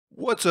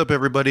What's up,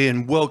 everybody,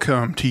 and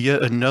welcome to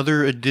yet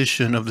another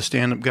edition of the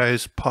Stand Up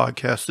Guys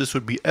podcast. This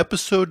would be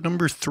episode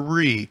number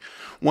 3.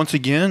 Once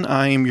again,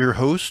 I am your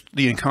host,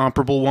 the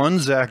incomparable one,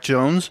 Zach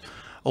Jones,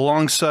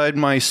 alongside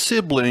my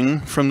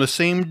sibling from the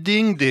same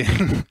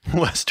ding-ding,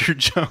 Lester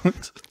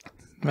Jones.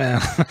 Man,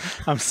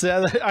 I'm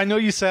sad. I know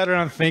you sat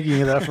around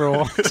thinking of that for a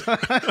long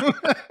time.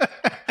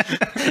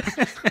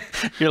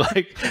 You're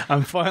like,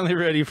 I'm finally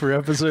ready for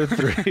episode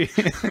 3.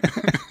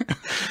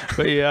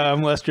 But yeah,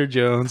 I'm Lester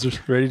Jones,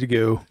 ready to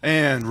go.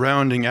 And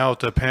rounding out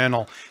the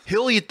panel,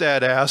 he'll eat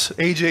that ass,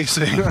 AJ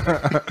Singh.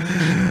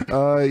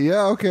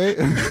 Yeah, okay.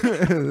 This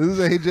is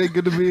AJ,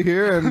 good to be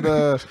here, and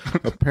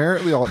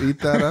apparently I'll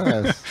eat that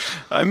ass.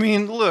 I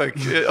mean, look,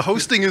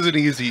 hosting isn't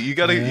easy. You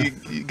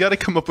gotta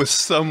come up with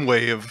some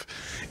way of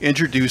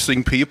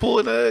introducing people,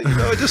 and I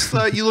just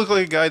thought you look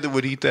like a guy that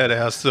would eat that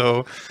ass.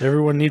 So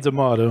everyone needs a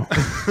motto.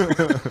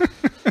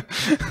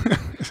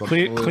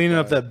 Cleaning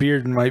up that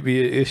beard might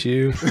be an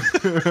issue.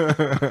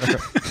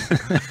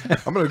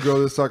 I'm gonna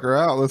grow this sucker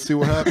out. Let's see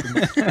what happens.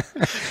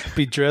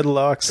 Be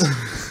dreadlocks.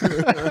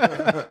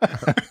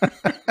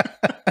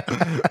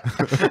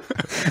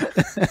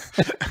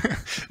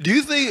 Do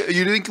you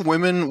think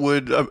women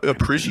would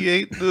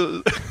appreciate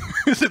the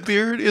the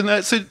beard in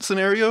that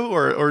scenario,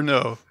 or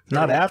no?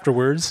 Not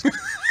afterwards.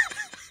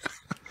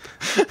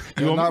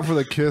 Not for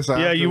the kiss. Yeah,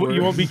 afterwards.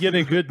 you won't be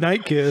getting a good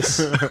night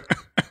kiss.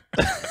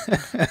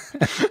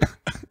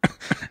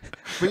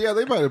 But yeah,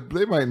 they might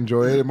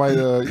enjoy it. It might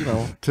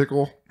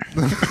tickle.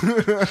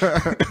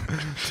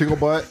 Tickle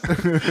butt.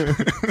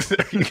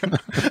 There you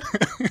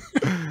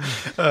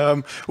go.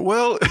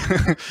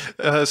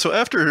 So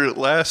after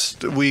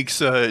last week's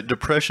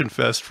Depression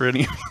Fest, for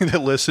any of you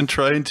that listen,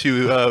 trying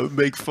to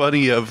make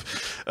funny of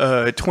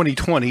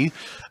 2020,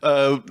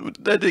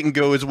 that didn't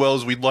go as well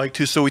as we'd like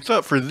to. So we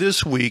thought for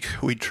this week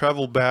we'd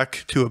travel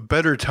back to a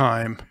better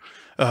time.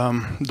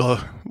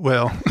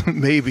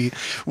 Maybe,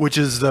 which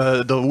is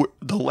the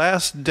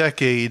last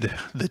decade,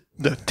 the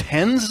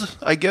 10's,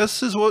 I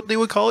guess is what they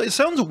would call it. It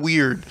sounds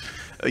weird.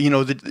 The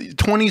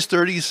 20s,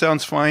 30s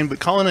sounds fine,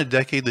 but calling a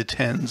decade the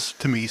 10's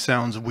to me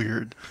sounds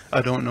weird.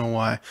 I don't know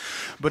why.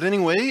 But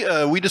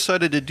anyway, we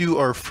decided to do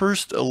our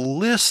first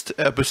list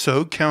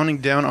episode, counting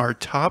down our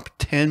top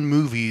 10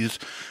 movies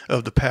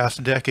of the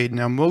past decade.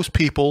 Now, most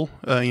people,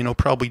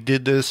 probably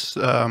did this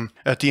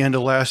at the end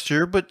of last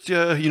year, but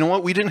you know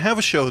what? We didn't have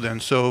a show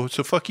then, so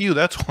fuck you.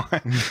 That's why.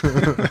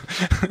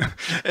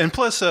 And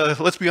plus,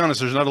 let's be honest,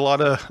 there's not a lot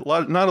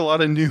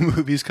of new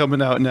movies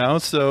coming out now,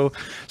 so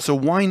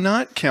why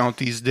not count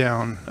these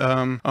down?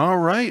 All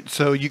right,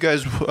 so you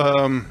guys,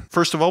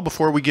 first of all,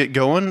 before we get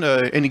going,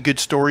 any good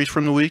stories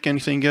from the week?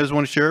 Anything you guys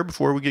want to share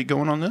before we get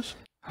going on this?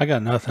 I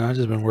got nothing. I've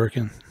just been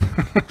working.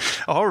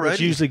 All right.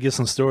 Usually get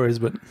some stories,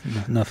 but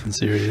nothing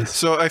serious.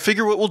 So I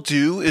figure what we'll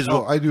do is...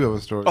 I do have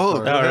a story. Oh,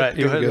 sorry. all right.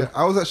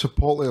 I was at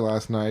Chipotle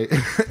last night,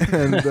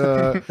 and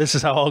this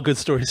is how all good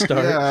stories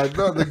start. yeah,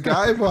 no, the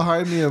guy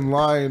behind me in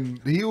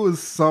line, he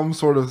was some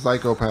sort of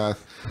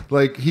psychopath.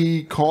 Like,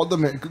 he called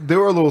they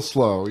were a little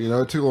slow,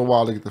 it took a little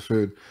while to get the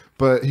food.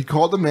 But he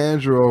called the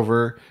manager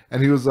over,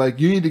 and he was like,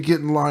 you need to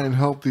get in line and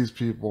help these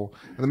people.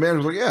 And the manager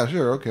was like, yeah,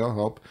 sure, okay, I'll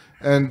help.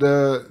 And,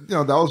 that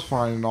was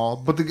fine and all.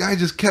 But the guy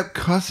just kept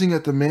cussing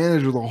at the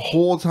manager the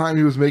whole time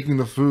he was making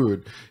the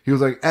food. He was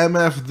like,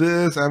 MF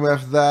this,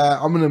 MF that.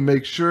 I'm going to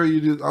make sure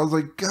you do. I was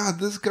like, God,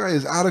 this guy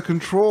is out of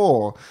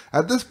control.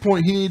 At this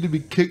point, he needed to be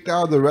kicked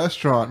out of the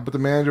restaurant. But the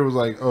manager was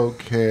like,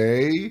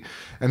 okay.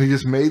 And he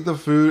just made the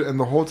food. And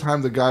the whole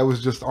time, the guy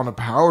was just on a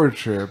power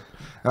trip.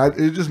 And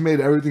it just made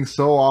everything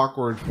so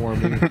awkward for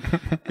me.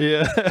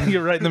 Yeah,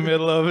 you're right in the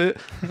middle of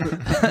it.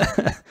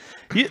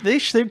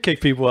 They'd kick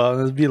people out,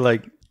 and it'd be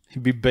like,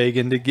 he'd be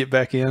begging to get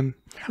back in.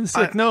 It's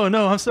like, no,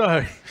 I'm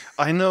sorry.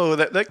 I know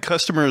that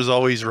customer is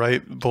always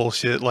right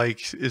bullshit,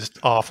 like, is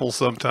awful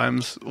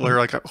sometimes. Where,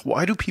 like,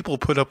 why do people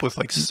put up with,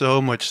 like,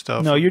 so much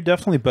stuff? No, you're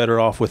definitely better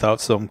off without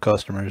some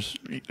customers.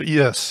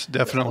 Yes,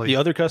 definitely. The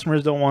other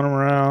customers don't want them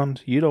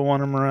around. You don't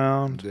want them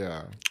around.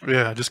 Yeah.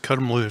 Yeah, just cut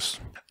them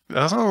loose.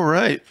 All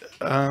right.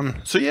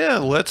 So yeah,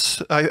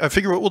 I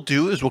figure what we'll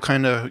do is we'll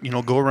kind of,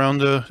 go around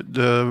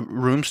the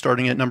room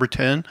starting at number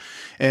 10.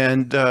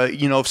 And,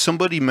 if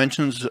somebody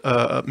mentions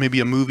maybe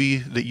a movie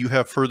that you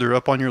have further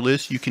up on your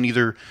list, you can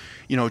either,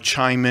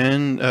 chime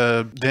in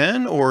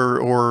then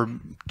or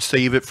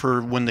save it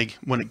for when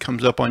it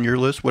comes up on your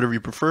list, whatever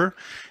you prefer.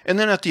 And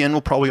then at the end,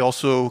 we'll probably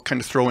also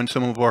kind of throw in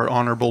some of our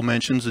honorable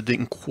mentions that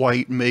didn't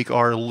quite make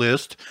our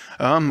list.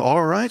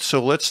 All right,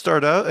 so let's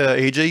start out.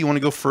 AJ, you want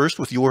to go first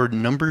with your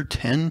number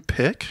 10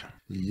 pick?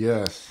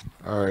 Yes.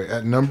 All right.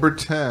 At number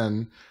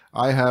 10,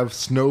 I have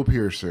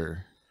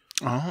Snowpiercer.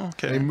 Oh,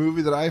 okay. A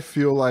movie that I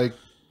feel like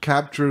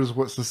captures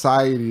what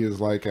society is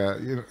like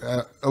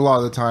a lot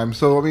of the time.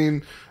 So, I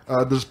mean,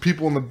 there's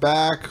people in the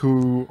back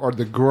who are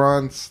the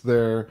grunts.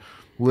 They're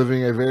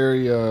living a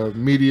very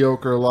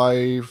mediocre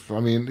life. I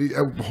mean,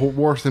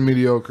 worse than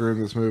mediocre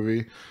in this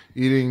movie.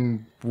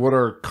 Eating what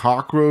are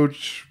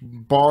cockroach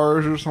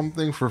bars or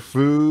something for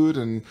food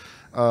and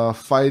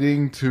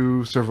fighting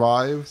to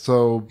survive.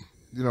 So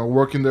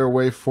working their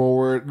way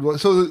forward.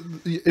 So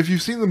if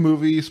you've seen the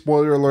movie,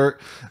 spoiler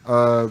alert,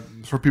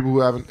 for people who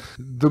haven't,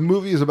 the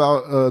movie is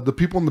about the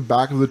people in the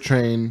back of the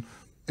train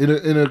in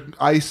an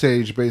ice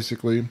age,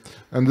 basically,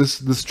 and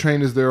this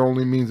train is their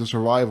only means of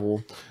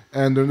survival.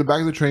 And they're in the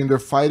back of the train. They're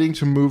fighting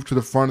to move to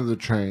the front of the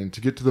train,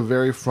 to get to the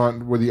very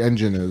front where the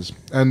engine is.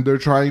 And they're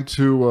trying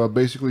to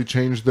basically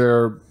change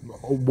their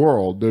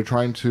world. They're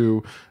trying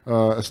to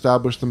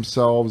establish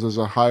themselves as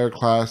a higher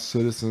class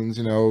citizens,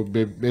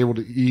 be able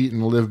to eat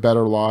and live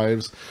better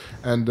lives.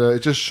 And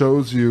it just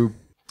shows you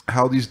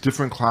how these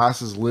different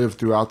classes live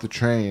throughout the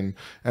train,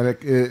 and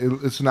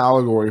it's an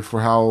allegory for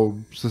how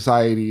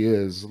society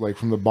is, like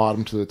from the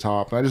bottom to the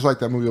top. And I just like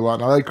that movie a lot,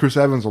 and I like Chris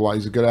Evans a lot.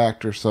 He's a good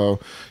actor. So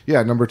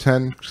yeah, number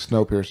 10,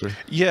 Snowpiercer.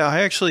 Yeah,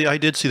 I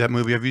did see that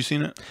movie. Have you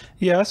seen it?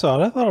 Yeah, I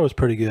saw it. I thought it was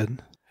pretty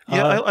good.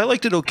 Yeah, I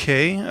liked it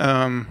okay.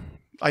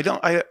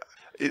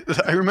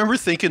 I remember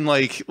thinking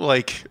like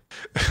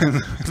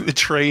the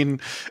train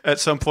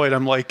at some point.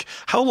 I'm like,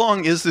 how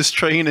long is this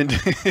train, and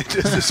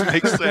does this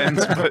make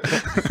sense? But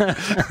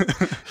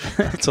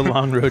it's a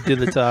long road to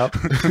the top.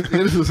 It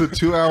is a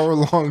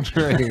 2-hour-long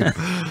train.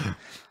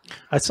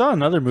 I saw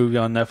another movie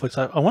on Netflix.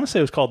 I want to say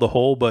it was called The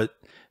Hole, but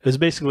it was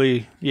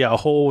basically a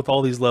hole with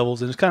all these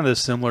levels, and it's kind of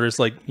similar. It's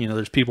like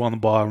there's people on the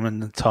bottom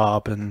and the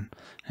top, and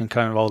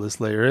kind of all this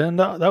layer, and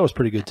that was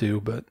pretty good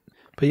too. But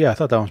yeah, I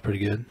thought that was pretty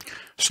good.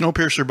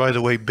 Snowpiercer, by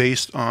the way,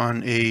 based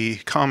on a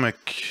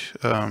comic,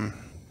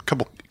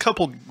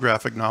 couple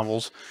graphic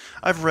novels.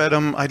 I've read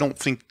them. I don't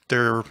think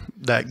they're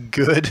that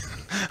good,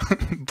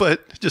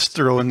 but just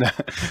throwing that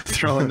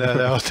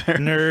out there.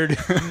 Nerd.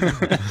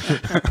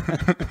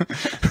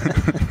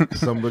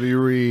 Somebody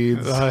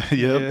reads.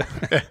 Yep.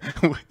 Yeah.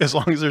 As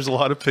long as there's a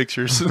lot of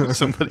pictures,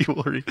 somebody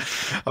will read.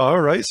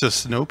 All right. So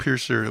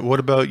Snowpiercer. What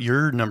about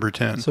your number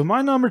 10? So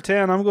my number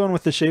 10, I'm going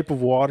with The Shape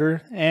of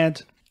Water,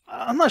 and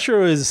I'm not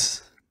sure it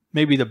was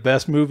maybe the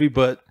best movie,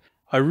 but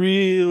I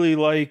really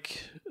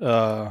like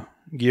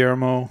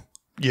Guillermo.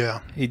 Yeah.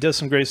 He does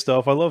some great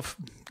stuff. I love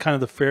kind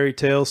of the fairy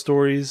tale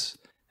stories,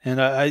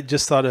 and I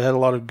just thought it had a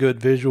lot of good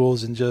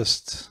visuals, and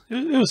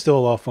it was still a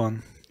lot of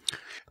fun.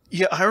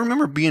 Yeah, I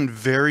remember being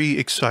very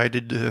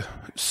excited to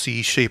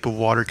see Shape of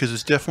Water because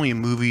it's definitely a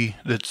movie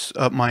that's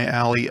up my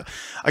alley.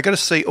 I got to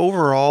say,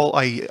 overall,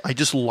 I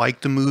just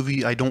like the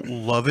movie. I don't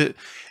love it.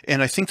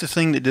 And I think the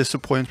thing that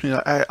disappoints me,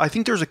 I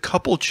think there's a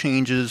couple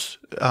changes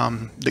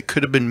that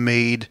could have been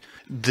made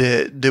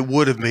that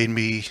would have made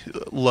me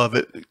love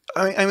it.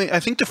 I mean, I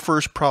think the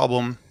first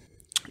problem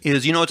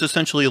is, it's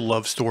essentially a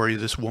love story.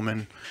 This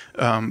woman,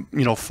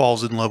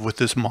 falls in love with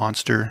this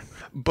monster.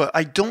 But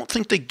I don't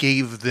think they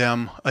gave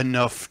them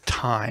enough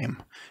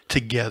time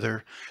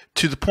together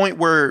to the point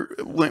where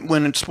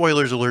when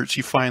spoilers alert,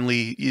 she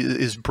finally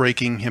is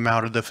breaking him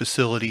out of the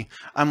facility.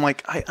 I'm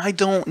like, I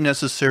don't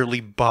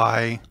necessarily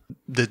buy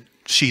that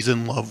she's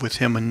in love with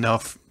him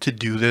enough to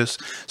do this.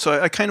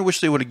 So I kind of wish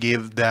they would have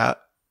gave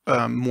that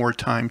more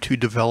time to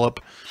develop.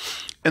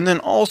 And then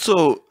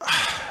also,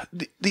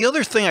 the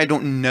other thing I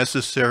don't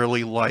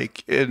necessarily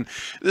like, and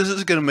this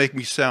is going to make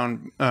me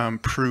sound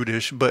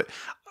prudish, but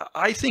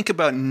I think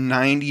about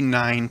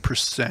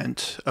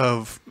 99%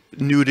 of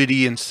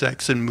nudity and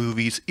sex in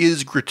movies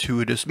is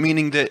gratuitous,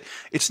 meaning that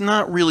it's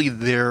not really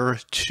there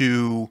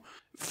to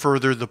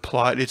further the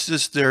plot. It's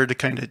just there to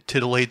kind of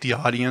titillate the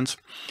audience.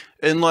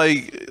 And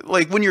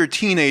like when you're a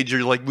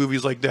teenager, like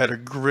movies like that are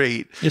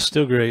great. It's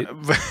still great.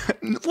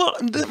 Well,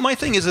 my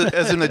thing is,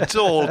 as an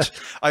adult,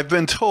 I've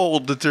been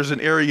told that there's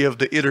an area of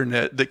the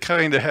internet that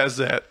kind of has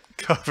that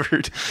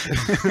covered.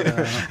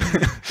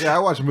 Yeah, I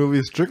watch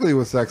movies strictly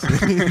with sex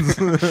scenes.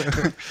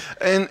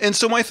 and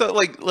so my thought,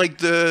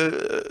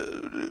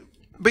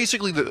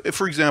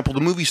 for example,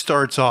 the movie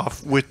starts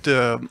off with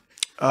the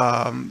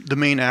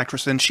main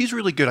actress, and she's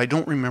really good. I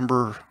don't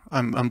remember.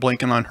 I'm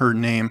blanking on her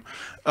name,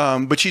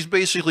 but she's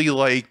basically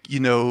like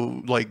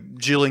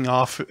jilling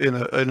off in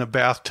a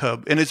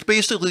bathtub, and it's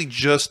basically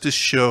just to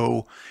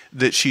show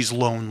that she's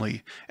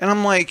lonely. And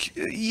I'm like,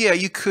 yeah,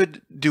 you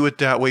could do it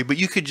that way, but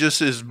you could just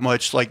as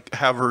much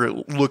have her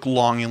look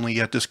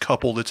longingly at this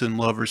couple that's in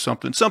love or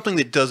something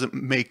that doesn't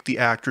make the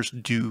actress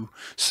do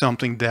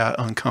something that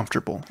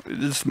uncomfortable.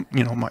 It's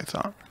my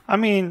thought. I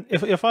mean,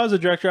 if I was a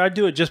director, I'd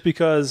do it just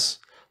because.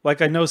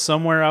 I know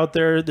somewhere out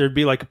there'd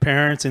be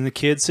parents and the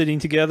kids sitting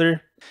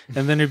together,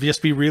 and then it'd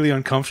just be really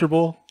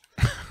uncomfortable.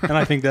 And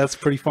I think that's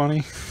pretty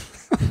funny.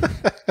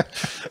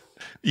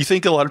 You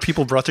think a lot of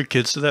people brought their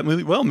kids to that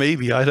movie? Well,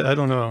 maybe. I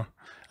don't know.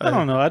 I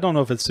don't know. I don't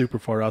know if it's super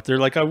far out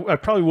there. I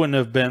probably wouldn't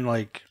have been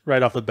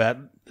right off the bat,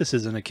 this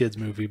isn't a kid's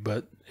movie,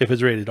 but if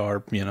it's rated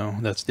R,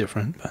 that's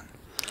different. But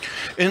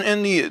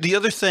And the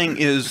other thing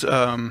is,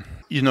 the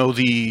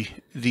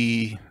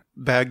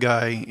bad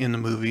guy in the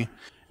movie.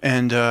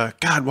 And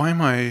God, why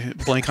am I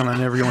blanking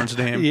on everyone's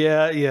name?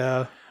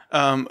 Yeah.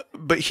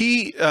 But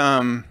he,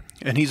 and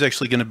he's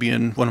actually going to be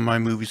in one of my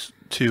movies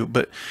too.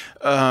 But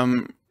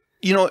they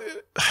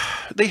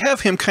have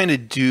him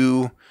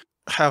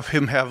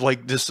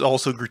have this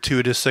also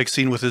gratuitous sex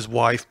scene with his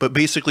wife. But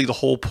basically, the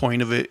whole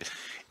point of it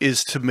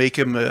is to make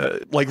him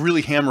like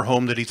really hammer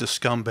home that he's a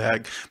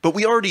scumbag. But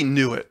we already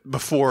knew it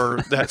before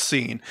that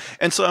scene.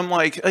 And so I'm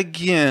like,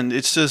 again,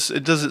 it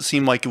doesn't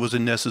seem like it was a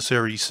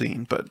necessary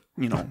scene, but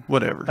you know,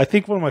 whatever. I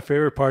think one of my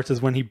favorite parts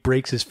is when he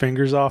breaks his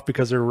fingers off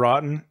because they're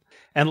rotten.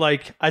 And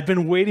like, I've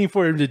been waiting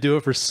for him to do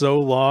it for so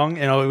long,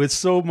 and it was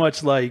so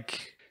much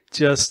like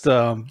just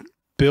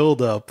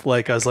build up.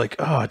 Like I was like,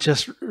 oh,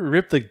 just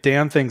rip the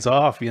damn things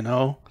off, you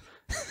know?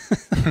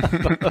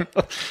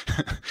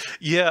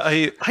 Yeah,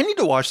 I need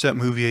to watch that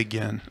movie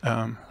again.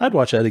 I'd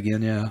watch that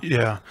again, yeah.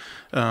 Yeah.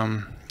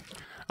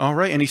 All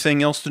right.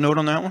 Anything else to note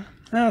on that one?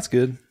 No, that's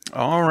good.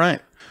 All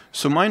right.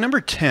 So my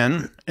number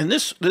 10, and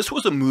this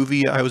was a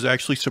movie I was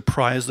actually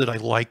surprised that I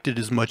liked it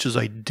as much as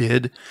I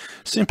did,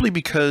 simply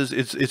because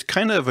it's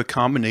kind of a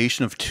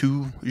combination of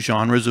two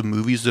genres of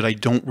movies that I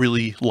don't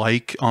really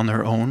like on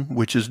their own,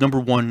 which is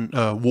number one,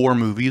 war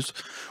movies,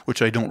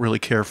 which I don't really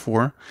care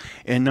for,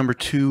 and number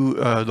two,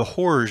 the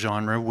horror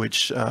genre,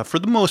 which for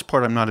the most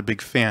part I'm not a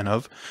big fan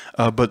of,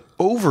 but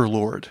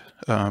Overlord.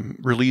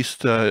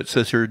 Released, it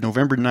says here,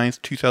 November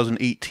 9th,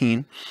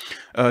 2018.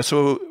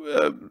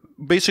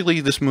 Basically,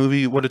 this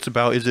movie, what it's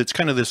about is it's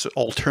kind of this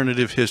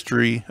alternative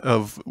history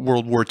of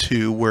World War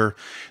II, where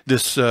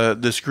this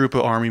group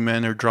of army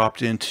men are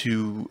dropped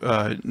into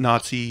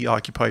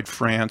Nazi-occupied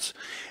France,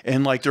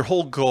 and like their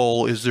whole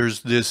goal is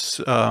there's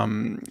this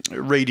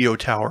radio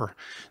tower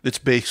that's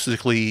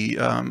basically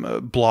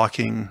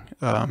blocking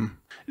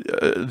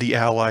the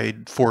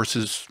Allied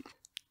forces'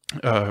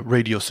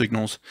 radio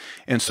signals,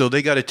 and so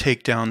they got to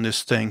take down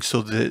this thing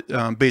so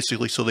that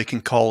basically so they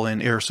can call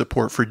in air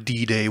support for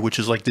D-Day, which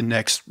is like the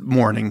next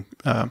morning.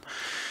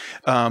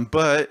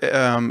 But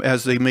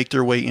as they make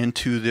their way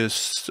into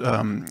this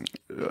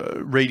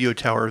radio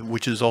tower,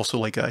 which is also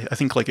like I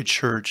think like a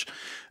church,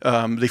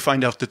 they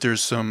find out that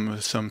there's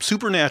some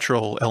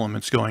supernatural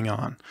elements going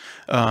on,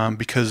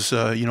 because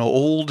you know,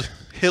 old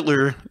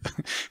Hitler,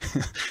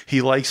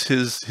 he likes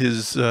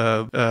his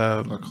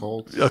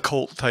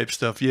occult type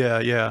stuff.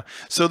 Yeah.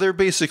 So they're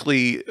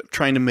basically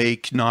trying to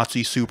make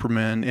Nazi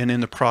Supermen, and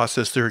in the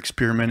process they're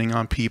experimenting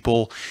on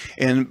people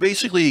and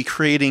basically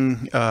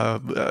creating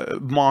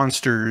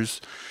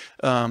monsters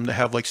that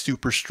have like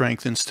super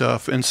strength and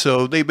stuff. And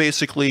so they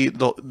basically,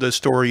 the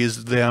story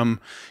is them,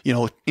 you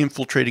know,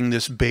 infiltrating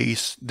this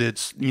base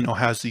that's, you know,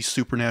 has these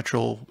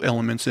supernatural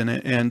elements in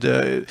it.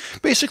 And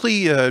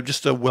basically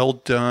just a well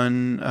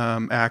done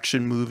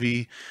action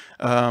movie.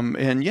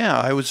 And yeah,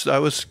 I was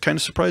kind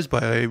of surprised by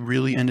it. I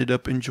really ended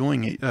up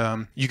enjoying it.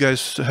 You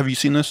guys, have you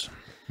seen this?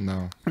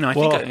 No. No, I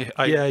Well, think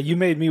yeah, you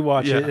made me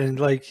watch Yeah. it, and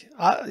like,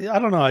 I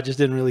don't know, I just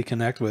didn't really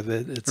connect with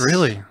it. It's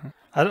Really?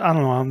 I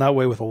don't know. I'm that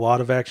way with a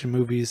lot of action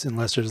movies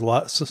unless there's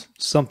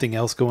something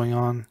else going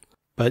on.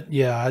 But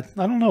yeah,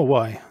 I don't know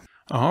why.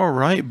 All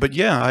right, but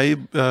yeah, I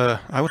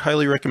would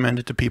highly recommend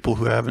it to people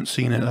who haven't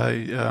seen it.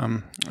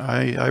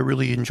 I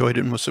really enjoyed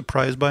it and was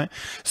surprised by it.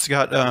 It's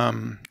got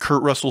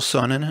Kurt Russell's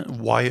son in it,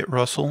 Wyatt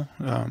Russell,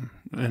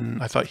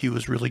 and I thought he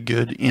was really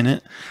good in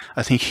it.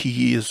 I think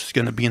he is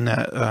going to be in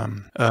that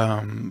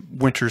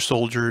Winter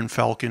Soldier and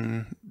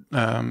Falcon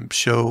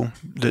show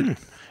that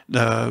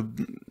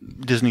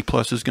Disney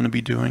Plus is going to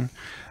be doing.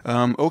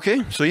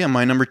 Okay, so yeah,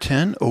 my number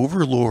 10,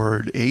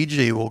 Overlord.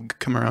 AJ, will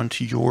come around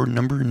to your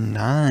number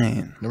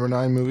 9. Number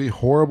 9 movie,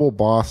 Horrible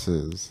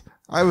Bosses.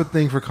 I would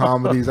think for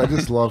comedies, I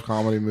just love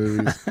comedy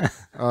movies.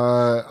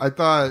 I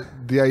thought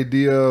the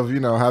idea of, you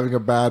know, having a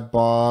bad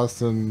boss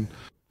and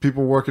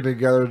people working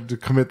together to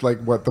commit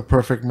like the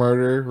perfect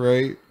murder,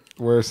 right?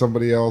 Where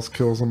somebody else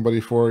kills somebody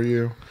for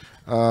you.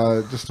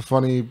 Just a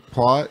funny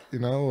plot, you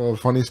know,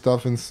 funny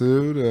stuff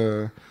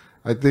ensued.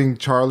 I think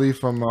Charlie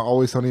from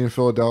Always Sunny in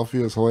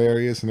Philadelphia is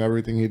hilarious in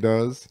everything he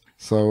does.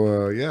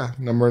 So, yeah,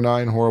 number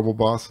 9, Horrible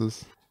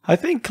Bosses. I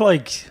think,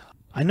 like,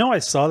 I know I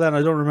saw that and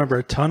I don't remember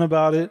a ton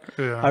about it.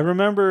 Yeah. I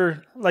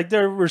remember, like,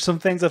 there were some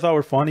things I thought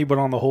were funny, but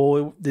on the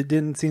whole, it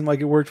didn't seem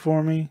like it worked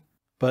for me.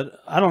 But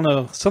I don't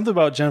know. Something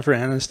about Jennifer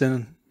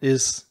Aniston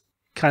is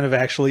kind of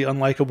actually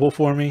unlikable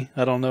for me.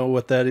 I don't know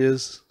what that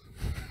is.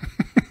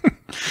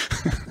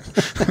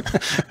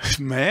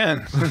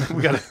 Man,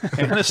 we got an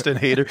Aniston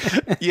hater.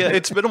 Yeah,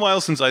 it's been a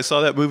while since I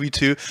saw that movie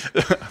too.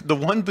 The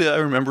one bit I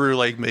remember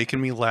like making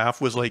me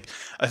laugh was like,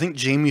 I think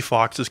Jamie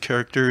Foxx's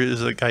character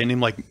is a guy named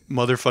like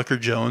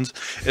Motherfucker Jones,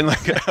 and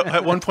like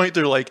at one point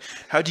they're like,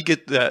 "How'd you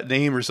get that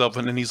name?" or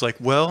something, and he's like,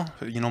 "Well,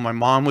 you know, my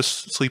mom was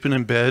sleeping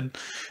in bed,"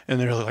 and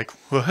they're like,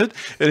 "What?"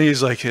 And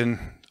he's like, "And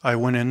I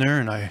went in there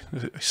and I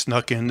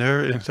snuck in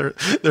there," and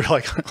they're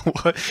like,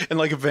 "What?" And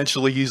like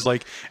eventually he's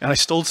like, "And I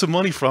stole some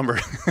money from her."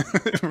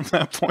 From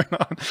that point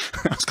on,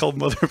 I was called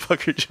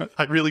Motherfucker Jones.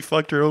 I really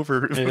fucked her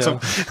over. Yeah. So,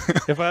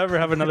 If I ever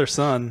have another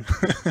son,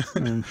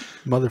 then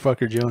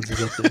Motherfucker Jones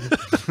is up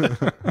there.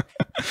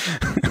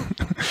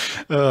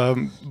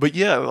 but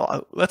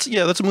yeah,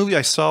 that's a movie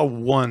I saw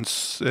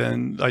once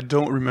and I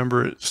don't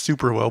remember it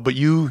super well. But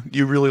you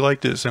really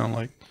liked it. It sounded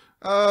like.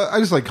 I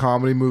just like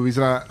comedy movies,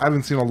 and I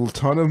haven't seen a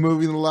ton of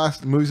movies in the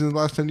last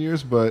 10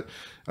 years, but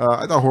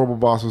I thought Horrible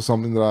Boss was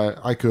something that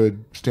I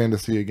could stand to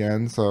see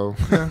again, so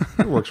yeah,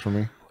 it works for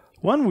me.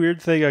 One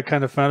weird thing I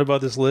kind of found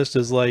about this list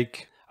is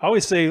like, I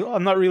always say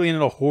I'm not really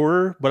into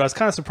horror, but I was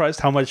kind of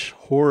surprised how much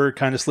horror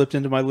kind of slipped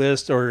into my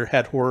list or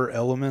had horror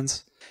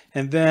elements.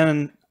 And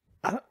then,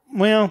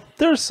 well,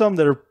 there's some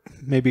that are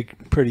maybe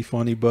pretty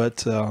funny,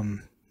 but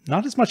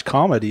not as much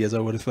comedy as I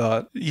would have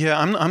thought. Yeah,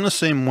 I'm the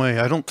same way.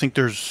 I don't think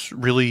there's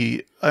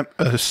really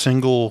a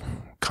single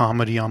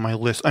comedy on my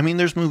list. I mean,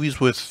 there's movies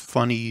with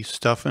funny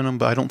stuff in them,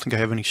 but I don't think I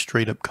have any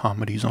straight up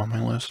comedies on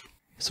my list.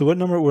 So what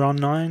number? We're on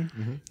 9?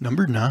 Mm-hmm.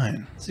 Number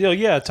 9. So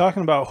yeah,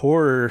 talking about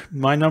horror,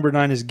 my number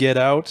 9 is Get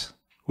Out,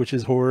 which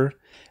is horror.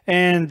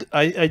 And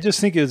I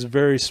just think it's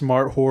very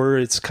smart horror.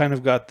 It's kind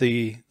of got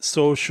the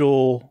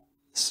social,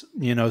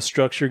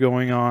 structure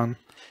going on.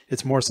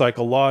 It's more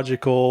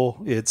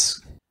psychological.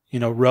 It's,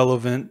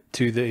 relevant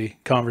to the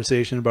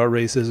conversation about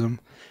racism.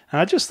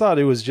 And I just thought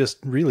it was just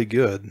really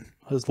good.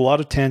 There's a lot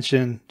of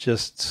tension,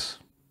 just...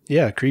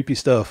 yeah, creepy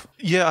stuff.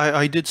 Yeah,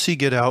 I did see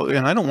Get Out,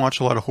 and I don't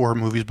watch a lot of horror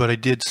movies, but I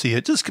did see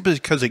it just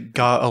because it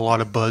got a lot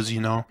of buzz,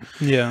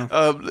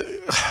 Yeah.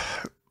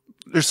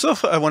 There's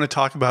stuff I want to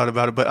talk about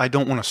it, but I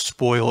don't want to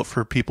spoil it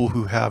for people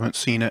who haven't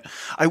seen it.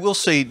 I will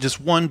say just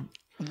one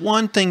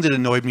thing that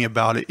annoyed me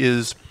about it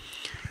is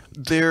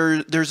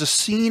there's a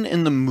scene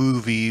in the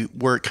movie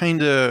where it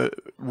kind of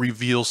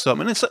reveals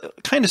something, and it's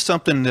kind of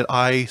something that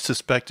I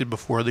suspected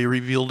before they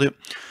revealed it.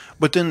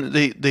 But then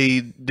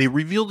they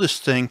reveal this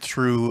thing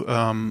through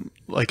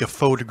like a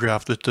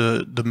photograph that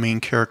the main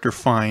character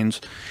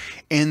finds,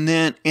 and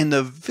then in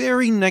the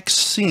very next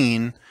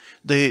scene,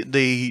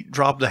 they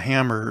drop the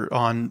hammer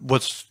on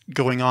what's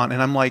going on,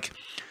 and I'm like,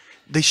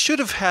 they should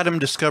have had him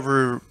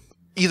discover,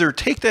 either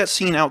take that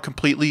scene out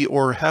completely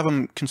or have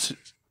him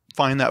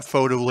find that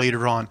photo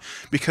later on,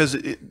 because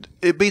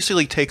it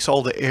basically takes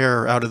all the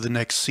air out of the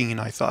next scene,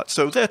 I thought.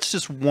 So that's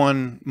just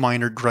one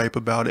minor gripe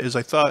about it, is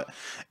I thought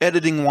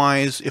editing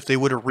wise, if they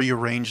would have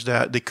rearranged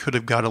that, they could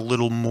have got a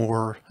little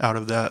more out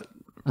of that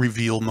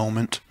reveal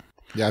moment.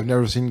 Yeah, I've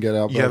never seen Get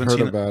Out, but I've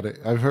heard about it.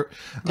 I've heard.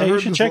 Yeah, you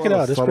should check it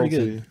out. It's pretty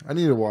good. I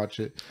need to watch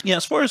it. Yeah,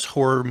 as far as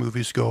horror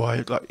movies go,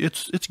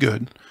 it's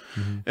good,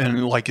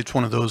 and like it's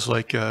one of those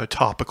like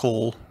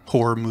topical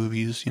horror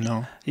movies,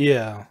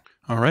 Yeah.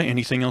 All right.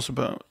 Anything else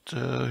about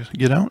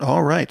Get Out?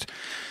 All right.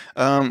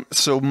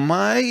 So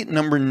my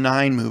number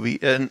 9 movie,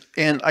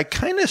 and I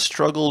kind of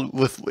struggled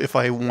with if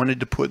I wanted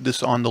to put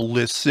this on the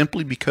list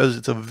simply because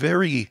it's a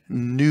very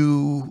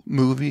new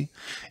movie.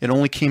 It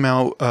only came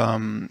out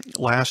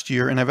last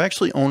year, and I've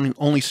actually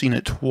only seen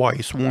it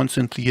twice, once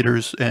in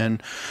theaters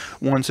and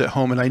once at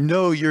home. And I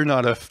know you're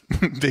not a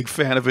big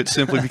fan of it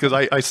simply because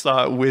I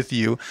saw it with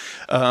you,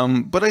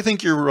 but I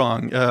think you're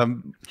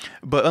wrong.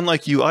 But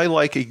unlike you, I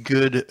like a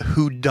good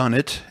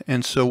whodunit,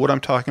 and so what I'm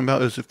talking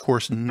about is, of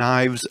course,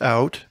 Knives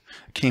Out.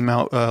 Came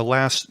out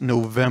last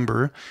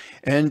November,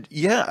 and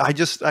yeah, I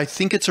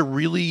think it's a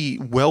really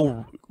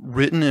well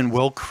written and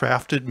well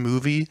crafted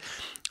movie.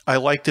 I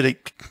like that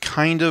it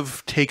kind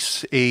of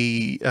takes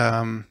a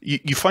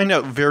you find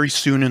out very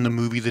soon in the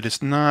movie that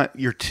it's not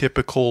your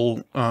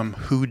typical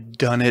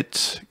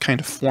whodunit kind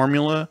of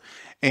formula.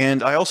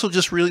 And I also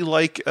just really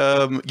like,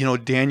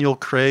 Daniel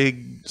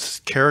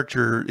Craig's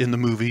character in the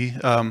movie,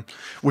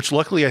 which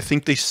luckily I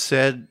think they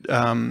said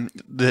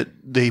that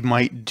they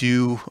might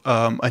do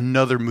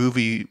another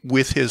movie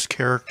with his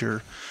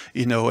character,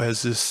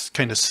 as this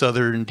kind of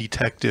Southern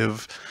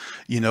detective,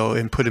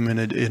 and put him in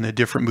a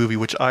different movie,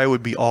 which I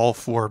would be all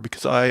for,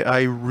 because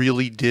I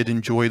really did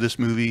enjoy this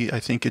movie.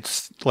 I think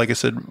it's, like I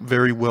said,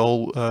 very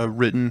well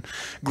written,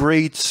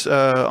 great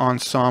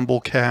ensemble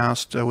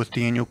cast with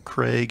Daniel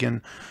Craig and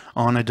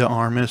Ana de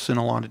Armas and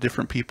a lot of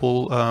different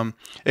people.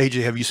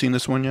 AJ, have you seen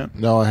this one yet?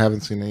 No, I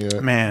haven't seen it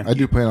yet. Man, I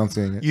do plan on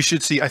seeing it. You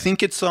should see. I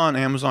think it's on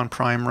Amazon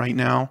Prime right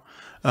now.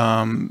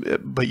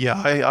 But yeah,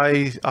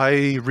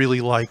 I really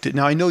liked it.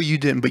 Now I know you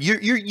didn't, but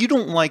you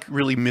don't like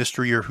really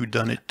mystery or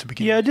whodunit to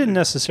begin with. Yeah, I didn't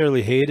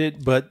necessarily hate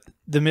it, but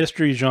the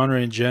mystery genre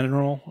in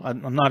general,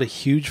 I'm not a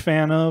huge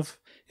fan of.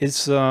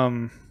 It's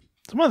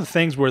one of the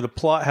things where the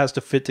plot has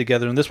to fit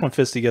together, and this one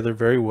fits together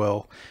very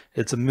well.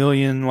 It's a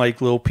million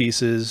little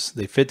pieces.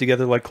 They fit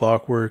together like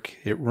clockwork.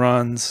 It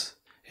runs.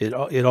 It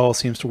all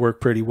seems to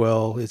work pretty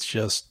well. It's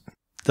just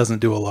doesn't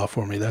do a lot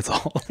for me. That's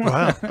all.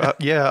 Wow.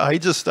 Yeah,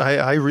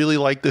 I really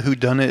like the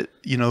whodunit,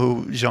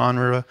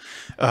 genre.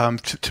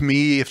 To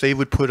me, if they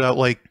would put out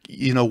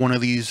one of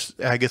these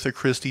Agatha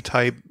Christie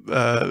type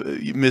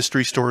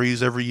mystery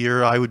stories every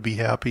year, I would be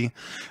happy.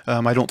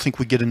 I don't think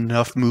we get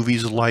enough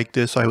movies like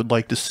this. I would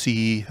like to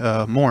see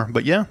more.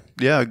 But yeah,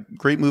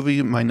 great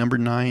movie. My number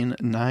 9,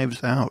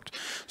 Knives Out.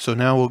 So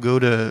now we'll go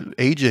to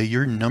AJ.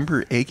 You're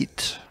number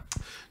 8.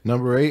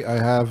 Number 8, I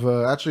have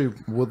actually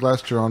Wood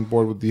Lester on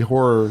board with the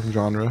horror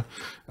genre,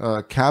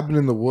 Cabin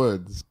in the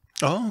Woods.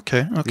 Oh,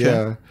 okay.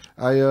 Yeah,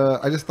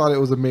 I just thought it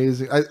was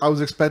amazing. I was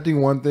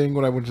expecting one thing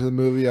when I went to the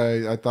movie.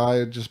 I thought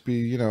it'd just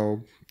be a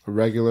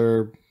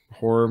regular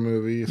horror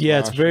movie. Yeah,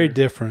 it's very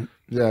different.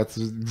 Yeah, it's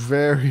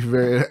very,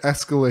 it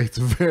escalates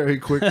very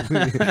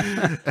quickly.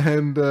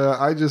 And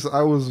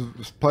I was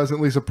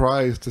pleasantly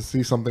surprised to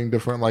see something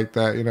different like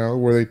that,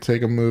 where they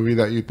take a movie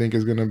that you think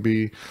is going to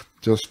be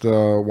just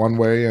one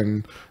way,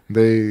 and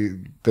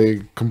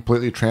they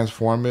completely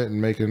transform it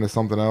and make it into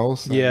something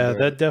else. Yeah,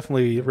 that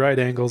definitely right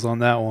angles on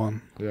that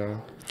one. Yeah.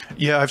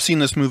 Yeah, I've seen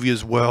this movie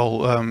as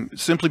well,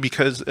 simply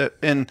because,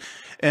 and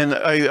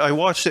I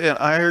watched it, and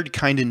I already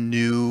kind of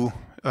knew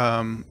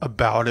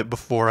about it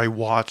before I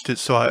watched it,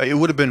 so it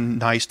would have been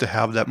nice to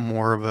have that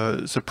more of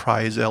a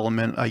surprise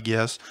element, I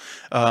guess.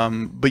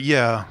 But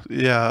yeah,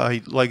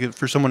 I like it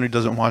for someone who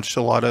doesn't watch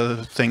a lot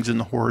of things in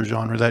the horror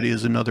genre. That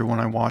is another one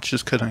I watched,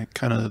 just kind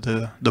of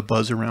the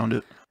buzz around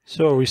it.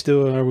 So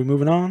are we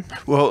moving on?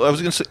 Well, I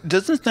was gonna say,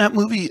 does that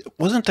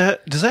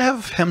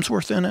have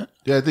Hemsworth in it?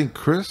 Yeah, I think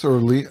Chris or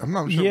Lee. I'm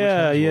not sure.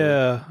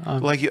 Yeah.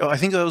 Like, I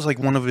think that was like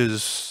one of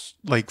his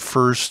like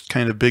first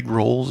kind of big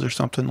roles or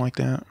something like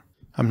that.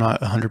 I'm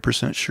not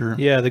 100% sure.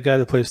 Yeah, the guy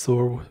that plays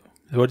Thor.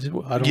 I don't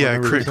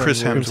remember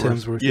Chris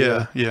Hemsworth.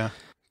 Yeah.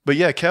 But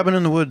yeah, Cabin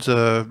in the Woods,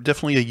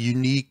 definitely a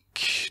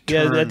unique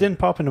turn. Yeah, that didn't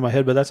pop into my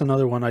head, but that's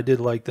another one I did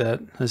like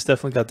that. It's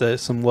definitely got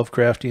some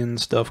Lovecraftian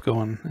stuff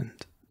going. And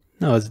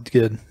no, it's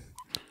good.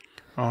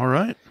 All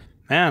right.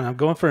 Man, I'm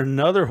going for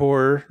another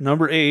horror.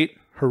 Number 8,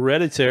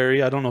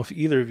 Hereditary. I don't know if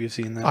either of you have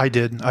seen that. I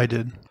did.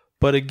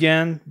 But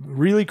again,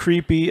 really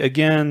creepy.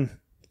 Again,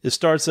 it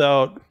starts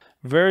out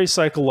very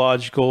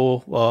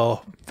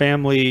psychological,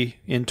 family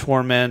in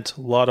torment,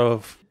 a lot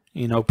of,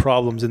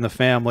 problems in the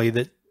family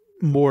that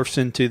morphs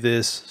into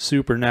this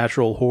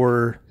supernatural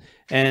horror.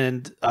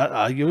 And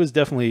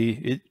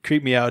it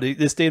creeped me out.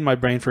 It stayed in my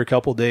brain for a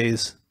couple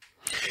days.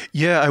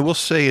 Yeah, I will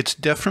say it's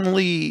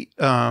definitely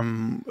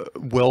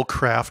well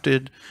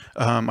crafted.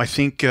 I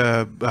think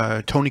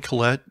Toni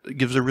Collette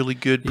gives a really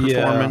good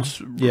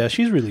performance. Yeah,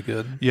 she's really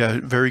good. Yeah,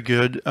 very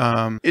good.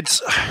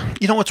 It's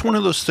it's one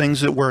of those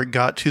things that where it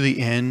got to the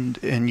end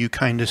and you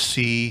kind of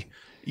see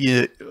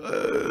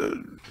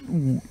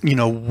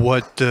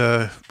what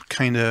the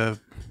kind of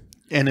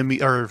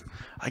enemy or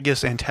I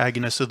guess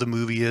antagonist of the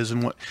movie is,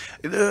 and what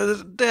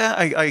that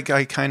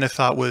I kind of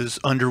thought was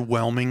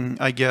underwhelming,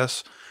 I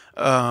guess.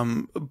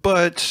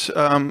 But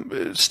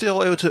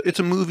still, it's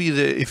a movie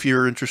that if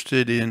you're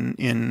interested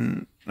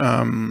in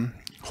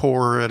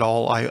horror at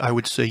all, I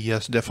would say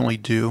yes, definitely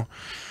do.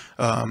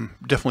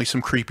 Definitely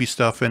some creepy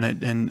stuff in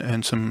it,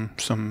 and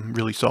some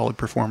really solid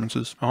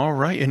performances. All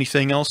right,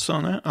 anything else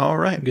on that? All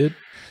right, good.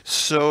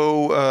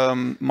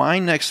 So my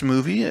next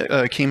movie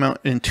came out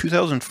in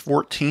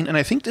 2014, and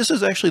I think this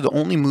is actually the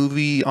only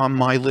movie on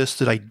my list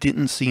that I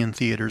didn't see in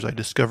theaters. I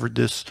discovered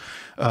this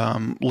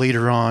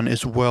later on,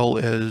 as well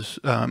as,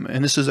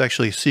 and this is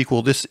actually a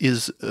sequel. This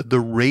is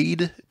The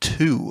Raid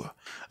 2.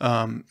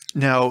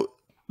 Now,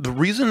 the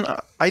reason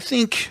I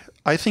think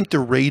the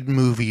Raid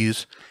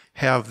movies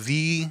have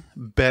the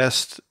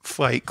best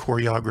fight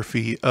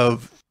choreography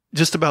of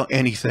just about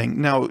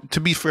anything. Now, to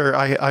be fair,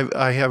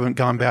 I haven't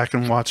gone back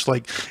and watched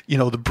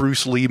the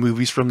Bruce Lee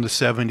movies from the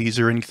 70s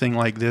or anything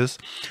like this,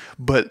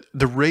 but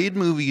the Raid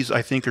movies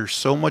I think are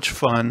so much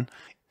fun.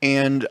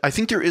 And I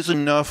think there is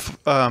enough.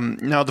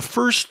 Now, the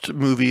first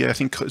movie, I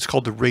think it's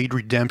called The Raid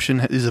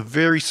Redemption, is a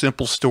very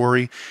simple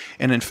story.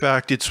 And in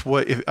fact, it's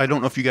I don't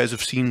know if you guys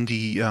have seen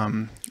the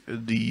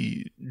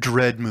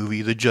Dredd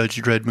movie, the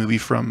Judge Dredd movie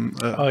from...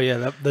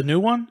 the new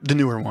one? The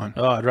newer one.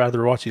 Oh, I'd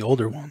rather watch the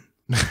older one.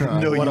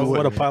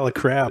 What a pile of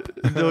crap.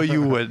 No,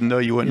 you wouldn't.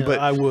 Yeah, but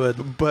I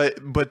would.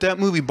 But that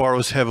movie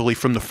borrows heavily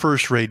from the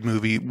first Raid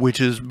movie, which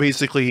is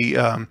basically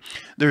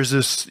there's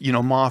this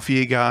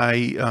mafia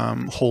guy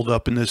holed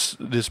up in this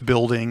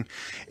building,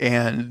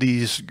 and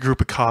these group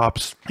of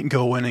cops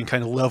go in and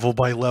kind of level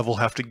by level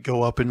have to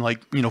go up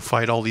and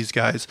fight all these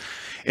guys,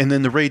 and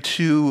then the Raid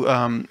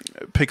 2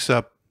 picks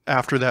up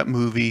after that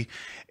movie.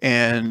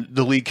 And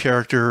the lead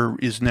character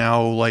is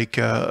now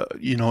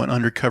an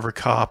undercover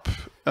cop.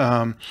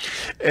 But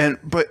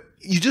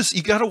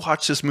you got to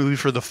watch this movie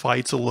for the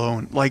fights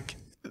alone.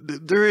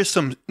 There is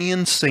some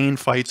insane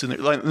fights in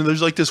there.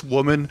 There's this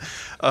woman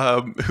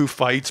who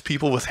fights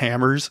people with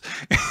hammers.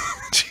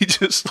 She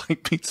just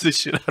beats the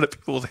shit out of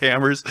people with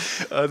hammers.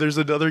 There's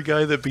another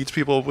guy that beats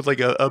people with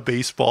a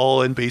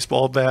baseball and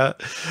baseball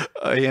bat.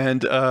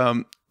 And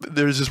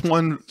there's this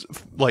one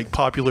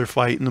popular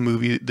fight in the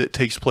movie that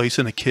takes place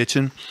in a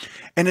kitchen.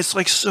 And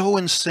it's so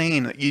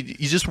insane. You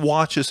just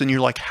watch this and you're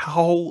like,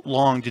 how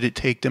long did it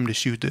take them to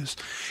shoot this?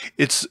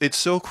 It's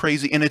so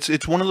crazy. And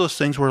it's one of those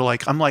things where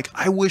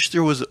I wish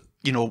there was,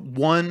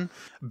 one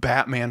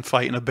Batman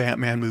fight in a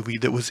Batman movie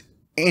that was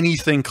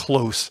anything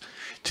close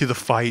to the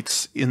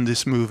fights in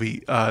this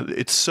movie.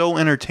 It's so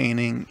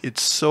entertaining.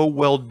 It's so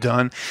well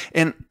done.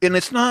 And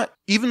it's not,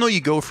 even though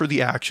you go for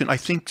the action, I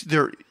think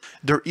there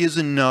is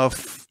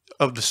enough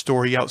of the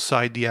story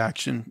outside the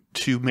action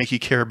to make you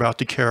care about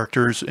the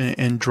characters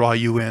and draw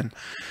you in.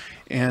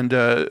 And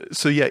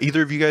so yeah,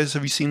 either of you guys,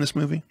 have you seen this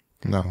movie?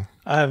 No.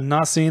 I have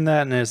not seen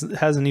that, and it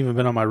hasn't even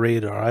been on my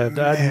radar. I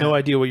had no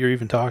idea what you're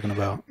even talking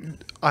about.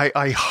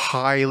 I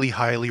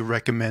highly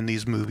recommend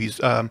these movies.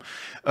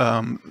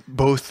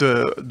 Both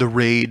the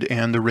Raid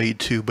and the Raid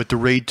 2, but the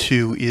Raid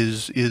 2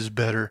 is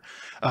better.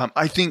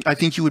 I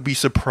think you would be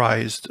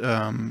surprised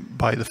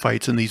by the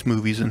fights in these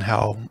movies and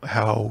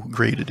how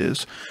great it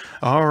is.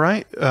 All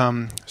right.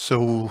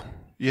 So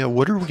yeah,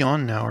 what are we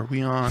on now? Are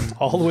we on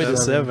all the way to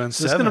 7?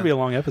 So it's going to be a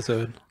long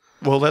episode.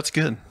 Well, that's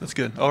good. That's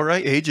good. All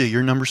right, AJ,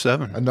 you're number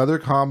 7. Another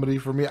comedy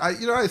for me.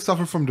 I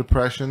suffer from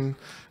depression,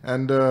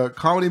 and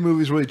comedy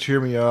movies really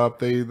cheer me up.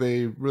 They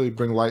really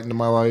bring light into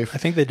my life. I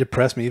think they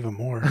depress me even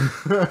more.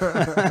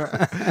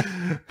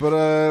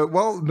 But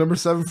well, number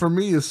 7 for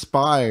me is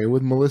Spy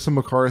with Melissa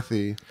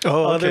McCarthy.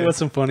 Oh, there was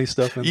some funny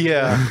stuff in there.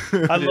 Yeah.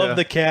 I love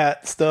the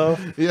cat stuff.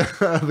 Yeah,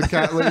 the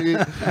cat lady.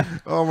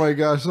 Oh my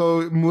gosh.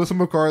 So Melissa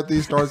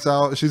McCarthy starts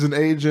out, she's an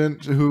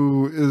agent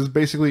who is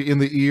basically in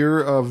the ear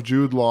of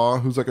Jude Law,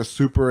 who's like a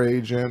super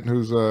agent,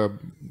 who's a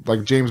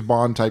like James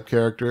Bond type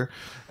character.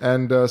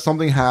 And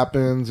something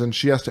happens and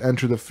she has to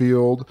enter the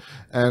field,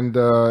 and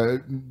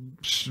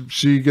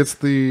she gets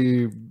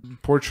the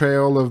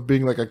portrayal of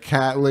being like a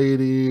cat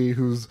lady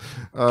who's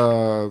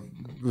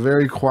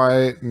very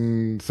quiet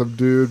and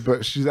subdued,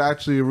 but she's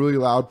actually a really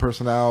loud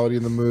personality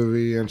in the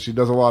movie, and she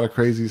does a lot of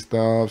crazy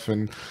stuff,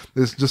 and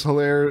it's just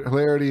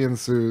hilarity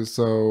ensues.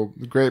 So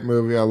great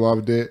movie. I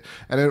loved it.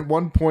 And at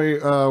one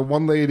point,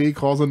 one lady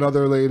calls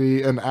another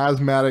lady an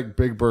asthmatic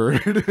big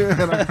bird,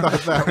 and I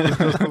thought that was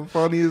just the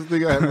funniest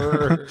thing I ever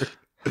heard.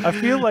 I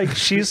feel like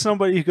she's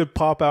somebody who could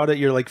pop out at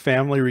your like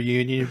family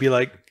reunion and be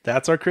like,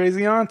 "That's our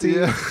crazy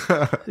auntie."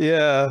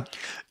 Yeah.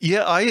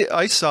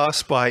 I saw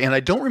Spy, and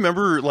I don't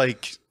remember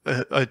like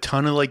a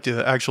ton of like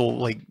the actual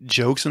like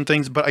jokes and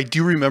things, but I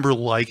do remember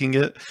liking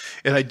it,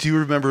 and I do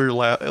remember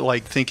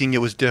like thinking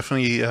it was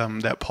definitely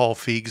that Paul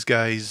Feig's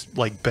guy's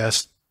like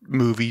best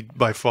movie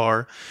by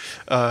far.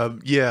 I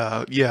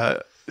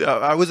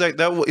was like,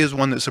 that is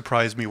one that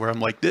surprised me, where I'm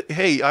like,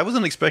 hey, I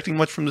wasn't expecting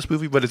much from this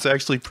movie, but it's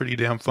actually pretty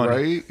damn funny.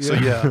 Right? Yeah. So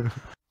yeah.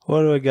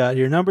 What do I got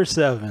here? Number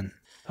 7.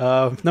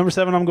 Number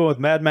 7, I'm going with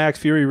Mad Max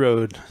Fury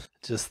Road.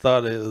 Just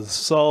thought it was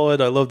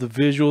solid. I love the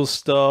visual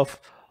stuff.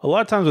 A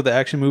lot of times with the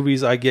action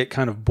movies, I get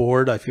kind of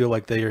bored. I feel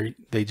like there's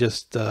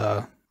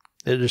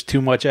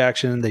too much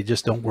action. They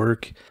just don't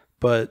work.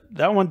 But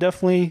that one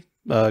definitely,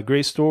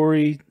 great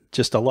story.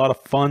 Just a lot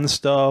of fun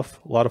stuff.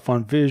 A lot of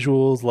fun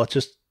visuals. A lot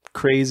just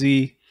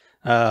crazy.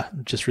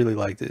 Just really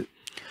liked it.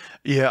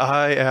 Yeah,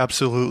 I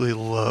absolutely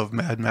love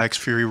Mad Max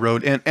Fury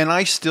Road. And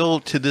I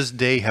still, to this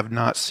day, have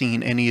not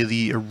seen any of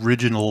the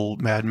original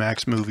Mad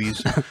Max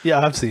movies. Yeah,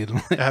 I've seen them.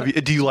 Have you?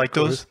 Do you like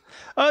those?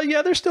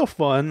 Yeah, they're still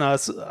fun. I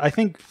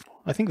think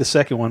the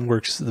second one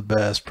works the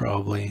best,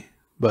 probably.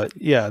 But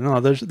yeah, no,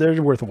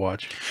 they're worth a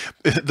watch.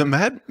 The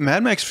Mad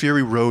Max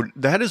Fury Road,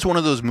 that is one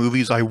of those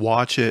movies I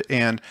watch it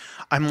and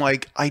I'm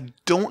like, I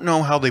don't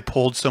know how they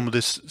pulled some of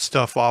this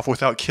stuff off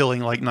without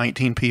killing like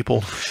 19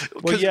 people.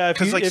 Well, yeah,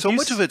 because like so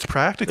much of it's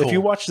practical. If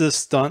you watch the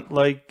stunt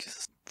like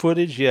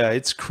footage, yeah,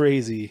 it's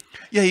crazy.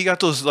 Yeah, you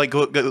got those like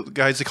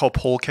guys they call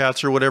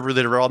polecats or whatever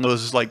that are on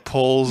those like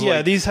poles. Yeah,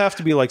 like, these have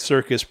to be like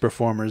circus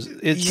performers.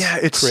 It's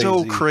crazy.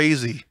 So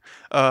crazy.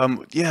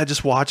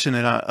 Just watching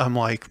it, I'm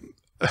like,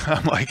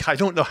 I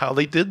don't know how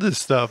they did this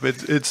stuff.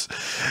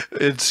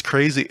 It's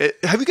crazy.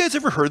 Have you guys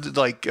ever heard that,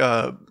 like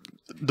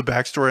the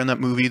backstory on that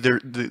movie?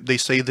 They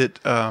say that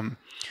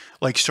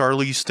like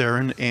Charlize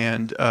Theron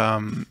and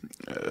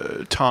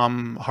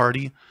Tom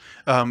Hardy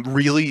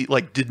really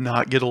like did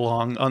not get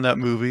along on that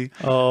movie.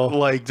 Oh,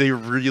 like they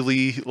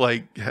really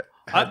like.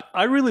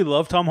 I really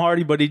love Tom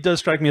Hardy, but he does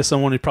strike me as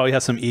someone who probably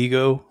has some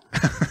ego.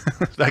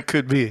 That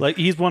could be. Like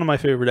he's one of my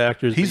favorite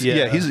actors.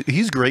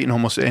 He's great in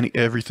almost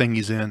everything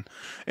he's in,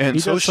 and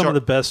he so does some of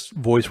the best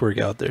voice work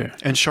out there.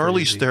 And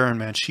Charlize Theron,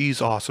 man,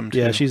 she's awesome too.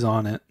 Yeah, she's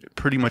on it.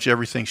 Pretty much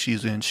everything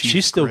she's in.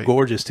 She's still great.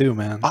 Gorgeous too,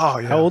 man. Oh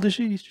yeah. How old is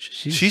she?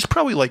 She's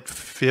probably like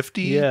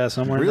 50. Yeah,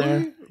 somewhere in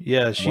there.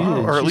 Yeah,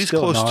 or at least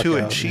close to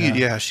it.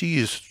 She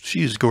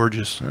is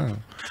gorgeous. Yeah.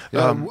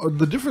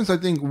 The difference, I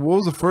think, what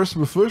was the first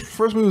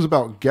movie was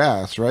about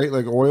gas, right?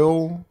 Like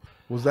oil.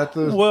 Was that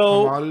the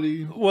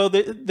commodity? Well,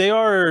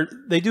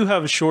 they do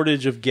have a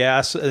shortage of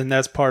gas, and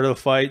that's part of the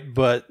fight.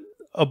 But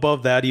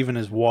above that, even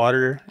is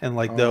water, and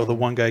like the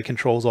one guy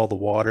controls all the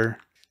water.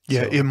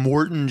 Yeah, so,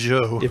 Immortan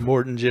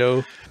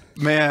Joe.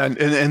 Man,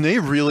 and they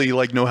really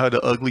like know how to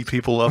ugly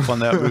people up on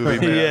that movie,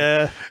 man.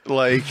 Yeah.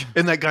 Like,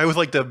 and that guy with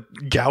like the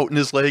gout in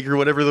his leg or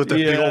whatever, with that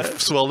big old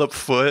swelled up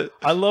foot.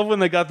 I love when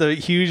they got the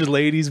huge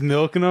ladies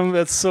milking them.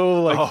 That's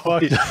so like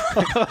fucked up.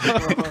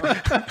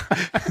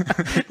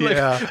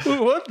 Like,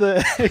 what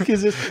the heck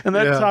is this? And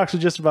that talks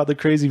just about the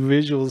crazy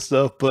visual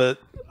stuff, but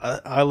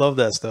I love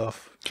that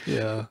stuff.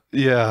 Yeah.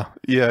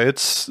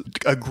 It's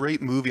a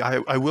great movie.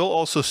 I will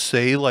also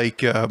say, like,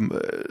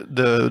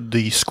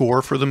 the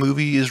score for the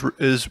movie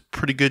is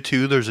pretty good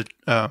too. There's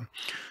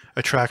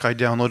a track I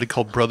downloaded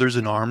called "Brothers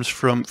in Arms"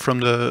 from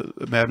the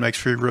Mad Max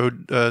Fury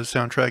Road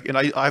soundtrack, and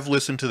I've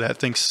listened to that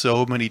thing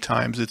so many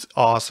times. It's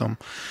awesome.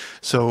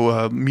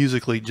 So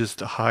musically,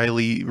 just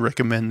highly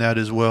recommend that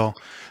as well.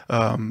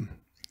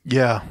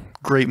 Yeah,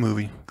 great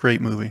movie. Great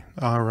movie.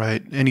 All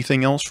right.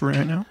 Anything else for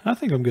right now? I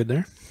think I'm good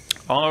there.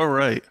 All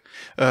right.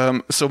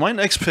 So my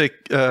next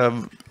pick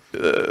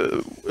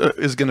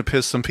is going to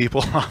piss some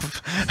people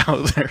off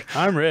out there.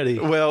 I'm ready.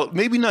 Well,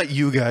 maybe not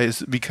you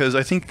guys, because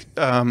I think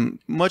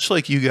much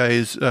like you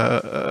guys,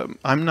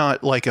 I'm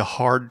not like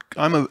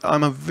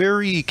I'm a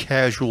very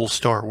casual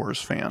Star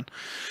Wars fan.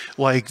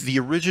 Like the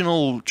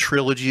original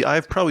trilogy,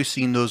 I've probably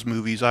seen those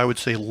movies, I would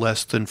say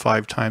less than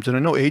 5 times. And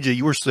I know, AJ,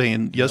 you were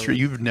saying yesterday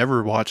you've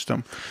never watched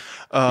them.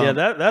 Yeah,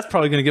 that's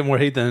probably going to get more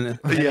hate than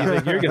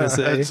anything you're going to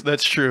say.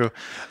 That's true.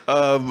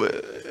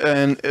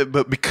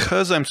 But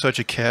because I'm such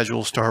a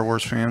casual Star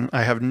Wars fan,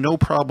 I have no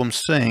problem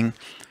saying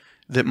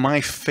that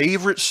my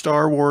favorite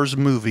Star Wars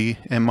movie,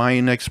 and my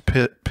next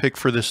pick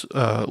for this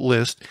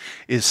list,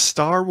 is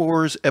Star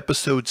Wars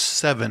Episode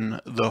 7,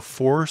 The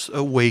Force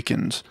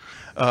Awakens.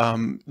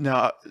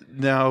 Now,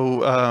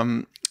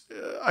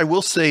 I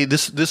will say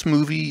this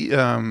movie,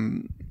 a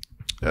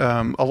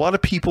lot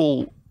of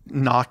people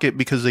knock it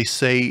because they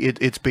say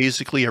it's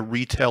basically a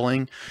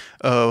retelling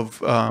of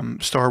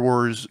Star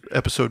Wars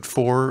Episode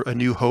 4, A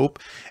New Hope.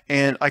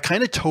 And I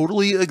kind of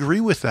totally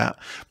agree with that.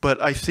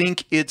 But I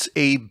think it's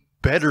a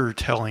better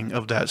telling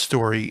of that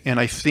story. And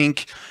I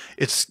think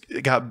it's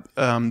got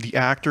the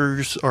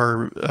actors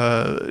are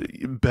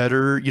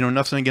better. You know,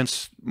 nothing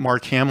against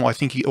Mark Hamill. I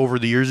think over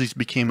the years he's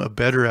became a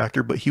better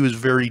actor, but he was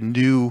very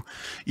new,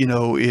 you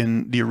know,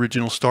 in the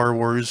original Star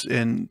Wars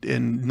and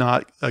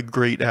not a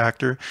great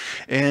actor.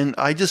 And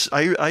I just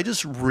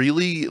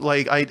really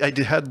like, I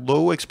had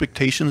low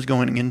expectations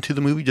going into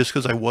the movie just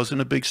because I wasn't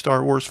a big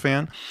Star Wars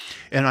fan.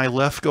 And I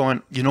left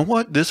going, you know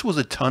what? This was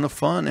a ton of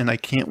fun, and I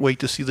can't wait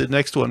to see the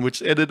next one,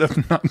 which ended up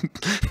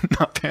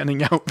not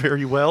panning out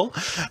very well.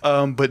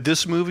 But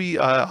this movie,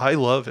 I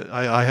love it.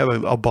 I have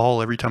a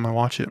ball every time I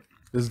watch it.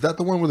 Is that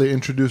the one where they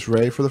introduced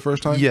Rey for the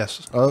first time?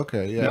 Yes. Oh,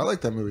 okay. Yeah, I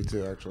like that movie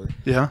too, actually.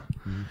 Yeah.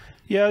 Mm-hmm.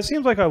 Yeah, it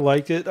seems like I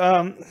liked it.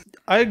 I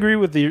agree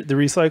with the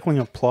recycling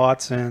of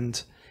plots,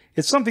 and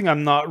it's something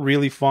I'm not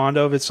really fond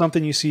of. It's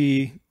something you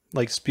see,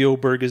 like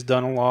Spielberg has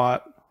done a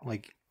lot.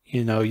 Like,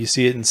 you know, you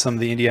see it in some of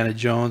the Indiana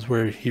Jones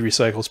where he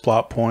recycles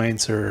plot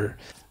points, or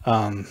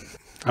I'm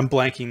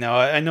blanking now.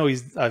 I know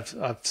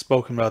I've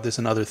spoken about this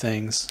in other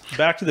things.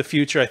 Back to the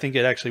Future, I think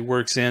it actually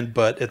works in,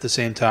 but at the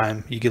same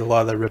time, you get a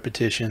lot of that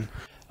repetition.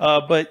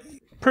 But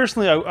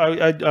personally,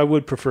 I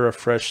would prefer a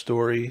fresh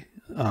story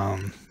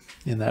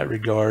in that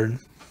regard.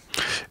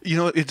 You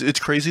know,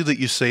 it's crazy that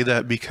you say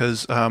that,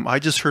 because I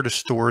just heard a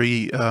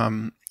story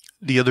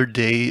the other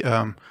day.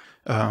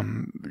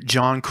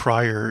 John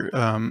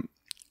Cryer,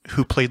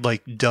 who played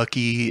like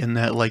Ducky in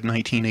that like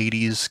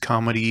 1980s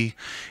comedy,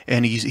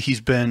 and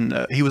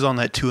he was on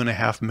that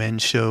 2.5 Men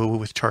show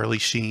with Charlie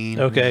Sheen.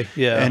 Okay,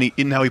 yeah, and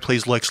now he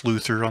plays Lex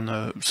Luthor on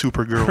the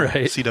Supergirl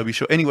CW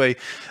show. Anyway,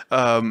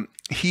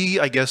 he,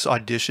 I guess,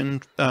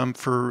 auditioned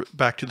for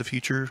Back to the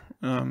Future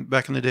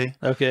back in the day.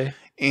 Okay.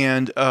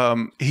 And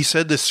he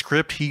said the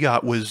script he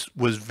got was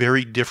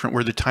very different,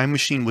 where the time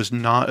machine was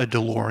not a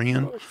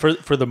DeLorean.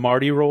 For the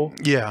Marty role?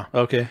 Yeah.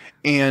 Okay.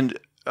 And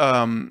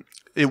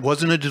it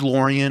wasn't a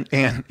DeLorean,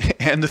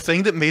 and the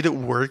thing that made it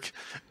work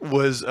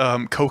was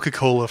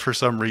Coca-Cola for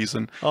some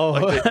reason. Oh,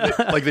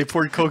 like they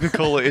poured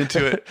Coca-Cola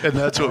into it, and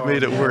that's what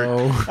made it work.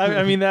 No.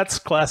 I mean, that's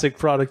classic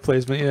product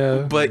placement, yeah.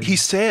 But he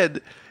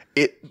said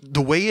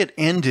the way it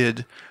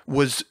ended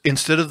was,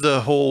 instead of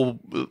the whole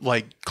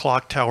like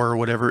clock tower or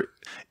whatever,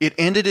 it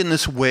ended in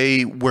this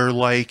way where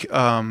like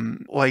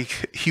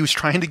he was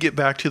trying to get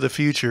back to the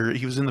future.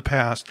 He was in the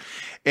past,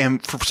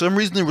 and for some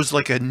reason there was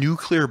like a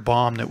nuclear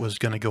bomb that was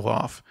going to go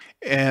off,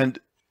 but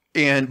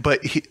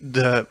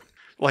the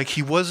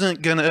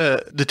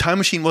time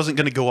machine wasn't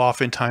gonna go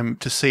off in time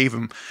to save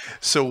him.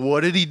 So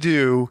what did he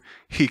do?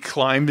 He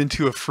climbed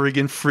into a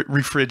friggin'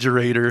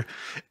 refrigerator.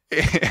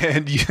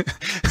 And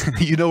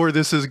you know where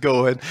this is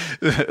going.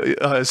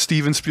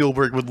 Steven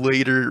Spielberg would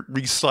later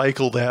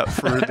recycle that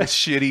for the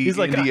shitty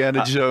like,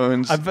 Indiana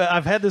Jones.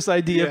 I've had this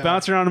idea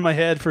bouncing around in my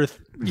head for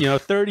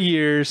 30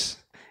 years,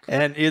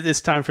 and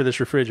it's time for this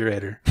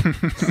refrigerator.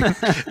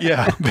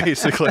 Yeah,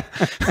 basically.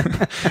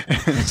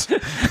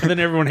 And then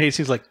everyone hates.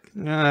 He's like,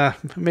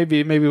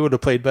 maybe we would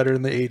have played better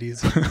in the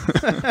 80s.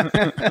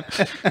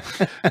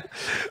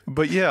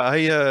 But yeah,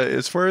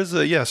 as far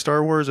as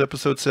Star Wars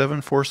Episode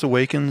 7, Force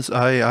Awakens,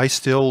 I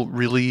still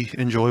really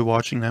enjoy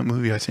watching that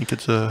movie. I think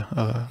it's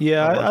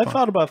I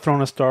thought about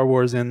throwing a Star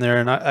Wars in there,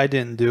 and I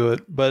didn't do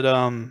it. But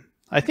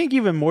I think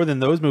even more than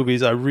those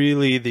movies, the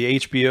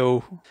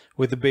HBO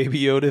with the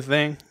Baby Yoda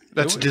thing.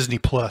 That's Disney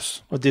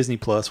Plus. Oh, Disney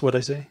Plus. What'd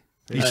I say?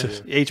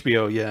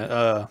 HBO,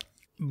 yeah.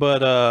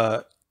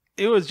 But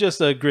it was just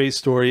a great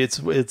story.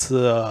 It's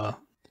a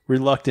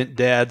reluctant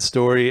dad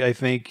story, I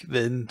think.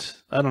 And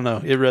I don't know.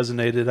 It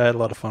resonated. I had a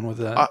lot of fun with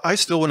that. I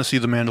still want to see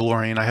The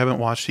Mandalorian. I haven't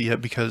watched it yet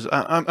because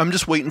I'm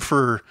just waiting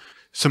for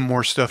some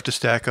more stuff to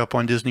stack up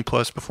on Disney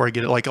Plus before I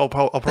get it. Like I'll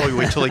probably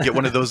wait till I get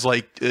one of those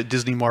like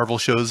Disney Marvel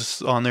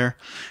shows on there,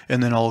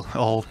 and then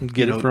I'll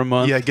Get it for a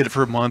month. Yeah, get it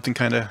for a month and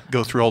kind of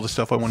go through all the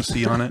stuff I want to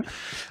see on it.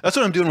 That's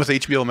what I'm doing with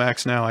HBO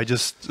Max now. I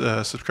just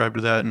subscribed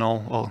to that,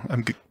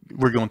 and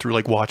we're going through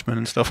like Watchmen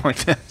and stuff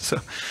like that.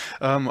 So,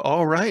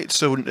 all right.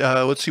 So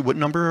let's see, what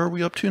number are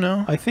we up to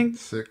now? I think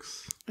 6.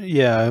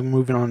 Yeah, I'm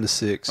moving on to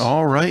 6.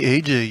 All right,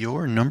 AJ,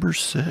 you're number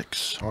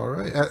 6. All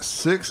right. At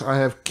 6, I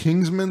have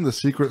Kingsman: The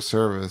Secret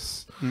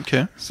Service.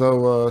 Okay.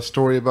 So, a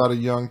story about a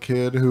young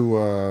kid who,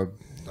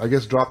 I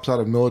guess, drops out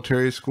of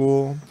military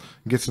school,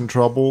 gets in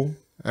trouble,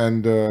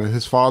 and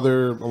his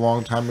father, a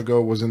long time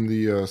ago, was in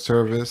the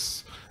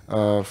service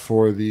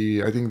for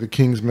I think, the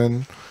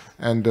Kingsmen,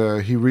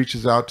 and he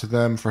reaches out to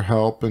them for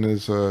help in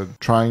his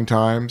trying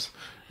times,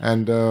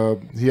 and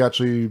he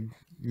actually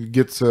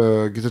gets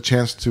a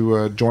chance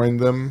to join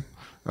them,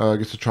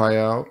 gets to try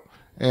out,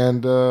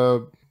 and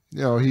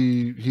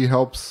he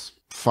helps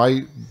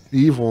fight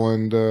evil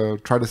and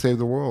try to save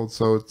the world.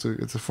 So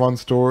it's a fun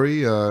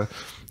story.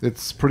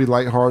 It's pretty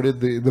lighthearted.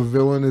 The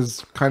villain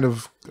is kind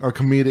of a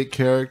comedic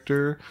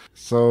character.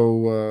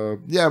 So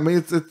I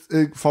mean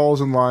it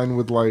falls in line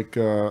with like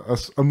a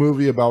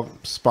movie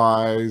about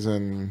spies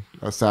and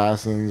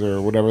assassins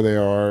or whatever they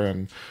are,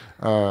 and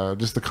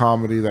just the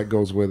comedy that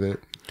goes with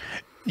it.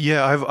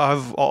 Yeah,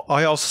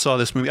 I also saw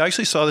this movie. I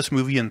actually saw this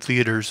movie in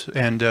theaters,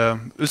 and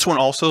this one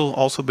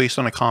also based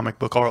on a comic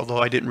book, although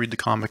I didn't read the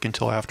comic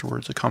until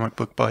afterwards. A comic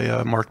book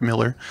by Mark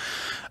Miller.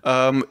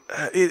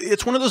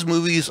 It's one of those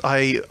movies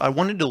I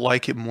wanted to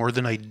like it more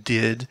than I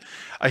did.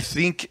 I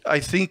think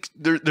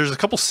there's a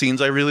couple scenes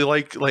I really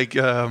like. Like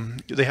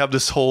they have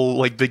this whole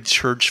like big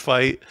church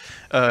fight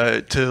to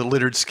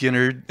Lynyrd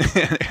Skynyrd,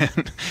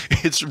 and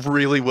it's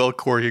really well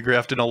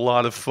choreographed and a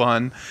lot of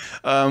fun.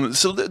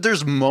 So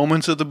there's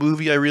moments of the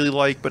movie I really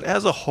like, but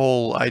as a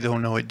whole, I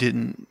don't know. It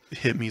didn't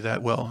hit me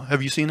that well.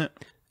 Have you seen it?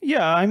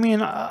 Yeah, I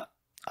mean,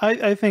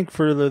 I think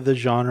for the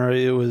genre,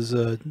 it was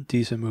a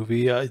decent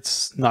movie.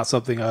 It's not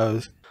something I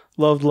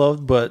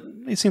loved, but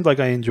it seemed like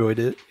I enjoyed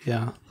it.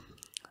 Yeah.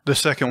 The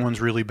second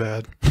one's really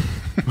bad.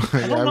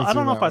 I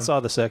don't know if I saw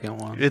the second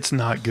one. It's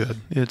not good.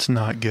 It's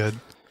not good.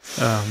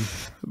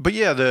 But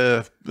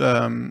yeah,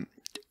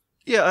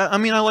 I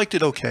mean, I liked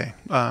it okay.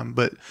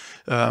 But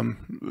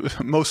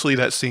mostly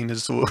that scene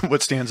is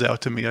what stands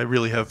out to me. I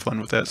really have fun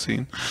with that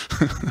scene.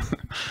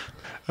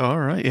 All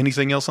right.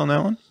 Anything else on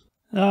that one?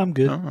 I'm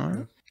good. Oh, all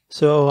right.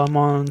 So I'm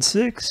on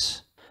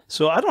 6.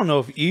 So I don't know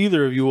if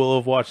either of you will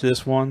have watched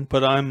this one,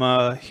 but I'm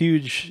a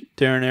huge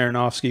Darren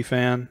Aronofsky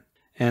fan.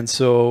 And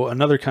so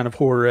another kind of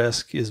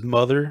horror-esque is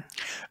Mother.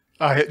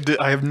 I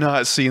have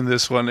not seen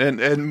this one,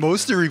 and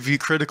most of the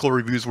critical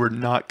reviews were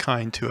not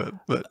kind to it.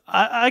 But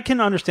I can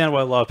understand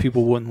why a lot of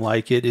people wouldn't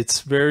like it. It's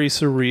very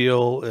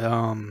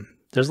surreal.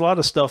 There's a lot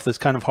of stuff that's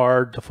kind of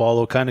hard to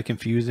follow, kind of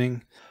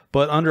confusing.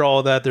 But under all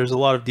of that, there's a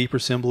lot of deeper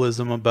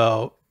symbolism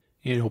about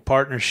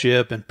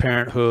partnership and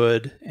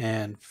parenthood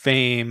and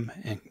fame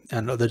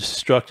and the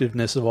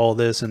destructiveness of all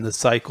this and the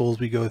cycles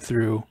we go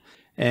through.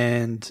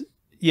 And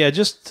yeah,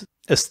 just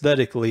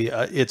aesthetically,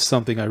 it's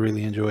something I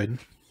really enjoyed.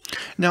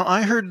 Now,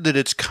 I heard that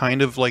it's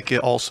kind of like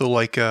also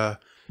like a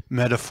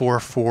metaphor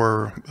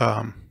for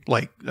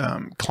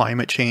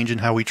climate change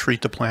and how we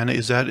treat the planet.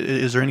 Is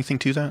there anything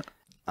to that?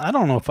 I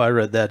don't know if I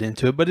read that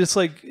into it, but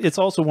it's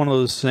also one of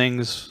those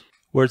things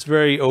where it's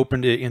very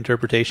open to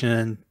interpretation,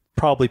 and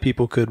probably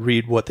people could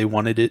read what they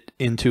wanted it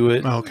into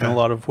it in a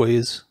lot of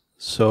ways.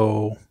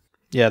 So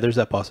yeah, there's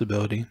that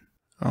possibility.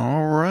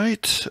 All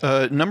right.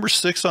 Number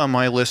 6 on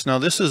my list. Now,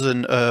 this is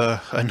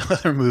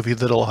another movie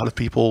that a lot of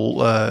people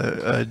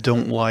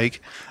don't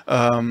like.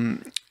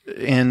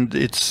 And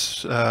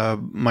it's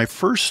my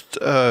first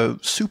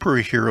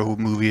superhero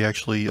movie,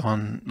 actually,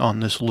 on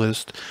this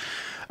list.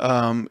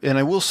 And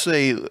I will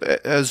say,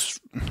 as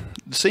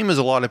same as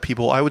a lot of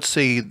people, I would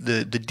say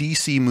the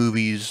DC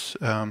movies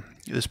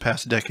this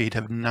past decade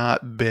have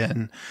not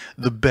been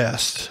the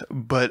best,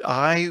 but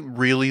I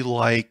really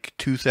like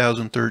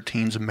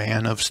 2013's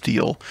Man of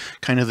Steel,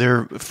 kind of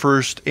their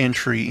first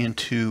entry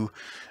into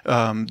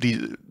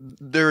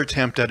their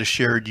attempt at a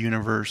shared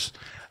universe.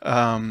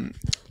 And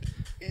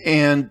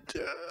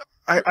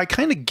I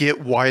kind of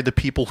get why the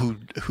people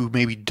who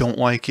maybe don't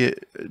like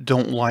it,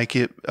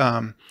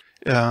 because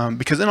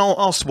then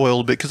I'll spoil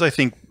a bit, because I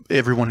think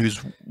everyone who's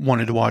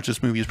wanted to watch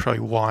this movie has probably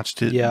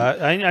watched it. Yeah,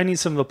 I need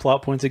some of the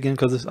plot points again,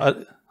 because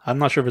I'm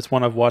not sure if it's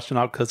one I've watched or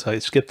not, because I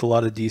skipped a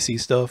lot of DC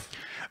stuff.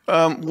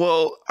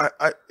 Well,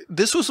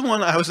 this was the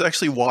one I was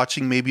actually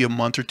watching maybe a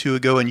month or two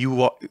ago, and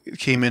you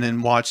came in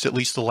and watched at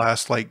least the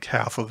last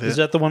half of it. Is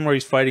that the one where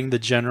he's fighting the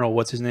general?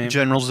 What's his name?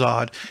 General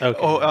Zod.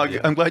 Okay.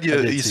 I'm glad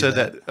you said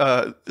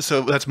that. So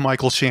that's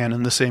Michael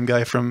Shannon, the same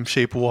guy from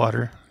Shape of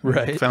Water.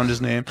 Right. Found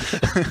his name.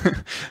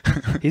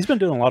 He's been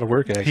doing a lot of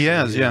work, actually. He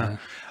has, yeah.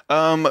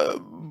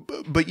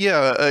 But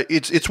yeah,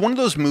 it's one of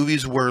those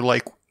movies where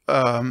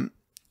when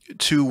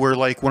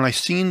I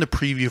seen the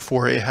preview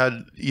for it, it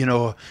had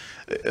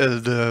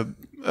the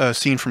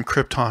scene from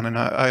Krypton, and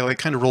I like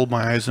kind of rolled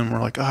my eyes and we're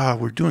like,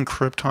 we're doing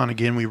Krypton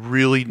again. We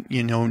really,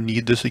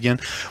 need this again.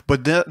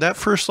 But that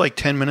first like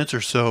 10 minutes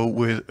or so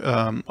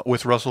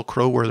with Russell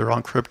Crowe where they're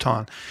on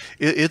Krypton,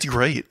 it's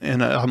great.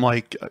 And I'm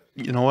like,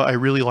 I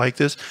really like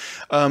this.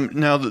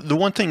 Now, the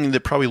one thing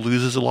that probably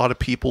loses a lot of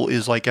people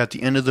is like at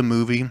the end of the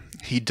movie,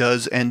 he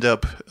does end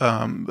up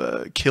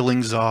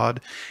killing Zod.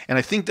 And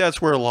I think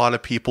that's where a lot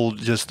of people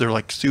they're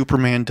like,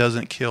 Superman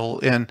doesn't kill.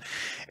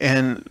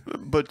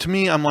 But to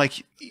me, I'm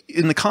like,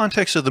 in the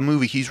context of the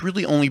movie, he's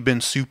really only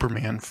been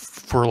Superman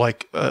for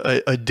like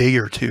a day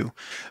or two.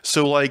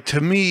 So like,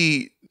 to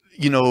me,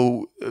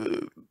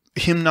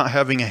 him not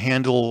having a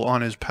handle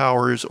on his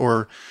powers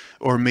or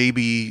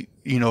maybe,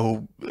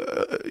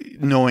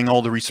 knowing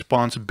all the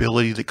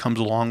responsibility that comes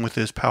along with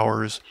his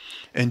powers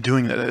and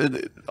doing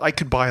that, I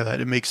could buy that.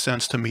 It makes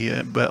sense to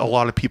me, but a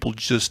lot of people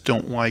just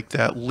don't like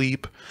that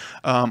leap.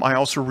 I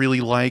also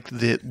really like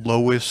that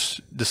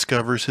Lois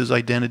discovers his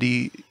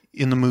identity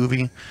in the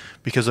movie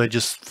because I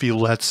just feel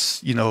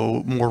that's,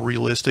 more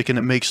realistic, and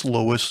it makes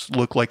Lois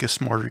look like a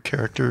smarter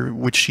character,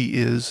 which she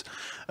is.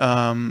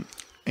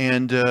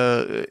 And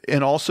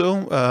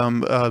also,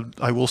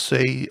 I will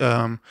say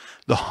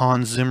the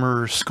Hans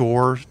Zimmer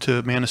score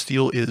to Man of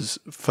Steel is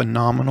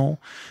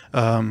phenomenal.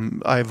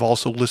 I've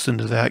also listened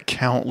to that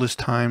countless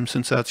times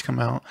since that's come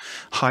out.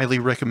 Highly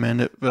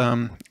recommend it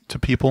to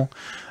people.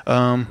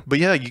 But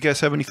yeah, you guys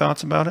have any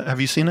thoughts about it? Have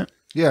you seen it?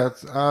 Yeah,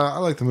 I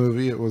like the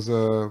movie. It was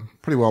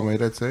pretty well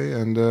made, I'd say,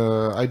 and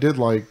I did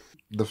like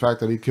the fact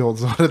that he killed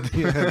Zod at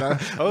the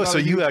end. So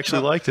you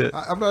actually liked it?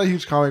 I'm not a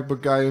huge comic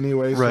book guy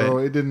anyway, right. So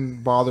it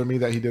didn't bother me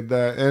that he did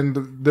that. And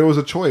there was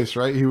a choice,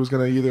 right? He was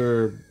going to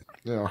either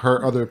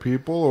hurt other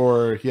people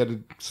or he had to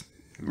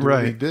do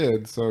what he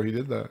did. So he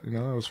did that. It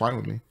was fine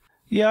with me.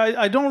 Yeah,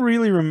 I don't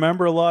really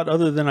remember a lot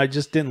other than I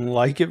just didn't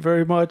like it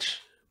very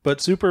much. But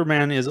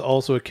Superman is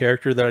also a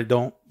character that I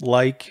don't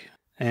like.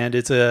 And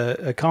it's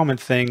a common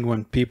thing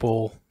when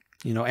people,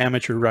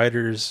 amateur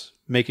writers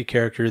make a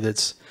character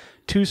that's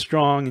too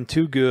strong and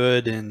too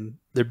good, and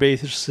they're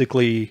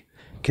basically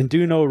can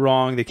do no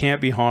wrong, they can't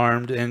be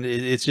harmed, and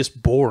it's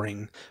just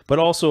boring. But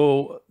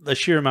also, the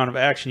sheer amount of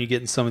action you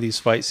get in some of these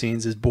fight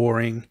scenes is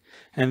boring.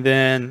 And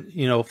then,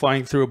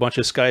 flying through a bunch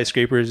of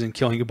skyscrapers and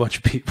killing a bunch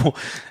of people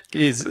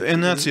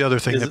and that's the other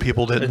thing that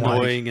people didn't like.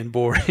 Annoying and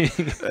boring.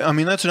 I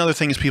mean, that's another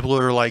thing is people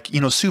are like,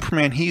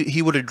 Superman,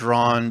 he would have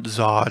drawn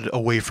Zod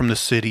away from the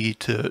city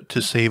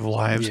to save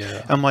lives.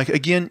 Yeah. I'm like,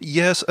 again,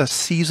 yes, a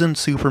seasoned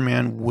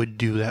Superman would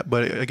do that,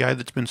 but a guy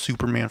that's been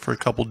Superman for a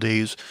couple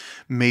days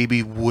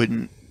maybe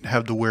wouldn't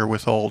have the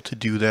wherewithal to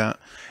do that.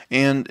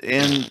 And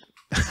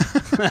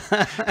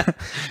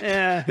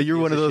yeah, you're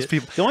one of those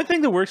people. The only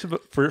thing that works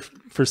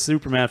for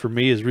Superman for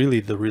me is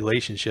really the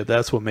relationship.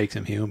 That's what makes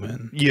him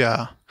human.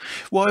 Yeah.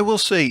 Well, I will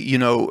say,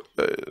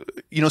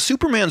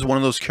 Superman's one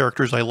of those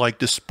characters I like,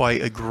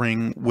 despite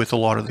agreeing with a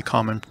lot of the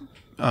common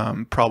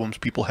problems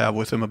people have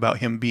with him about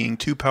him being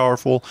too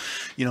powerful,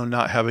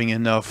 not having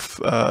enough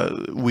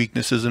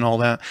weaknesses and all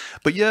that.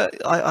 But yeah,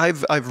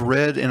 I've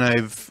read and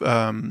I've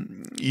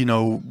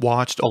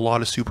watched a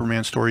lot of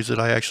Superman stories that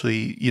I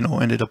actually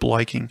ended up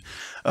liking.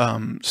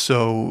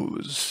 So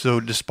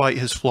despite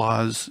his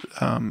flaws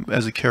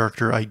as a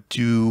character, I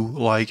do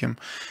like him,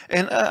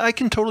 and I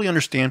can totally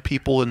understand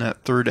people in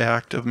that third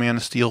act of Man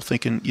of Steel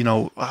thinking,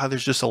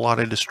 there's just a lot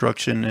of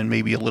destruction and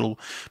maybe a little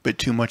bit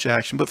too much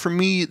action. But for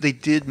me, they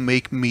did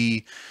make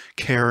me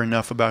care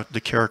enough about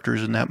the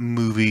characters in that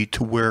movie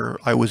to where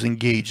I was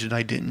engaged and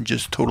I didn't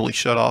just totally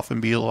shut off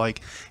and be like,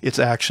 it's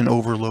action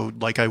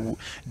overload like I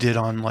did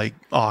on like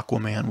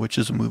Aquaman, which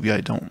is a movie I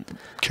don't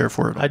care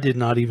for at all. I did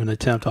not even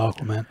attempt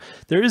Aquaman.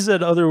 There is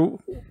that other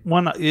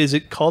one. Is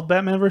it called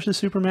Batman versus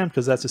Superman?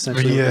 Because that's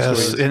essentially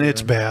yes, and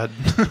it's bad.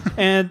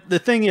 And the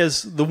thing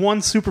is, the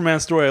one Superman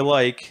story I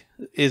like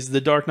is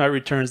The Dark Knight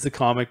Returns, the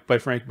comic by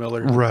Frank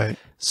Miller. Right.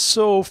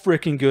 So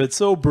freaking good,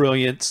 so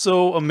brilliant,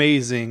 so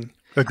amazing.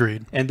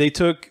 Agreed. And they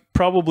took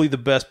probably the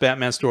best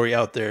Batman story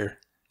out there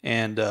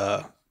and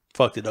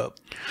fucked it up.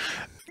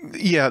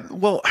 Yeah,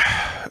 well,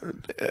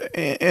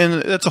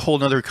 and that's a whole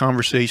nother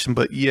conversation.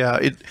 But yeah,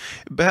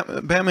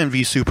 Batman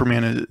v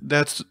Superman.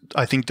 That's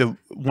I think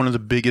one of the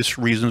biggest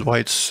reasons why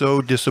it's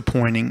so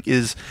disappointing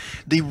is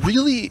they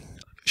really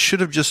should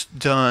have just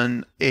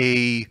done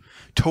a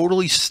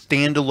totally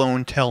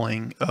standalone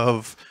telling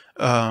of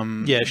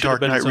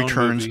Dark Knight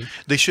Returns.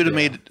 They should have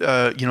made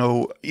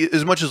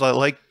as much as I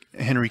like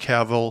Henry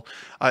Cavill,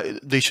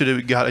 they should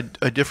have got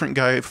a different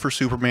guy for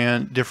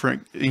Superman,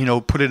 different,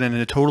 put it in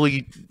a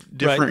totally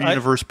different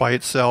universe by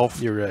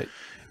itself. You're right.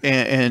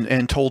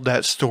 And told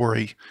that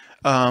story.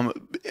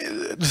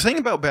 The thing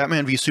about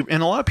Batman v Superman,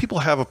 and a lot of people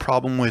have a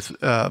problem with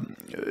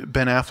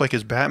Ben Affleck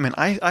as Batman.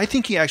 I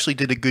think he actually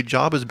did a good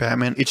job as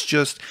Batman. It's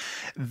just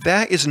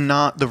that is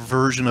not the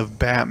version of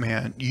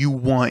Batman you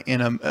want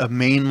in a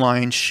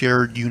mainline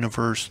shared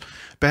universe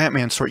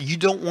Batman story. You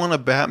don't want a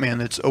Batman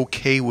that's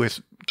okay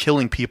with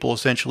killing people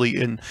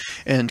essentially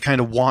and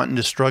kind of wanton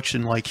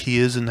destruction like he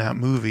is in that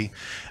movie.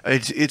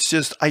 It's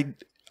just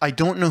I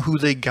don't know who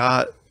they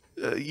got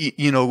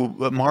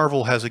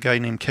Marvel has a guy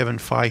named Kevin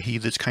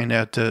Feige that's kind of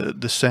at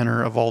the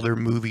center of all their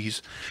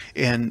movies,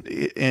 and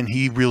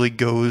he really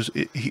goes.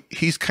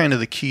 He's kind of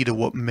the key to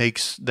what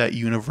makes that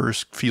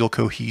universe feel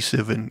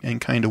cohesive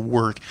and kind of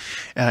work.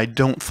 And I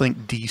don't think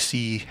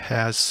DC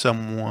has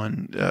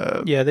someone.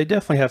 Yeah, they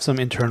definitely have some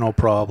internal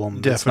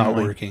problem that's not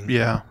working.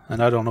 Yeah,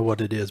 and I don't know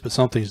what it is, but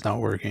something's not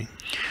working.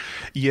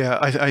 Yeah,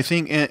 I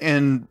think,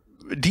 and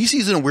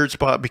DC's in a weird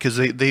spot because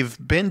they've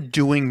been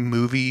doing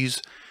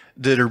movies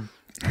that are,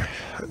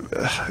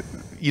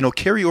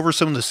 carry over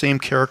some of the same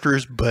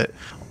characters, but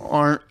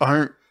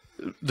aren't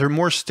they're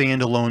more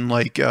standalone.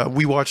 Like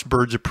we watched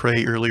Birds of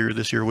Prey earlier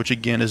this year, which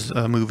again is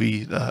a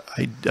movie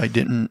I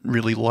didn't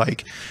really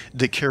like,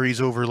 that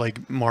carries over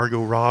like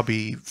Margot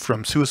Robbie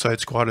from Suicide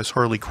Squad as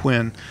Harley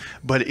Quinn,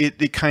 but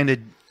it kind of.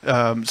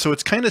 So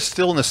it's kind of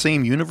still in the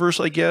same universe,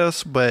 I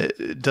guess, but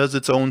it does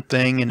its own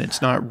thing, and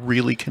it's not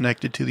really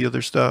connected to the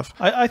other stuff.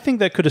 I think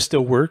that could have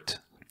still worked,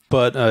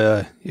 but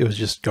it was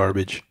just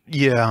garbage.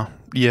 Yeah,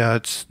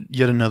 it's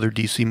yet another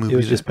DC movie. It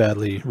was just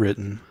badly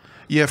written.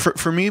 Yeah,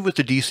 for me with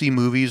the DC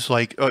movies,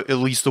 like at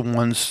least the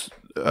ones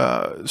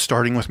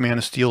starting with Man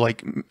of Steel,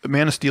 like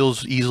Man of Steel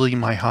is easily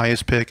my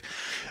highest pick.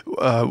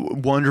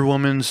 Wonder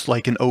Woman's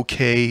like an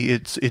okay.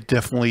 It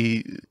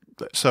definitely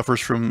suffers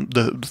from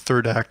the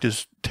third act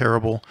is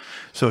terrible,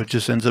 so it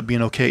just ends up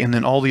being okay, and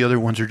then all the other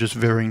ones are just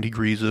varying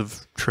degrees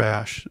of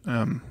trash.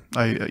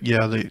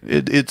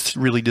 It's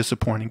really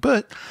disappointing,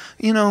 but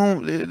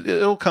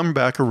it'll come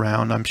back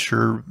around. I'm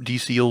sure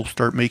DC will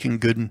start making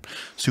good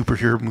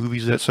superhero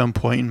movies at some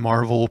point, and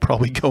Marvel will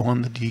probably go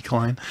on the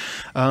decline.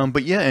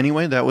 But yeah,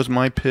 anyway, that was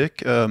my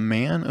pick,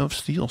 Man of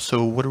Steel.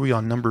 So what are we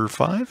on, number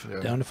 5? Yeah.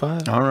 Down to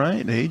 5. All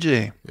right,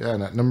 AJ. Yeah,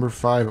 and at number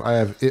 5 I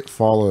have It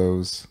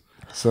Follows.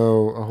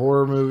 So a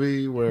horror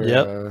movie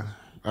where,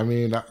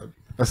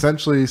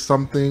 essentially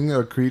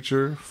a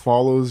creature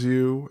follows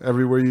you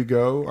everywhere you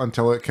go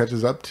until it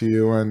catches up to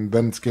you, and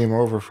then it's game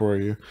over for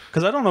you.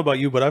 Because I don't know about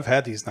you, but I've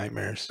had these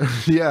nightmares.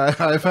 Yeah,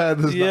 I've had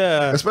this.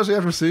 Yeah. Especially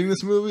after seeing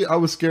this movie, I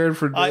was scared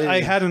for days. I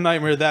had a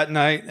nightmare that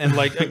night, and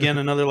again,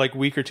 another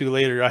week or two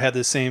later, I had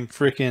the same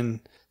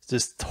freaking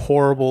just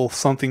horrible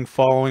something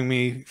following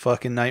me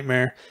fucking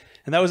nightmare.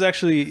 And that was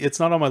actually, it's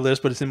not on my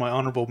list, but it's in my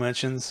honorable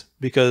mentions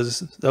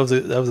because that was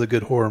a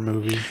good horror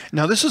movie.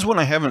 Now, this is one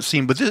I haven't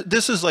seen, but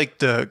this is like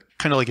the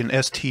kind of like an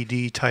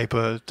STD type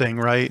of thing,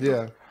 right?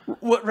 Yeah.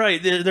 What?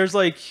 Right. There's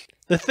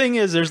the thing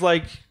is, there's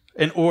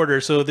an order.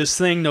 So this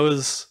thing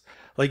knows,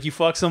 you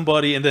fuck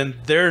somebody and then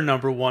they're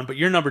number 1, but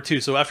you're number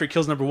 2. So after it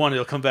kills number 1,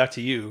 it'll come back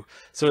to you.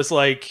 So it's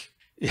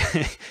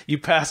you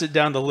pass it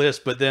down the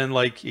list, but then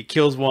it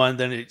kills one,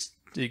 then it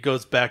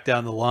goes back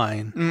down the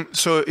line.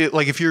 So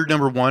if you're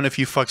number 1, if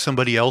you fuck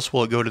somebody else,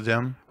 will it go to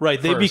them? Right.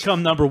 They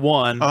become number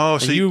 1. Oh,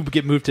 so you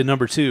get moved to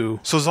number 2.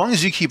 So as long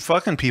as you keep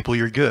fucking people,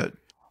 you're good.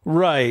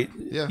 Right.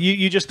 Yeah.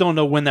 You just don't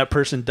know when that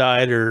person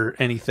died or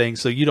anything.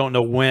 So you don't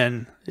know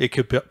when it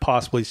could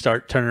possibly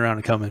start turning around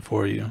and coming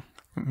for you.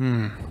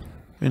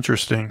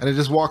 Interesting. And it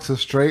just walks a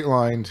straight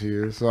line to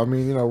you. So,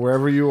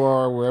 wherever you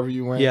are, wherever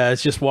you went. Yeah,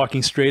 it's just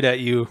walking straight at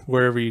you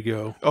wherever you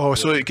go. Oh,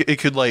 so it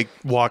could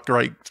walk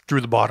right through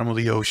the bottom of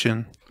the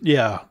ocean.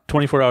 Yeah,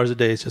 24 hours a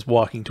day, it's just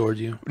walking towards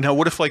you. Now,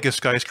 what if a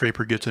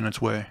skyscraper gets in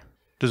its way?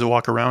 Does it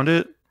walk around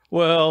it?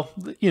 Well,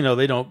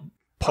 they don't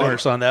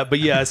parse on that, but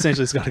yeah,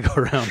 essentially it's got to go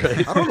around,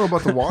 right? I don't know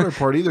about the water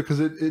part either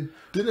because it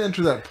didn't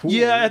enter that pool.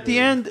 Yeah, at the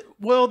end,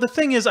 well, the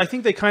thing is, I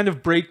think they kind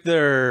of break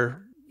their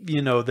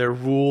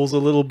rules a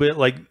little bit.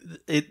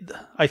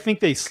 I think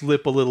they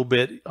slip a little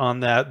bit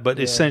on that, but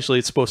essentially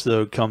it's supposed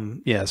to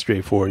come,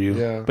 straight for you.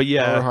 Yeah, but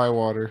yeah, high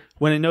water.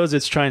 When it knows they're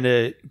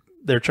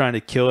trying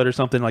to kill it or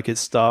something, it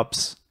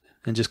stops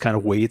and just kind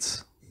of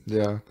waits.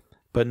 Yeah.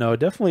 But no,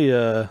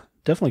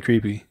 definitely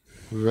creepy.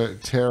 Very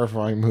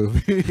terrifying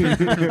movie.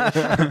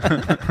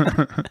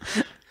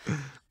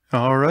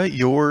 All right,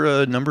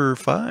 your number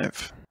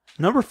 5.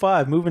 Number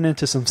 5, moving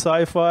into some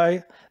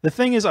sci-fi. The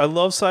thing is, I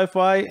love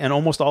sci-fi, and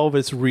almost all of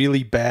it's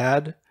really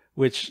bad,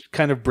 which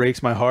kind of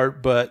breaks my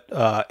heart. But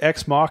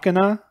Ex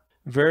Machina,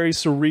 very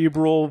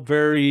cerebral,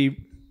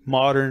 very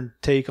modern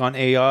take on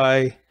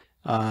AI.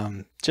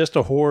 Just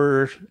a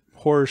horror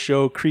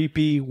show,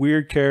 creepy,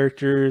 weird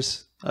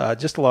characters,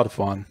 just a lot of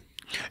fun.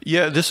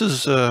 Yeah, this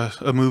is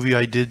a movie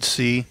I did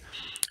see,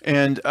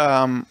 and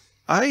I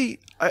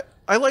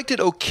liked it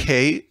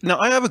okay. Now,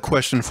 I have a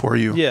question for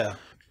you. Yeah.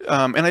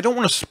 And I don't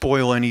want to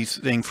spoil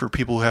anything for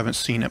people who haven't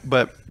seen it,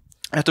 but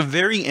at the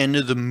very end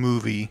of the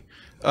movie,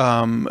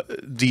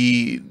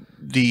 the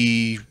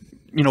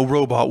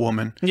robot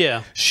woman,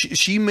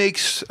 she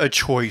makes a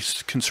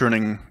choice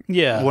concerning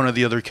one of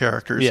the other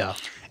characters. Yeah.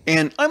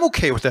 And I'm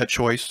okay with that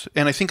choice,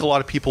 and I think a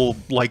lot of people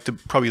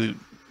probably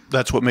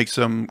that's what makes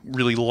them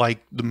really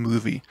like the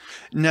movie.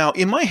 Now,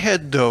 in my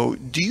head, though,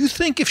 do you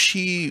think if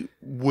she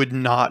would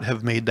not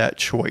have made that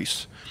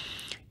choice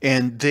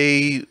and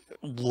they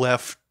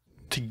left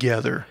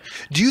together,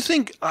 do you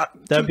think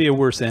that'd be a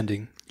worse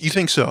ending? You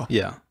think so?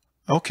 Yeah.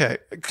 Okay,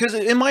 because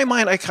in my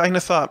mind, I kind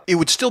of thought it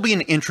would still be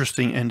an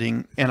interesting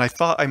ending, and I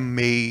thought I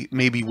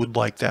maybe would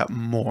like that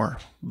more.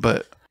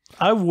 But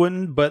I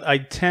wouldn't, but I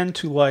tend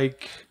to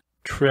like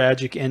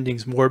tragic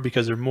endings more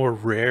because they're more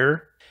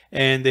rare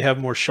and they have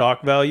more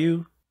shock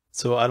value.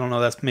 So I don't know.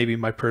 That's maybe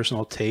my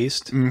personal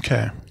taste.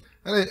 Okay.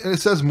 And it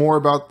says more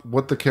about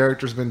what the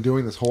character's been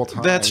doing this whole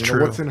time. That's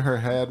true. What's in her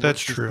head. That's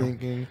what she's true.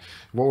 thinking.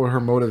 What were her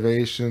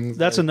motivations.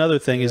 That's another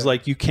thing is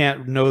like you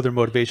can't know their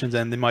motivations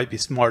and they might be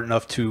smart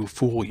enough to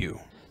fool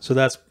you. So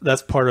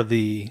that's part of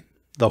the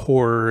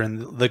horror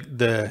and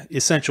the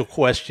essential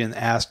question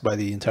asked by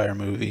the entire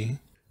movie.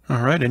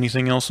 All right.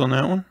 Anything else on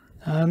that one?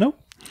 Nope.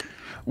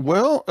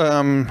 Well,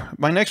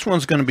 my next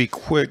one's going to be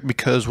quick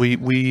because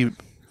we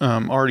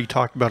already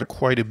talked about it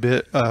quite a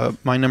bit.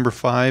 My number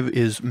 5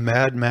 is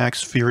Mad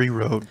Max Fury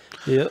Road.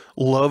 Yep.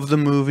 Love the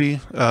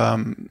movie.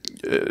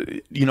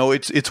 You know,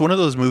 it's one of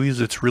those movies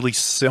that's really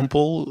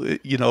simple.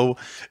 You know,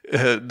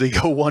 they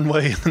go one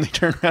way and then they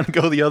turn around and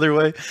go the other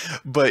way.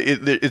 But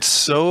it's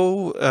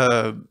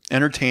so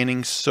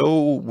entertaining,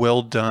 so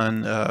well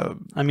done.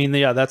 I mean,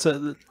 yeah, that's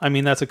a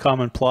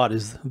common plot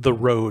is the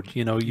road.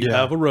 You know, you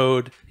have a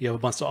road, you have a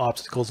bunch of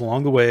obstacles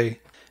along the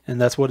way. And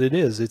that's what it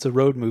is. It's a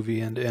road movie,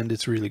 and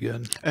it's really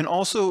good. And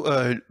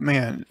also,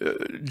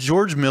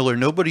 George Miller,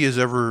 nobody has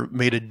ever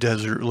made a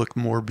desert look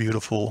more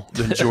beautiful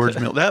than George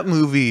Miller. That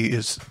movie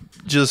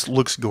just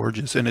looks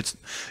gorgeous. And it's,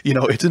 you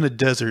know, it's in a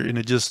desert, and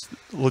it just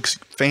looks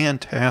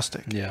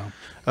fantastic. Yeah.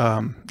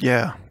 I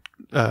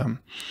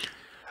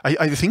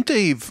think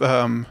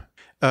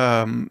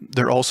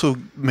they're also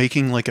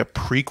making like a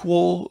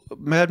prequel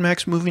Mad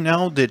Max movie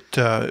now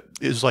that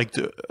is like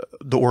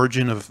the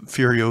origin of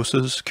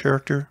Furiosa's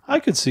character. I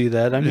could see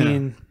that. I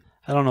mean,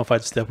 I don't know if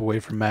I'd step away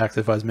from Max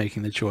if I was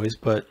making the choice,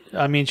 but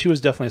I mean, she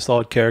was definitely a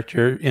solid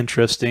character,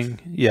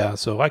 interesting. Yeah,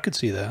 so I could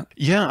see that.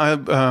 Yeah,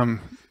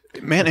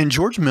 man, and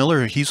George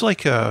Miller, he's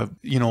like an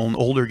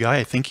older guy.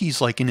 I think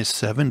he's like in his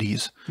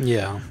 70s.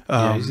 Yeah.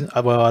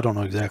 Well, I don't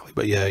know exactly,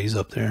 but yeah, he's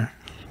up there.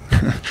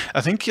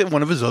 I think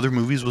one of his other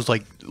movies was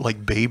like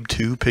Babe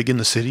 2, Pig in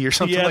the City or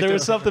something like that. Yeah, there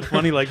was something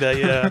funny like that,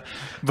 yeah.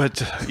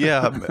 But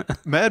yeah,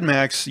 Mad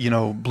Max,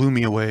 blew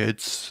me away.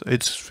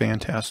 It's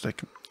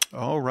fantastic.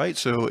 All right,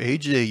 so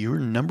AJ, you're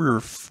number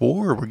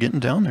 4. We're getting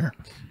down there.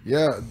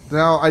 Yeah.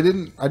 Now I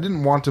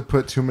didn't want to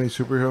put too many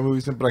superhero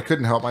movies in, but I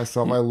couldn't help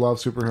myself. I love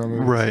superhero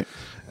movies. Right.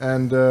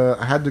 And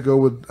I had to go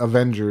with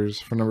Avengers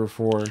for number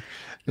 4.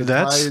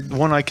 That's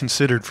one I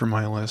considered for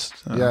my list.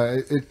 All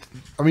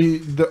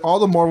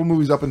the Marvel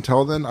movies up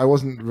until then, I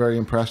wasn't very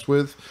impressed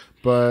with.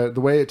 But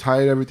the way it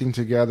tied everything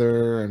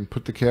together and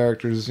put the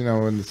characters,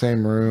 in the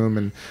same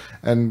room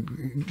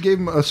and gave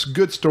them a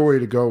good story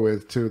to go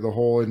with, to the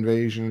whole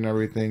invasion and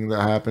everything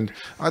that happened.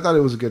 I thought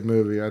it was a good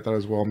movie. I thought it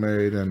was well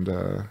made. And,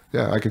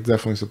 I could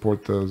definitely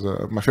support those.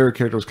 My favorite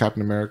character was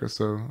Captain America.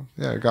 So,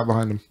 yeah, I got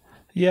behind him.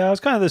 Yeah, I was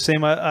kind of the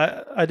same.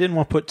 I didn't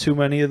want to put too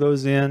many of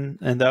those in,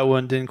 and that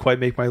one didn't quite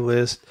make my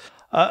list.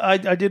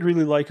 I did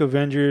really like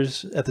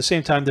Avengers. At the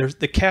same time,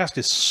 the cast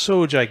is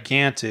so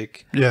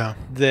gigantic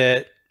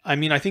that,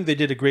 I think they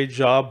did a great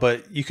job,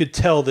 but you could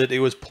tell that it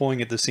was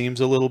pulling at the seams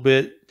a little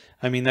bit.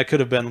 I mean, that could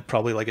have been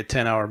probably like a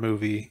 10-hour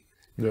movie.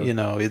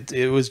 Yeah.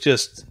 It was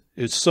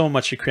so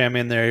much to cram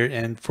in there,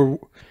 and for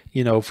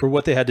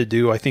what they had to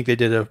do, I think they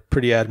did a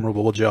pretty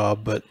admirable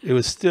job, but it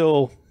was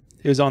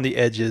on the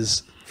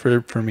edges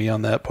for me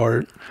on that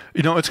part.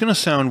 It's going to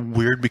sound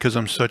weird because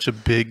I'm such a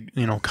big,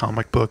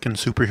 comic book and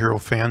superhero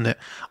fan that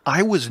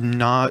I was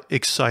not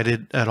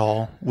excited at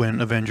all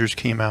when Avengers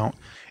came out.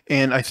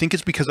 And I think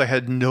it's because I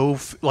had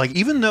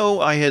even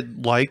though I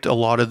had liked a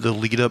lot of the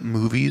lead up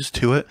movies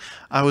to it,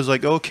 I was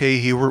like, okay,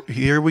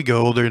 here we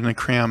go. They're going to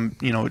cram,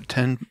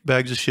 10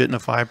 bags of shit in a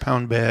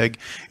 5-pound bag.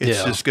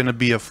 It's just going to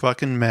be a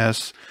fucking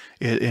mess,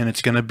 and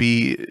it's going to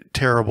be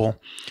terrible.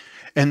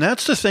 And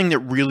that's the thing that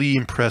really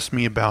impressed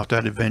me about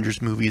that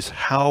Avengers movie is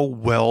how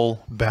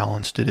well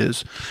balanced it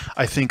is.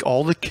 I think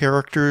all the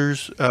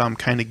characters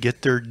kind of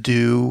get their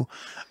due.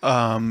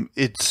 The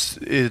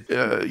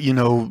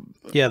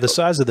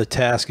size of the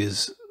task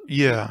is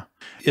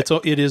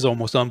it is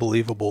almost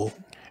unbelievable.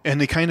 And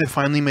they kind of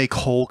finally make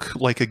Hulk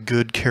like a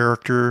good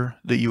character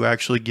that you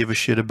actually give a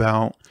shit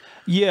about.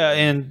 Yeah,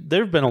 and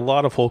there have been a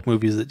lot of Hulk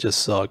movies that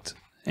just sucked.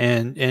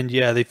 And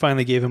they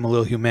finally gave him a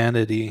little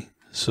humanity.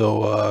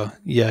 So,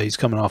 he's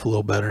coming off a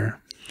little better.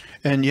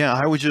 And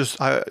I was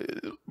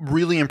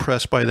really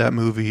impressed by that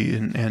movie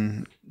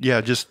and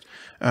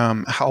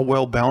how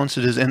well balanced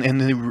it is.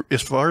 And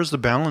as far as the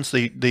balance,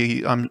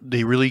 they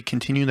really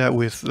continue that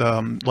with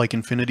like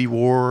Infinity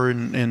War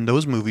and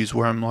those movies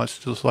where I'm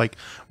just like,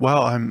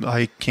 wow,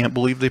 I can't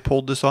believe they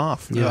pulled this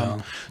off.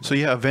 Yeah.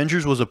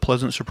 Avengers was a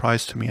pleasant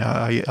surprise to me.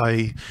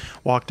 I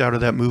walked out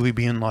of that movie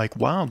being like,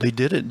 wow, they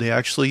did it. They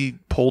actually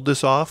pulled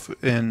this off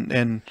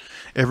and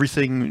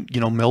everything,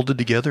 melded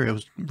together. It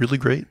was really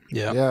great.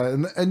 Yeah. Yeah.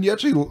 And you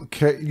actually,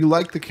 you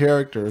like the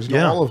characters,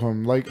 all of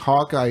them, like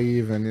Hawkeye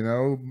even,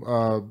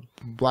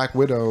 Black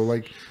Widow,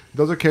 like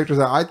those are characters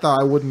that I thought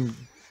I wouldn't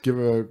give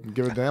a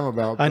damn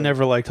about. I but-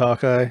 never liked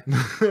Hawkeye.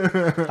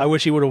 I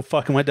wish he would have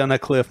fucking went down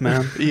that cliff,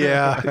 man.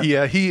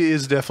 Yeah, he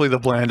is definitely the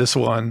blandest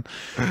one.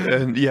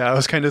 And yeah, I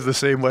was kind of the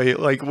same way.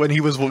 Like when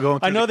he was going through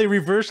I know they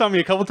reversed on me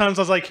a couple times.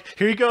 I was like,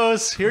 here he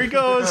goes.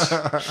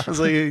 I was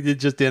like, it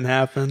just didn't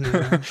happen.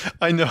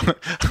 You know?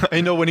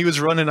 I know when he was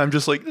running, I'm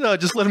just like, no,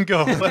 just let him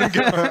go. Let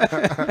him go.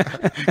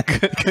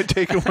 Good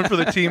taking one for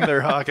the team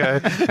there, Hawkeye.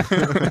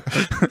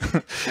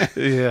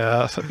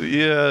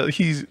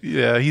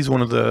 He's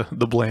one of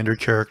the blander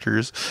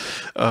characters.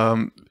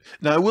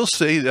 Now I will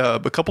say, a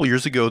couple of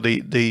years ago, a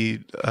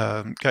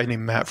guy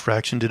named Matt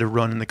Fraction did a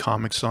run in the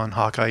comics on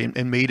Hawkeye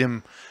and made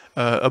him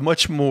a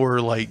much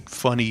more like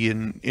funny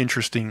and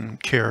interesting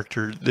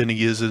character than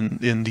he is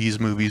in these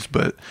movies.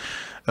 But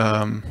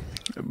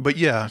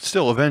yeah,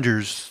 still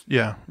Avengers,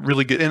 yeah,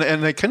 really good.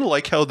 And I kind of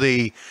like how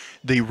they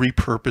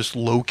repurposed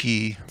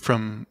Loki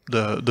from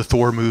the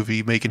Thor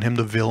movie, making him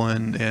the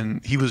villain,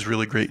 and he was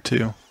really great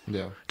too.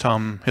 Yeah.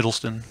 Tom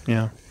Hiddleston,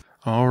 yeah.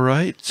 All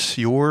right,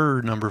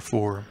 your number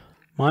 4.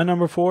 My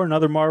number 4,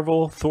 another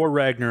Marvel, Thor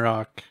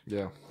Ragnarok.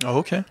 Yeah. Oh,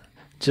 okay.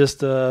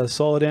 Just a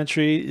solid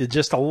entry.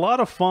 Just a lot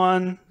of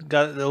fun.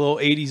 Got a little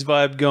 80s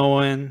vibe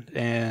going.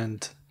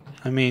 And,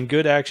 I mean,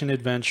 good action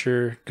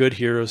adventure, good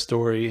hero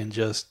story, and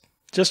just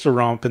a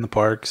romp in the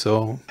park.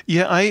 So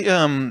Yeah,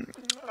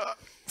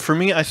 for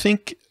me, I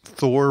think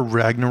Thor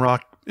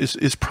Ragnarok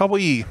is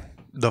probably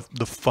the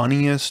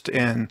funniest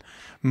and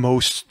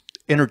most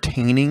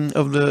entertaining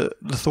of the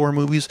Thor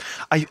movies.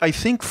 I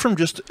think from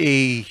just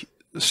a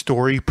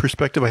story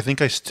perspective, I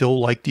think I still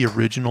like the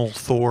original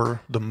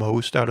Thor the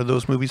most out of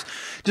those movies,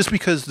 just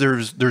because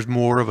there's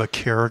more of a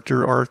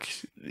character arc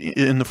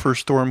in the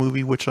first Thor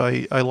movie, which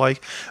I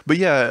like. But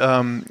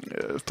yeah,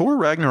 Thor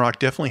Ragnarok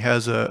definitely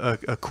has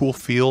a cool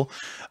feel.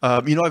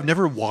 I've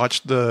never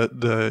watched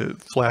the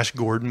Flash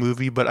Gordon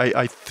movie, but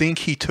I think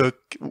he took,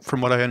 from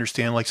what I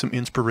understand, like some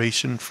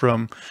inspiration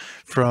from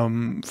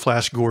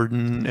Flash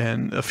Gordon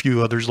and a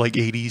few others, like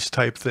 80s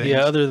type things.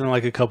 yeah, other than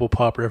like a couple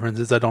pop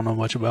references, I don't know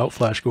much about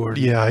Flash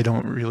Gordon. Yeah, I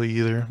don't really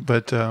either.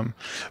 But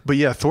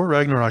yeah, Thor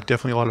Ragnarok,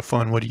 definitely a lot of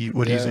fun. What do you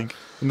think?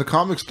 In the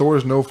comics, Thor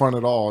is no fun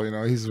at all.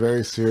 He's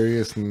very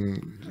serious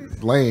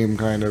and lame,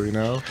 kind of.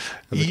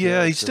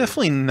 Yeah, he's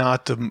definitely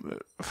not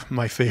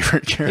my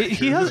favorite character.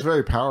 He He's has.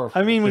 very powerful.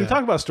 I mean, when you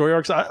talk about story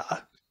arcs,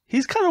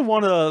 he's kind of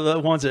one of the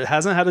ones that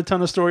hasn't had a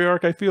ton of story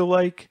arc. I feel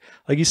like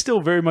he's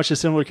still very much a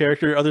similar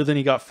character, other than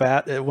he got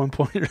fat at one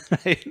point,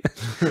 right?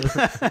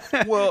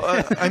 Well,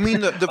 I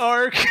mean, the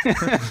Arc.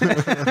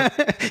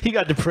 He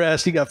got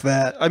depressed. He got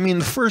fat. I mean,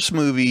 the first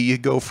movie, you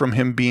go from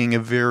him being a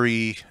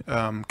very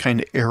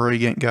kind of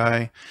arrogant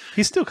guy.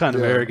 He's still kind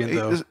of arrogant,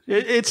 though.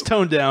 It's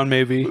toned down,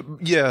 maybe.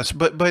 Yes,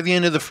 but by the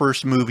end of the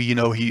first movie,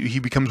 he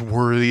becomes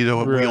worthy to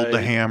wield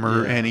the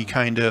hammer, and he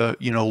kind of,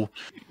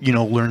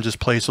 learns his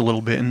place a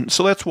little bit. And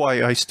so that's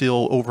why I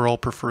still overall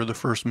prefer the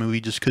first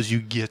movie, just because you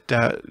get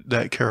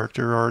that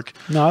character arc.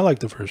 No, I like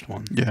the first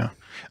one. Yeah.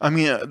 I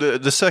mean,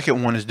 the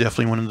second one is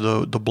definitely one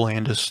of the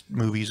blandest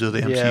movies of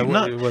the MCU.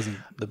 Yeah, it wasn't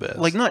the best.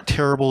 Like, not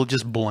terrible,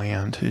 just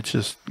bland. It's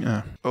just,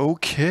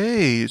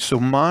 Okay, so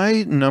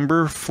my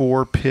number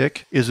 4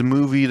 pick is a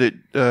movie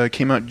that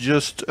came out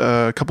just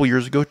a couple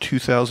years ago,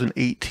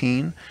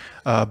 2018,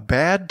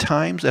 Bad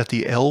Times at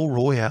the El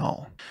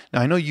Royale.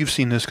 Now, I know you've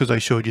seen this because I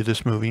showed you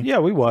this movie. Yeah,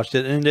 we watched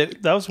it, and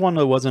that was one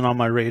that wasn't on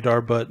my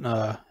radar, but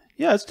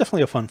yeah, it's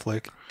definitely a fun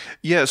flick.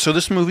 Yeah, so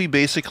this movie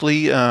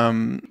basically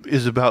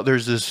is about,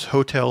 there's this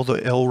hotel,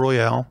 the El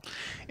Royale,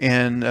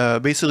 and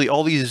basically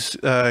all these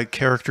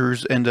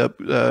characters end up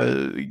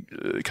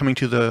coming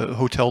to the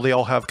hotel. They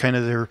all have kind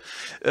of their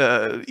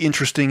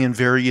interesting and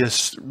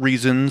various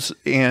reasons,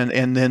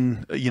 and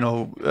then,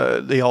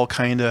 they all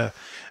kind of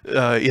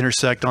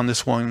intersect on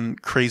this one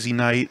crazy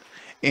night.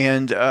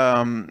 And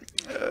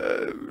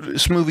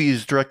this movie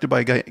is directed by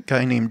a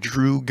guy named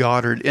Drew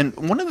Goddard. And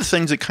one of the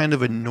things that kind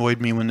of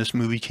annoyed me when this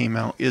movie came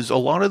out is a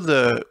lot of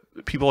the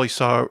people I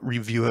saw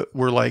review it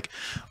were like,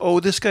 oh,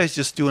 this guy's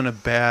just doing a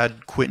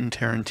bad Quentin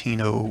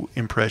Tarantino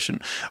impression.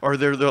 Or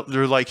they're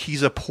like,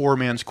 he's a poor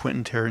man's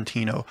Quentin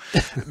Tarantino.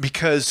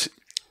 Because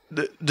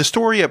the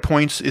story at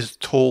points is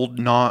told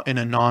not in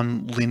a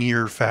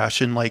non-linear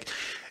fashion. Like,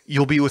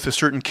 you'll be with a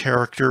certain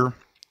character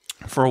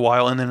for a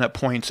while, and then at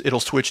points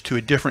it'll switch to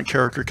a different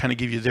character, kind of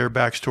give you their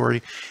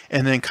backstory,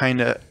 and then kind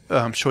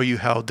of show you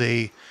how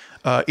they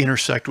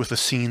intersect with a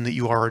scene that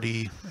you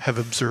already have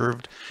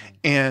observed.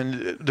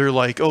 And they're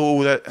like,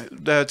 oh,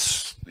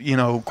 that's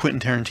Quentin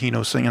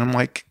Tarantino's thing. And I'm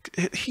like,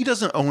 he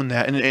doesn't own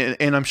that.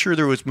 And I'm sure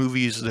there was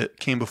movies that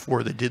came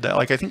before that did that.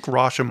 Like, I think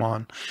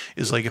Rashomon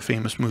is like a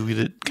famous movie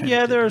that kind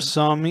of there are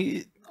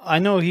some. I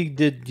know he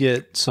did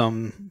get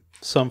some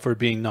for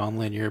being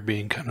nonlinear,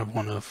 being kind of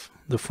one of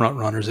the front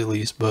runners at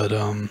least. But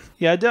I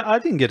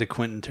didn't get a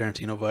Quentin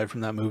Tarantino vibe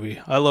from that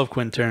movie. I love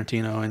Quentin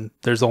Tarantino, and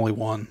there's only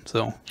one.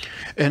 So,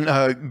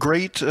 and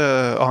great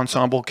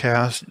ensemble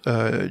cast.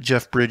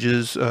 Jeff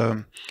Bridges,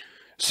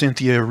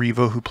 Cynthia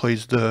Erivo, who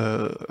plays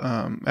the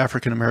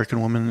African American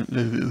woman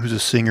who's a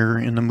singer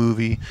in the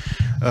movie.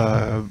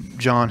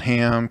 John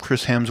Hamm,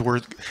 Chris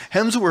Hemsworth.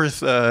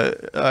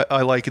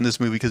 I like in this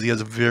movie because he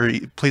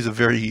plays a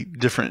very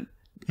different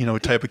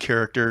type of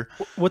character.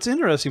 What's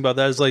interesting about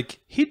that is like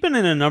he'd been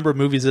in a number of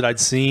movies that I'd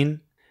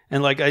seen,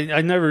 and like I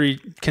never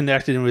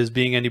connected him as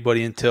being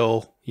anybody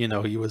until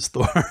he was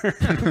Thor.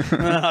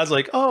 And I was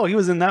like, oh, he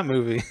was in that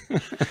movie.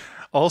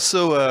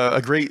 Also,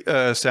 a great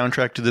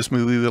soundtrack to this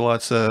movie with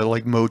lots of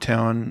like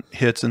Motown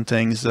hits and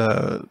things.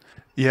 Have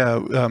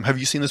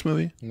you seen this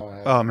movie? No, I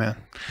haven't. Oh man,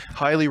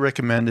 highly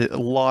recommend it. A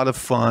lot of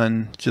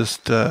fun.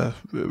 Just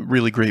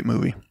really great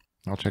movie.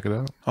 I'll check it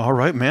out. All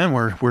right, man.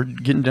 We're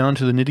getting down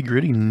to the nitty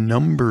gritty.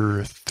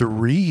 Number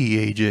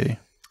 3, AJ.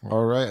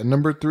 All right, and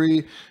number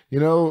 3.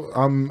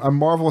 I'm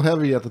Marvel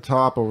heavy at the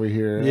top over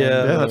here.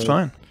 Yeah, that's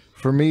fine.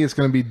 For me, it's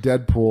going to be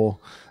Deadpool.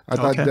 I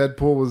thought Okay.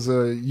 Deadpool was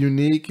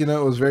unique. It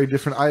was very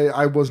different.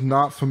 I was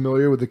not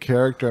familiar with the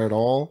character at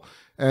all.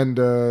 And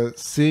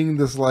seeing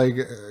this like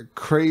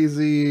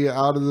crazy,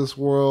 out of this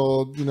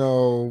world,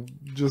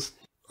 just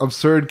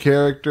absurd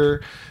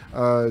character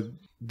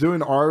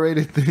doing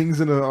R-rated things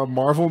in a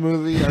Marvel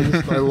movie,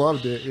 I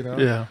loved it.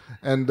 Yeah.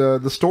 And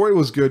the story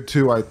was good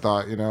too, I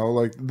thought,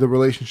 like the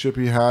relationship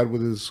he had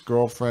with his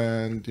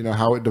girlfriend,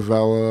 how it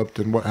developed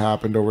and what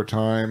happened over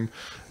time.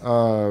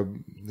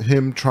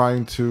 Him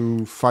trying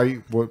to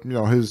fight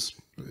his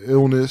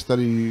illness that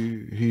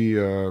he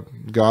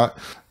got.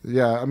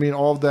 Yeah, I mean,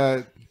 all of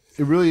that,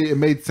 it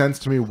made sense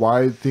to me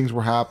why things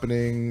were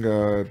happening,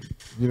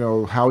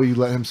 how he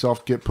let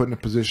himself get put in a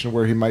position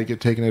where he might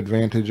get taken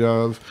advantage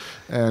of,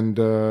 and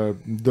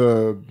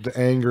the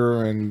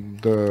anger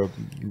and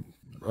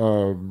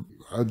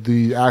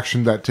the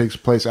action that takes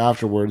place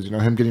afterwards,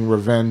 him getting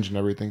revenge and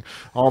everything.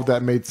 All of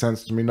that made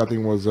sense to me.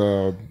 Nothing was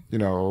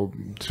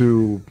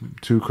too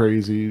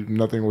crazy.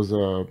 Nothing was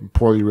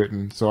poorly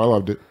written. So I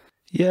loved it.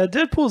 Yeah,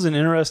 Deadpool's an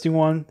interesting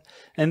one.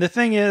 And the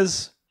thing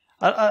is,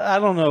 I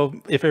don't know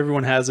if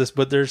everyone has this,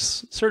 but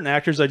there's certain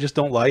actors I just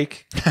don't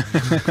like.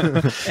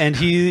 And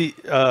he,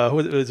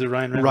 was it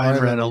Ryan Reynolds?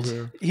 Ryan Reynolds.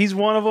 He's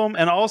one of them.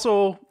 And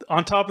also,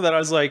 on top of that, I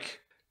was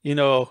like, he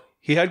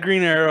had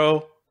Green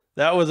Arrow.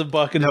 That was a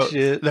bucket of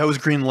shit. That was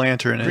Green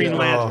Lantern. Green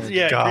Lantern. Oh,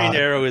 yeah, God. Green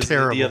Arrow is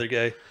the other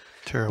guy.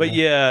 Terrible. But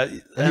yeah,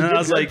 and I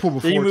was like,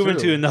 Deadpool then you before, move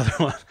into too. another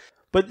one.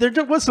 But there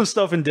was some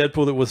stuff in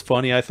Deadpool that was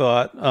funny, I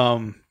thought.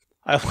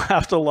 I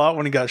laughed a lot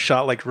when he got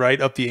shot like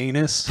right up the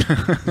anus.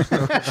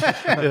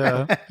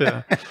 yeah.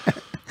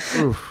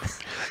 Oof.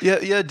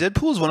 Yeah.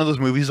 Deadpool is one of those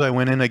movies I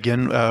went in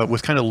again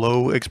with kind of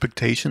low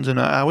expectations, and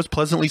I was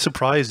pleasantly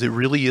surprised. It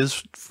really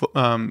is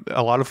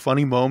a lot of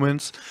funny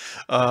moments.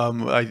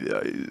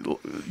 Good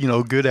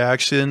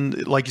action.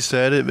 Like you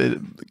said,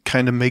 it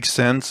kind of makes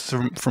sense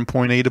from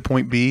point A to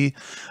point B.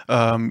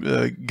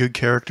 Good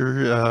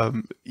character.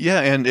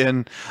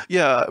 And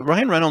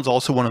Ryan Reynolds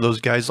also one of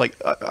those guys. Like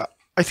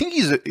I think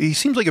he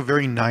seems like a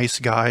very nice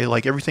guy.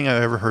 Like everything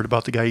I've ever heard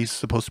about the guy, he's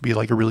supposed to be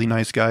like a really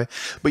nice guy.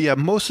 But yeah,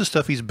 most of the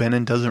stuff he's been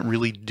in doesn't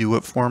really do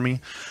it for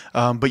me.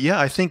 But yeah,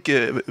 I think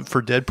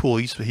for Deadpool,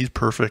 he's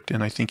perfect,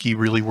 and I think he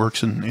really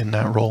works in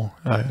that role.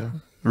 I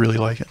really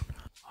like it.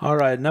 All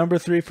right, number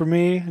 3 for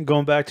me,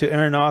 going back to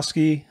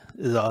Aronofsky,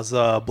 is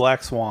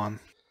Black Swan.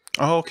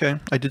 Oh, okay.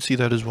 I did see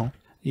that as well.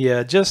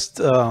 Yeah, just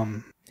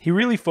he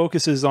really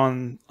focuses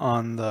on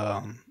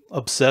the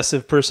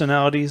obsessive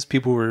personalities.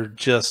 People who are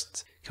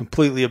just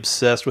completely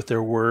obsessed with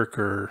their work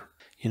or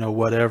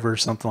whatever,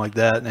 something like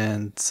that.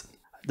 And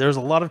there's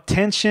a lot of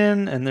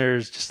tension, and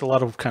there's just a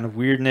lot of kind of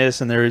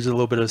weirdness, and there is a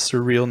little bit of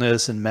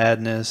surrealness and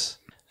madness.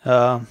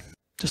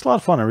 Just a lot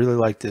of fun. I really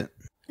liked it.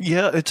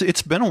 Yeah,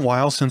 it's been a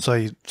while since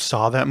I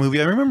saw that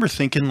movie. I remember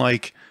thinking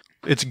like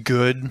it's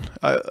good.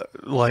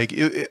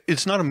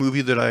 It's not a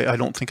movie that I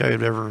don't think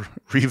I'd ever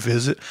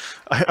revisit.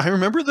 I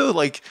remember though,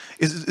 like,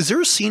 is there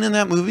a scene in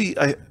that movie?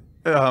 I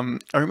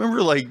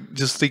remember like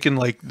just thinking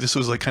like this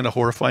was like kind of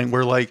horrifying,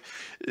 where like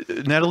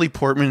Natalie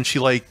Portman,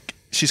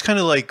 she's kind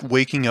of like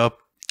waking up,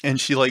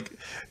 and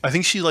I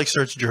think she like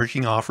starts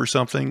jerking off or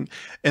something,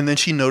 and then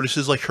she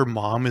notices like her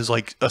mom is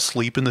like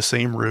asleep in the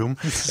same room,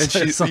 and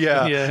she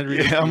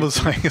I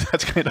was like,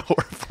 that's kind of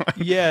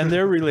horrifying. Yeah, and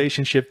their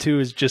relationship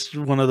too is just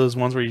one of those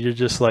ones where you're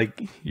just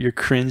like you're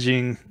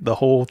cringing the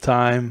whole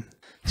time,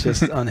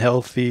 just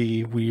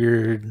unhealthy,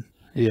 weird.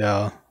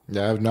 Yeah.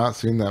 Yeah, I've not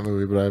seen that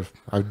movie, but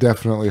I've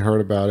definitely heard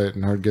about it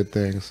and heard good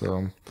things.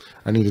 So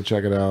I need to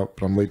check it out,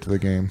 but I'm late to the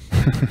game.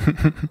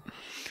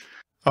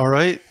 All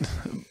right.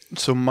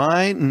 So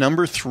my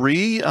number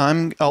 3,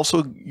 I'm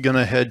also going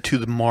to head to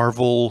the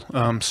Marvel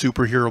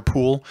superhero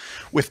pool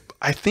with,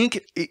 I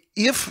think,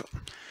 if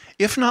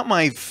not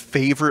my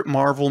favorite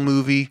Marvel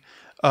movie,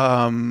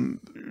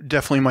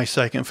 definitely my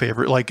second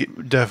favorite. Like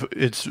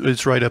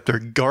it's right up there.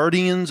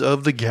 Guardians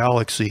of the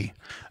Galaxy.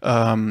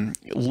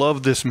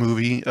 Love this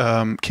movie.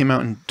 Came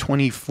out in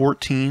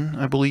 2014,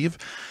 I believe.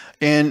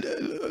 And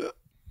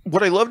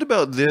what I loved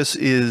about this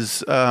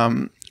is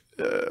I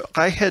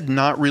had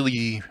not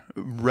really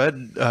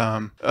read,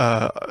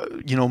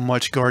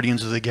 much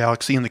Guardians of the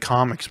Galaxy in the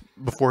comics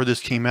before this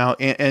came out,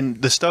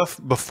 and the stuff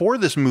before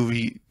this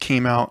movie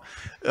came out,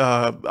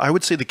 I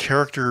would say the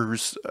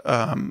characters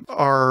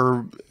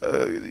are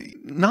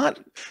not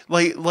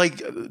like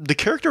the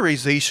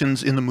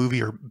characterizations in the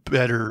movie are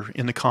better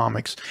in the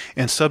comics,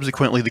 and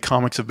subsequently the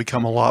comics have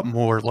become a lot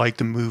more like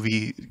the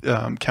movie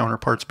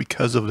counterparts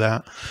because of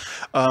that.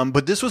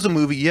 But this was a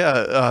movie,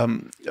 I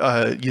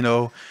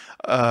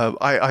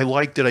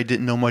liked it. I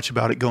didn't know much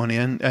about it going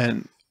in,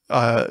 and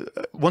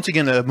once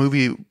again, a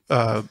movie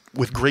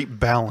with great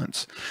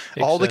balance.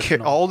 All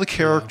the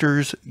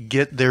characters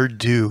get their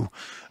due.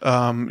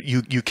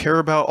 You care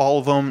about all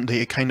of them.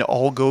 They kind of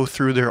all go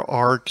through their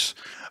arcs.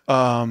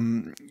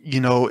 And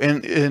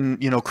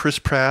Chris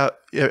Pratt.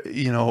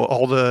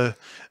 All the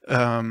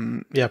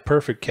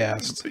perfect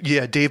cast.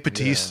 Yeah, Dave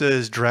Bautista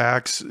is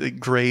Drax,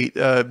 great.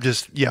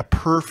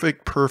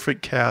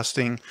 Perfect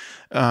casting.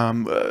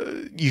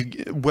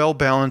 Well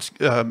balanced,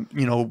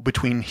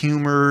 between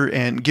humor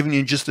and giving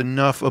you just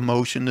enough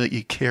emotion that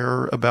you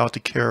care about the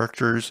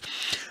characters.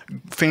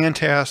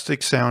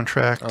 Fantastic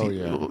soundtrack. Oh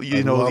yeah,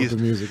 I love the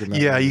music in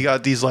that yeah, movie. you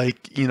got these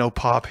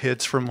pop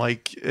hits from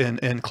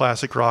and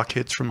classic rock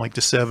hits from the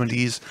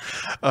 70s.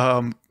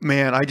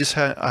 Man, I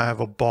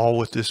have a ball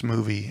with this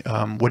movie.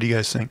 What do you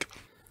guys think?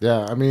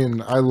 Yeah, I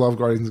mean, I love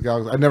Guardians of the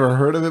Galaxy. I never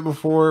heard of it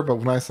before, but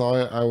when I saw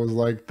it, I was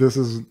like, this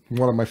is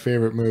one of my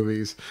favorite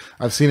movies.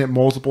 I've seen it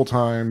multiple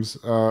times.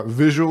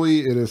 Visually,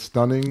 it is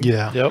stunning.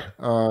 Yeah. Yep.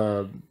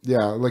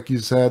 Like you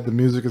said, the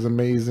music is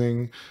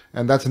amazing,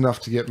 and that's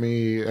enough to get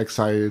me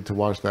excited to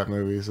watch that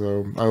movie.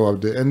 So I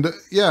loved it. And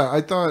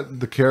I thought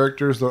the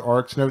characters, the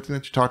arcs and everything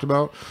that you talked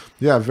about,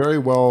 very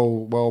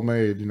well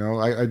made.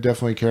 I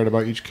definitely cared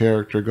about each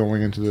character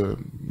going into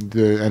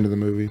the end of the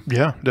movie.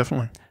 Yeah,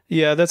 definitely.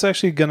 Yeah,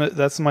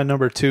 that's my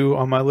number 2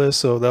 on my list,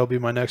 so that'll be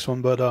my next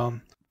one. But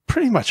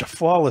pretty much a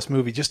flawless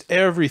movie. Just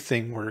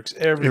everything works.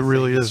 Everything. It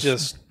really is.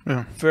 Just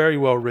very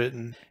well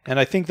written. And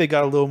I think they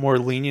got a little more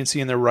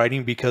leniency in their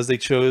writing because they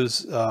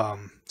chose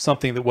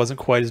something that wasn't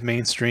quite as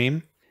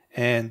mainstream,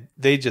 and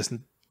they just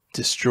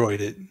destroyed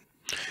it.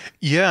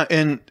 Yeah,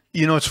 and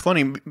it's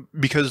funny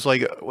because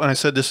when I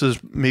said this is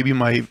maybe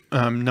my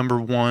number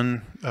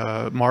 1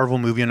 Marvel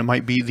movie, and it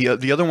might be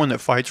the other one that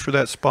fights for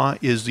that spot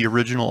is the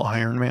original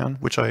Iron Man,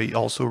 which I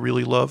also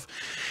really love.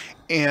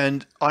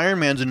 And Iron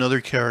Man's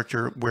another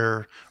character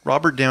where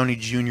Robert Downey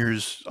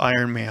Jr.'s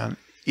Iron Man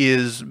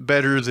is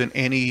better than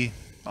any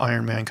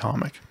Iron Man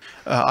comic.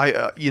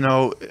 Iron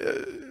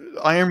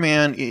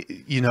Man,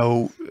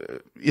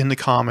 in the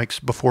comics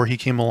before he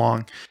came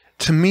along,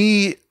 to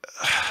me,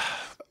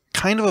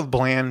 kind of a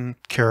bland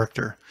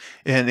character,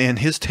 and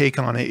his take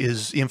on it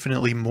is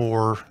infinitely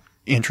more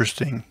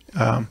interesting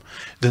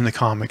than the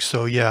comics.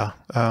 So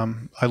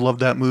I love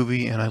that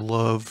movie, and I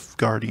love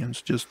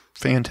Guardians. Just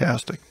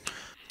fantastic.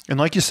 And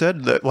like you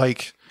said, that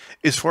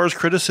as far as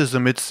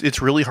criticism,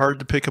 it's really hard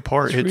to pick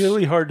apart. It's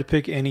really hard to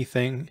pick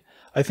anything.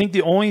 I think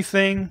the only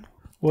thing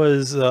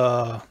was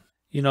the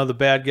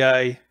bad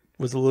guy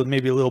was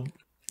maybe a little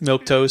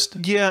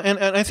milquetoast. Yeah, and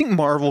I think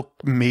Marvel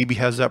maybe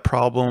has that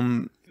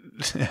problem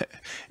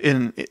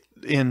in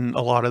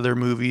a lot of their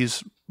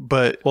movies,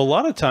 but a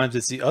lot of times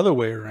it's the other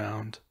way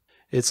around.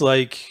 It's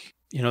like,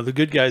 the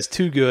good guy's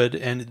too good,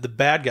 and the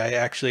bad guy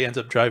actually ends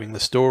up driving the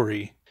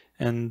story.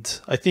 And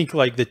I think the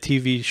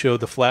TV show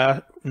The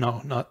Flash,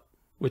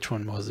 which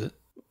one was it?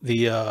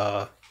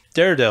 The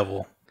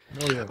Daredevil.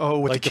 Oh yeah. Oh,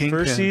 with the Kingpin.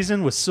 The first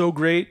season was so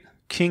great.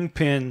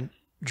 Kingpin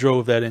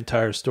drove that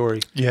entire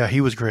story. Yeah,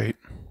 he was great.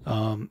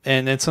 And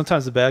then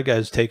sometimes the bad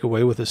guys take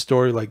away with a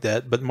story like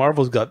that, but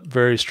Marvel's got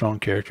very strong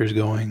characters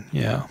going.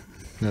 Yeah.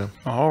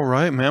 All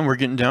right, man, we're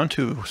getting down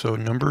to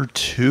number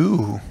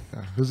 2.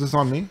 Who's this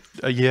on me?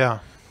 Yeah.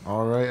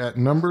 All right, at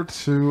number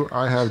 2,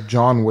 I have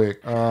John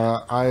Wick.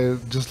 I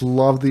just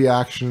love the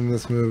action in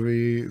this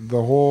movie.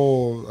 The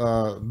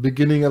whole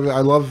beginning of it.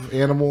 I love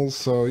animals,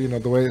 so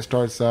the way it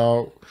starts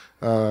out.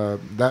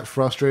 That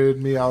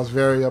frustrated me. I was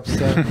very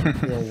upset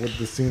with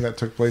the scene that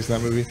took place in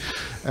that movie,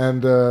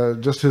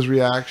 and just his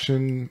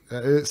reaction.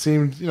 It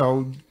seemed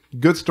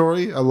good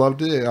story. I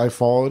loved it. I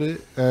followed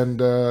it, and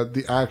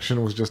the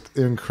action was just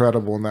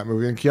incredible in that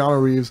movie. And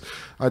Keanu Reeves,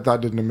 I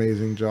thought, did an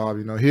amazing job.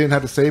 He didn't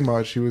have to say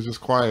much. He was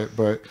just quiet,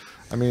 but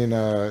I mean,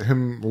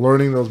 him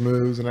learning those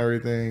moves and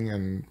everything,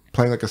 and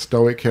playing like a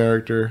stoic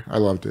character, I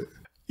loved it.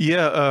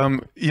 Yeah,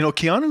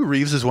 Keanu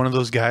Reeves is one of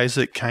those guys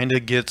that kind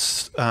of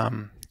gets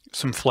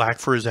some flack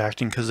for his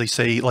acting because they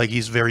say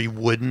he's very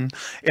wooden,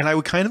 and I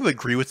would kind of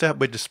agree with that.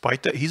 But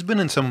despite that, he's been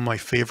in some of my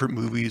favorite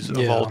movies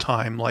of all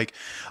time.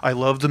 I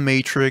love The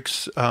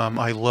Matrix.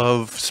 I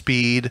love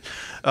Speed.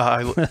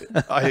 I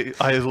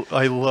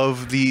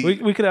love the.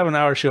 We could have an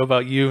hour show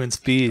about you and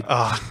Speed.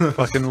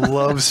 Fucking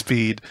love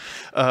Speed.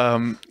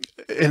 And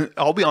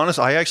I'll be honest,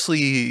 I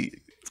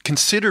actually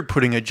considered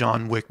putting a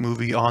John Wick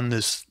movie on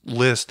this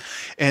list,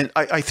 and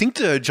I think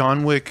the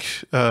John Wick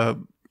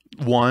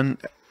one.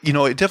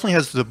 It definitely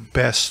has the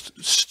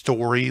best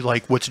story,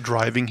 what's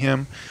driving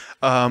him.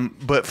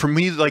 But for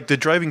me, like the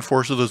driving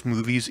force of those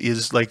movies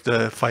is like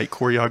the fight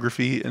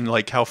choreography and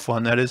like how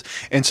fun that is.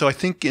 And so I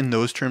think in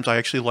those terms, I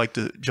actually like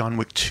the John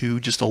Wick 2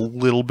 just a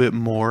little bit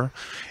more.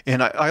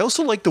 And I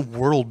also like the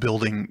world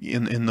building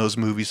in those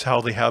movies,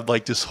 how they have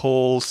like this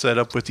whole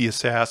setup with the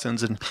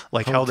assassins and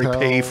like how they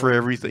pay for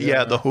everything.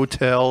 Yeah, the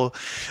hotel.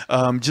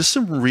 Just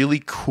some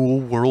really cool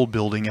world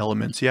building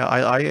elements. Yeah,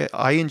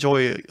 I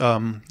enjoy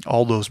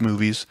all those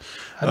movies.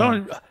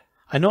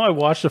 I know I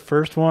watched the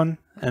first one,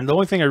 and the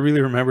only thing I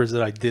really remember is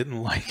that I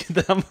didn't like it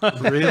that much.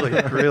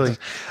 Really.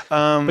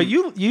 But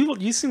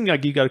you seem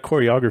like you got a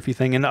choreography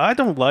thing, and I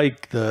don't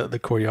like the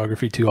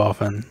choreography too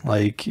often.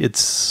 Like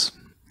it's.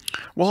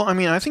 Well, I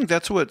mean, I think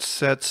that's what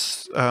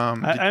sets.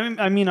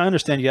 I mean, I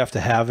understand you have to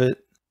have it,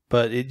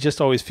 but it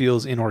just always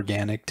feels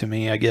inorganic to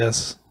me, I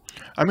guess.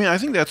 I mean, I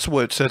think that's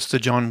what sets the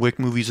John Wick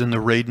movies and the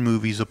Raid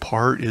movies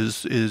apart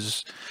is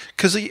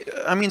because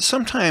I mean,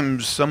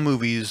 sometimes some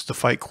movies the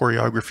fight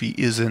choreography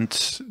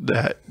isn't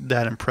that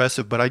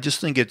impressive, but I just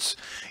think it's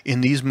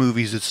in these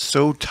movies it's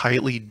so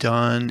tightly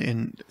done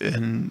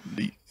and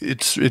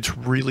it's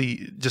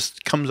really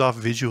just comes off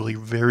visually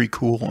very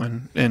cool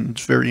and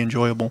it's very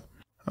enjoyable.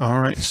 All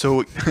right,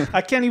 so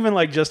I can't even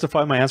like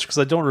justify my answer because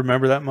I don't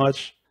remember that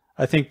much.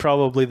 I think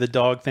probably the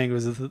dog thing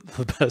was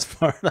the best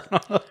part.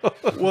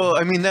 Well,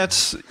 I mean, that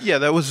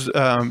was,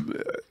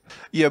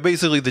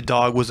 basically the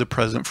dog was a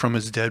present from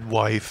his dead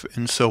wife.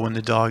 And so when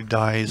the dog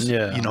dies,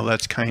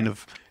 that's kind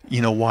of,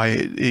 why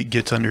it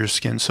gets under his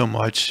skin so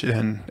much.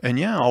 And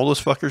yeah, all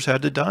those fuckers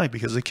had to die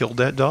because they killed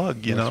that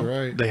dog, That's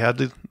right. They had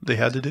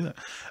to do it.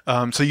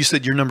 So you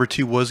said your number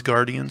 2 was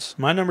Guardians?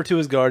 My number 2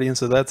 is Guardians,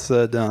 so that's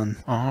done.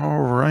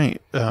 All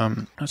right.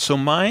 So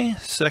my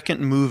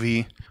second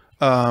movie,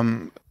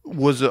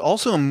 was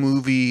also a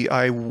movie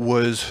I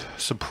was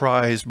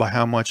surprised by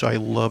how much I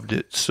loved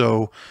it.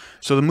 So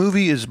the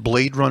movie is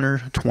Blade Runner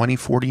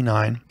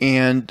 2049.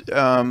 And,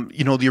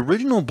 the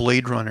original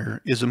Blade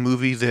Runner is a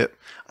movie that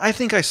I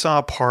think I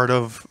saw part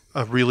of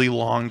a really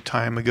long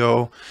time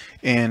ago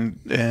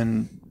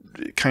and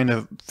kind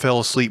of fell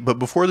asleep. But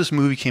before this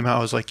movie came out,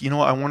 I was like,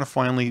 I want to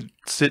finally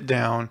sit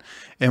down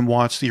and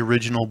watch the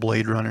original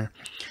Blade Runner.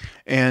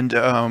 And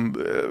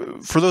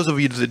for those of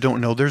you that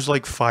don't know, there's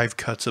like 5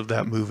 cuts of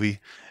that movie.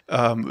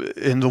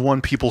 And the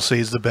one people say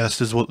is the best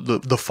is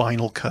the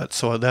final cut.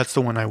 So that's the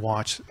one I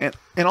watched. And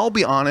I'll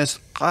be honest,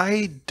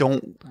 I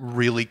don't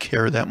really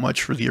care that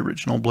much for the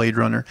original Blade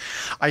Runner.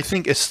 I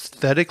think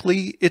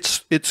aesthetically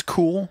it's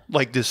cool,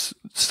 like this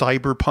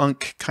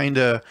cyberpunk kind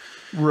of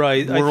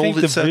world I think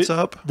it sets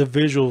up. The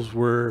visuals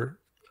were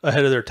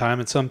ahead of their time,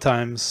 and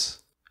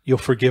sometimes you'll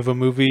forgive a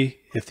movie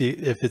if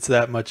it's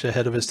that much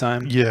ahead of its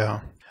time.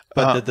 Yeah.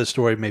 But the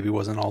story maybe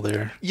wasn't all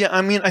there. Yeah,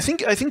 I mean, I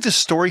think the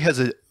story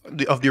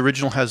of the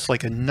original has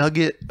like a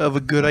nugget of a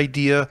good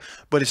idea,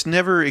 but it's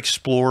never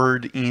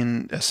explored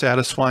in a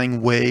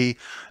satisfying way.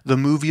 The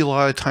movie a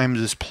lot of times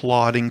is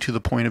plotting to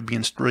the point of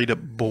being straight up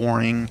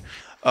boring.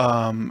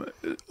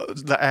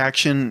 The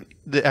action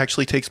that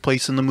actually takes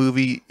place in the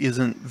movie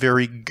isn't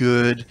very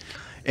good,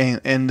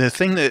 and the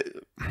thing that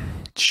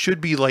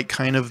should be like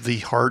kind of the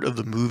heart of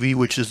the movie,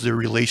 which is the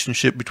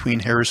relationship between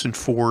Harrison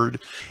Ford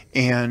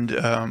and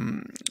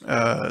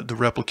the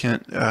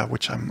replicant,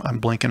 which I'm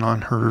blanking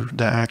on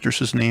the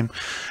actress's name,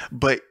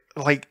 but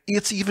like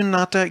it's even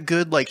not that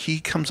good. Like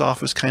he comes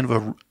off as kind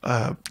of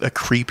a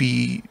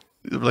creepy,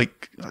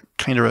 like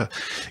kind of a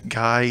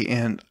guy,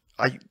 and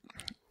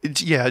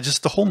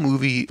just the whole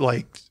movie,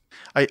 like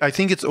I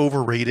think it's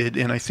overrated,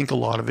 and I think a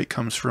lot of it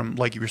comes from,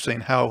 like you were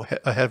saying, how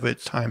ahead of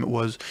its time it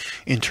was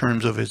in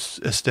terms of its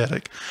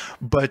aesthetic.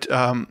 But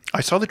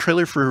I saw the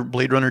trailer for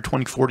Blade Runner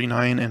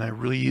 2049, and I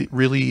really,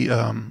 really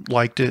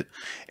liked it.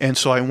 And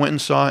so I went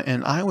and saw it,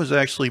 and I was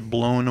actually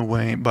blown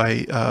away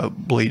by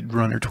Blade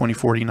Runner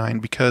 2049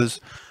 because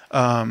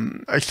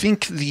I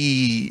think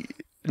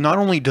not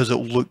only does it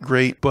look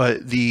great,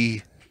 but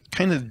the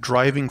kind of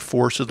driving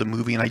force of the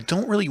movie, and I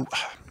don't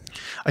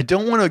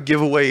want to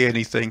give away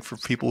anything for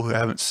people who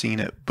haven't seen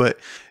it, but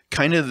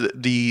kind of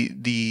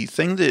the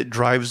thing that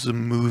drives the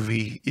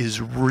movie is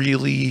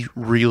really,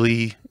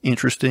 really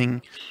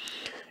interesting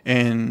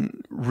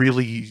and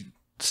really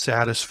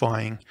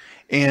satisfying.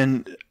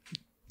 And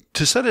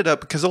to set it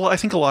up, because I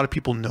think a lot of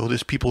people know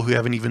this, people who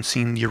haven't even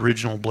seen the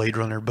original Blade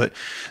Runner, but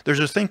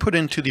there's a thing put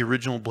into the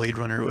original Blade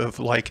Runner of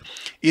like,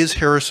 is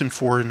Harrison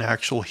Ford an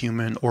actual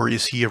human or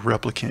is he a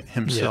replicant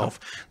himself?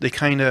 Yeah. They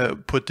kind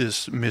of put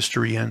this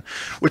mystery in,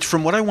 which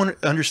from what I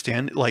want to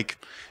understand, like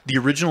the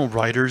original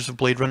writers of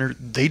Blade Runner,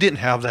 they didn't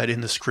have that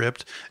in the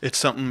script. It's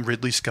something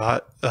Ridley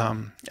Scott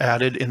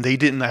added, and they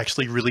didn't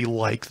actually really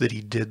like that he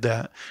did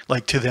that.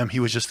 Like to them, he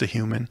was just a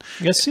human.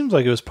 It seems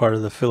like it was part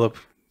of the Philip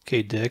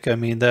K. Dick. I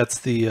mean, that's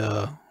the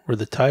where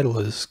the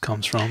title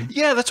comes from.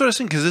 Yeah, that's what I was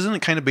saying. Because isn't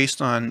it kind of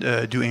based on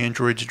 "Do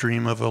Androids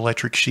Dream of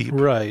Electric Sheep"?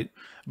 Right.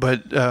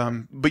 But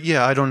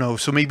yeah, I don't know.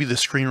 So maybe the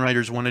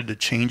screenwriters wanted to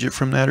change it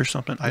from that or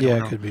something. I don't know.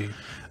 Yeah, it could be.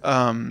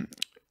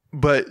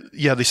 But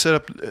yeah, they set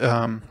up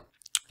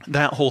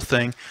that whole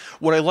thing.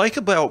 What I like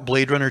about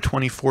Blade Runner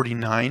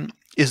 2049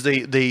 is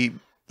they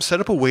set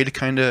up a way to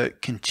kind of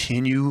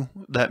continue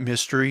that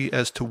mystery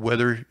as to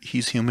whether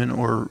he's human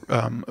or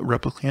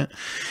replicant.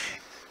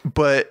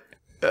 But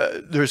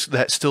there's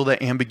still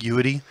that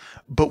ambiguity.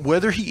 But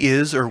whether he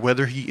is or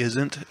whether he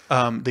isn't,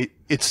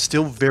 it's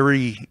still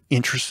very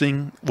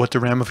interesting what the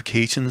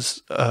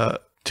ramifications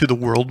to the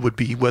world would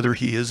be, whether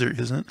he is or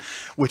isn't,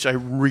 which I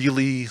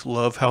really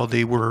love how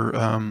they were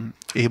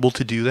able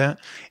to do that.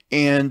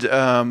 And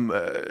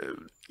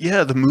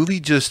yeah, the movie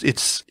just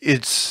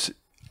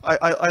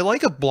I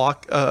like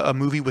a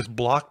movie with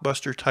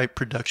blockbuster type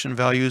production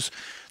values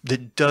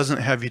that doesn't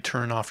have you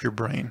turn off your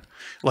brain.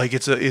 Like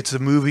it's a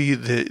movie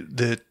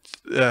that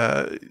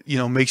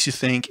makes you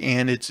think,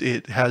 and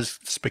it has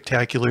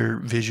spectacular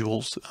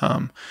visuals.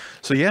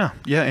 So yeah,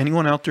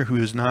 anyone out there who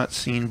has not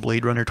seen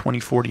Blade Runner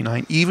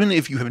 2049, even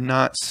if you have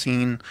not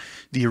seen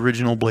the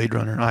original Blade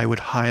Runner, I would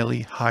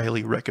highly,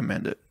 highly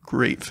recommend it.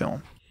 Great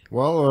film.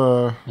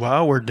 Well,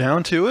 wow, we're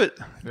down to it.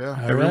 Yeah.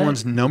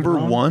 Everyone's number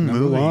one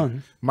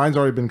movie. Mine's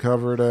already been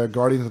covered.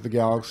 Guardians of the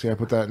Galaxy. I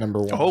put that at number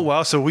 1. Oh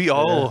wow, so we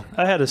all.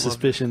 I had a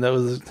suspicion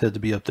that had to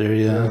be up there.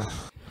 Yeah.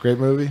 Great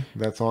movie.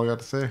 That's all I got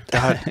to say.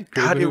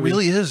 God, it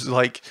really is.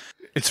 Like,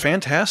 it's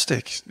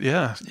fantastic.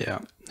 Yeah. Yeah,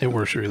 it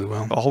works really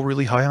well. All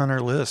really high on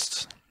our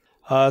lists.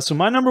 So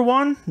my number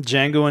 1,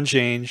 Django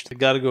Unchanged. I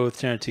got to go with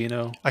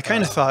Tarantino. I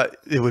kind of thought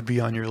it would be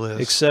on your list.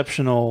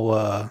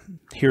 Exceptional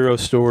hero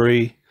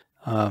story.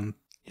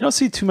 You don't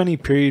see too many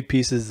period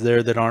pieces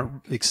there that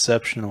aren't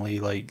exceptionally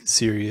like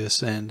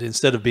serious. And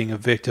instead of being a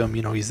victim,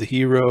 he's the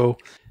hero.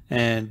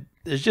 And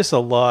there's just a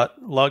lot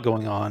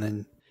going on.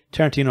 And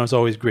Tarantino is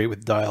always great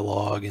with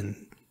dialogue and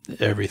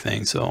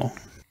everything. So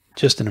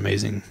just an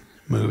amazing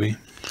movie.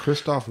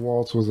 Christoph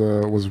Waltz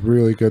was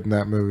really good in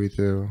that movie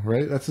too,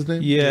 right? That's his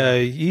name? Yeah,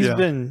 he's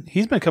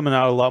been coming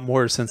out a lot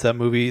more since that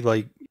movie,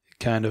 like,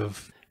 kind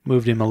of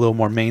moved him a little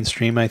more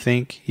mainstream, I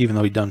think, even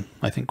though he'd done,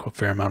 I think, a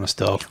fair amount of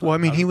stuff. Well, I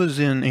mean, he was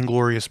in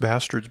Inglourious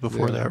Bastards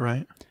before that,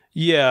 right?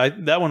 Yeah,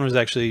 that one was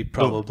actually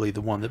probably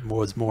the one that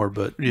was more,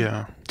 but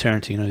yeah,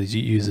 Tarantino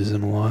uses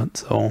him a lot.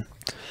 So,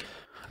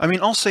 I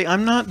mean, I'll say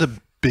I'm not the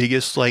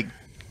biggest like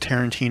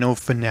Tarantino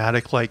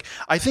fanatic. Like,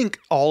 I think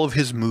all of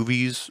his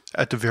movies,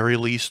 at the very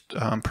least,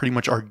 pretty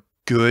much are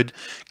good.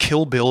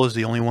 Kill Bill is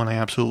the only one I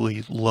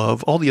absolutely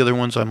love. All the other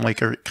ones I'm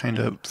like are kind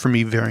of, for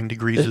me, varying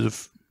degrees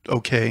of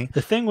okay.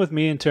 The thing with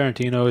me and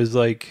Tarantino is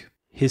like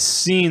his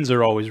scenes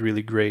are always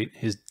really great.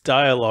 His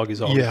dialogue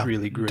is always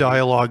really great.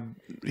 Dialogue,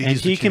 and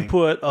he can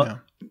put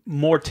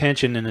more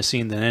tension in a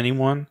scene than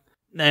anyone.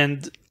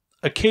 And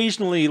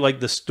occasionally, like,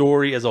 the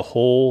story as a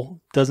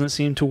whole doesn't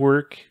seem to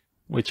work,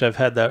 which I've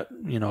had that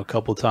a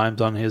couple times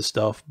on his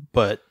stuff.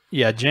 But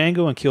yeah,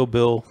 Django and Kill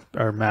Bill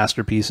are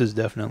masterpieces,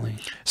 definitely.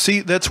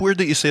 See, that's weird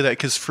that you say that,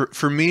 because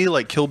for me,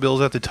 like, Kill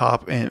Bill's at the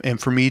top, and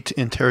for me,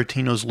 in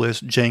Tarantino's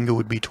list, Django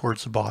would be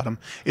towards the bottom.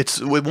 It's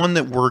one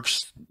that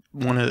works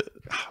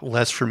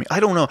less for me. I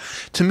don't know.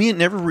 To me, it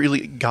never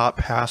really got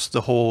past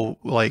the whole,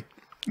 like,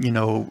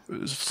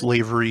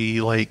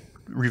 slavery, like,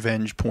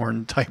 revenge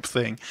porn type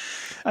thing.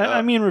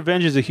 I mean,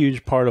 revenge is a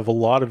huge part of a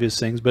lot of his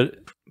things, but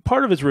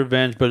part of it's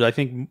revenge, but I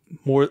think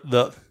more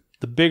the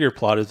bigger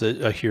plot is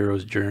a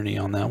hero's journey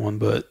on that one.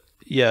 But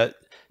yeah,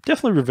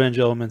 definitely revenge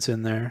elements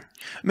in there.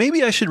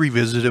 Maybe I should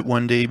revisit it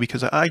one day,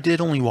 because I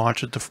did only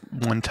watch it the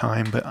one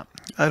time, but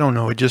I don't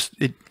know. It just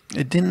it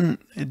didn't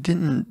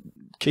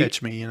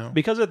catch me,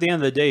 Because at the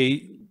end of the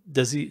day,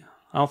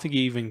 I don't think he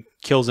even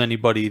kills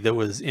anybody that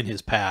was in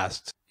his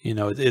past.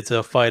 It's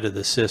a fight of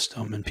the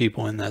system and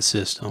people in that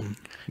system.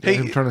 Hey,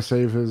 him trying to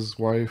save his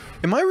wife.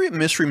 Am I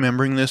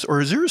misremembering this,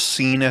 or is there a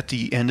scene at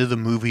the end of the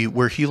movie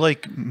where he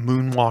like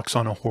moonwalks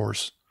on a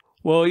horse?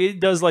 Well, he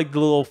does like the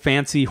little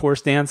fancy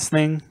horse dance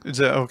thing. Is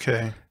that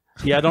okay?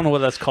 Yeah, I don't know what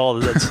that's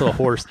called. That's a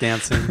horse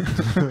dancing.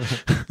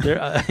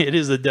 It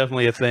is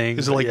definitely a thing.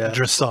 Is it like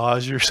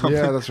dressage or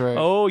something? Yeah, that's right.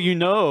 Oh,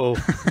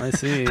 I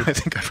see. I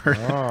think I've heard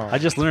that. I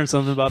just learned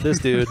something about this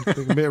dude. I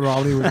think Mitt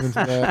Romney was into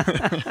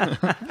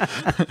that.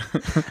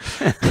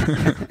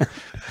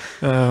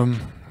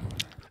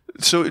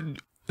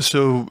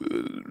 So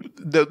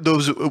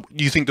those, do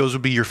you think those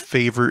would be your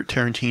favorite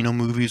Tarantino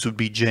movies? Would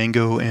be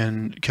Django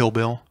and Kill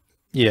Bill?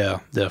 Yeah,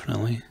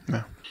 definitely.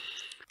 Yeah.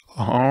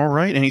 All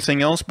right.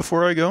 Anything else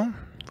before I go?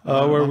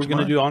 Were we going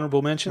to do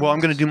honorable mentions? Well, I'm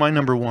going to do my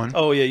number 1.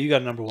 Oh yeah, you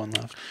got number 1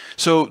 left.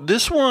 So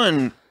this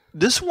one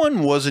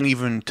wasn't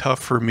even tough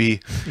for me,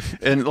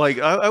 and like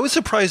I was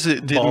surprised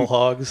it didn't. Ball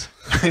hogs.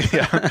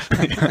 Yeah.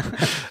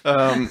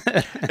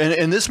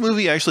 And this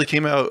movie actually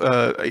came out,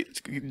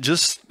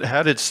 just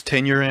had its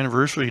 10-year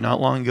anniversary not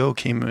long ago.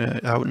 Came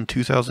out in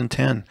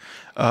 2010,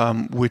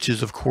 which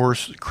is of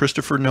course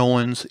Christopher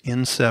Nolan's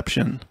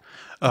Inception.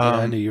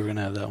 I knew you were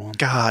gonna have that one.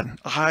 God,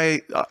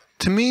 I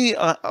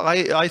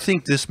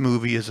think this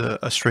movie is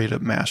a straight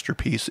up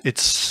masterpiece.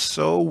 It's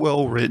so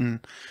well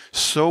written,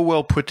 so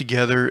well put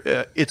together.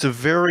 It's a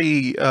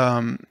very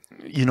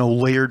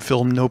layered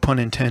film, no pun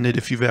intended,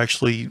 if you've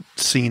actually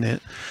seen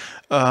it.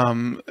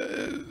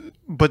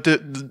 But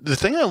the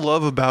thing I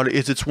love about it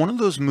is it's one of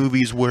those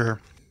movies where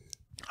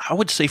I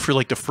would say for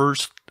like the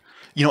first,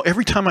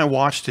 every time I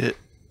watched it,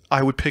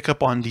 I would pick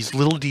up on these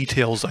little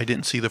details I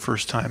didn't see the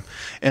first time.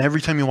 And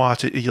every time you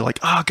watch it, you're like,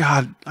 oh,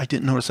 God, I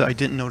didn't notice that. I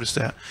didn't notice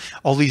that.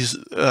 All these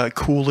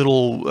cool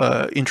little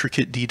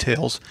intricate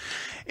details.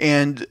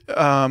 And,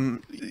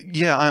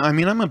 yeah, I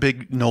mean, I'm a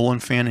big Nolan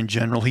fan in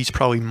general. He's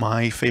probably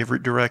my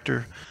favorite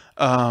director.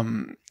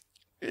 And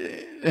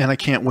I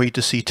can't wait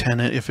to see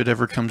Tenet if it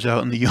ever comes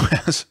out in the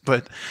U.S.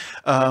 But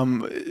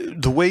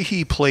the way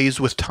he plays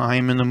with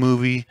time in the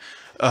movie,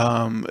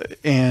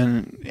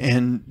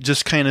 and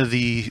just kind of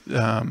the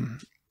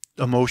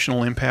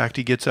emotional impact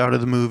he gets out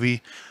of the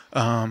movie.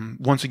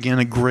 Once again,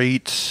 a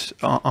great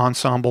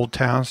ensemble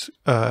cast.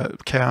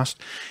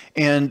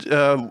 And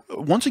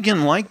once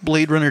again, like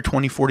Blade Runner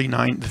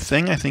 2049, the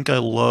thing I think I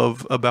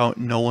love about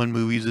Nolan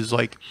movies is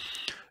like,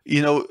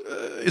 you know,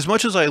 as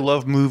much as I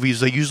love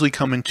movies, they usually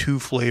come in two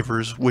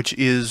flavors, which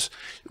is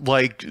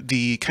like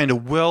the kind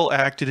of well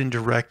acted and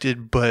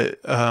directed, but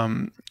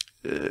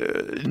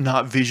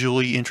not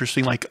visually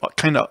interesting, like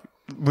kind of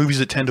movies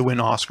that tend to win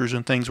Oscars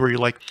and things where you're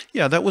like,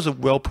 yeah, that was a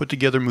well put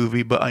together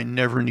movie, but I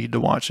never need to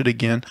watch it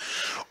again.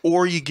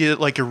 Or you get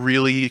like a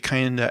really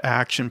kind of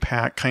action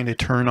packed, kind of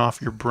turn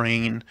off your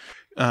brain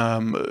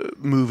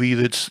movie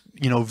that's,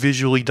 you know,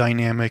 visually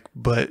dynamic,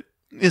 but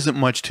isn't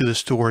much to the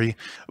story.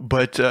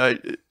 But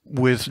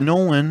with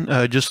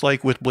Nolan, just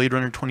like with Blade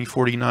Runner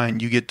 2049,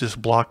 you get this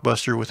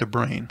blockbuster with a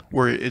brain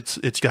where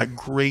it's got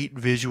great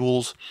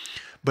visuals,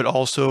 but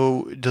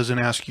also doesn't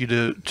ask you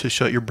to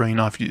shut your brain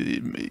off.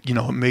 You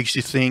know, it makes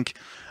you think.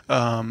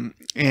 And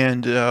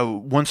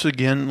once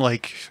again,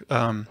 like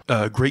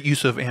great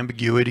use of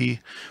ambiguity,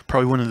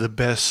 probably one of the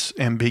best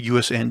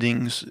ambiguous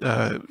endings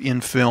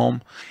in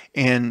film.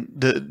 And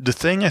the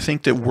thing I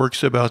think that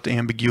works about the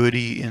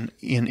ambiguity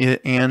in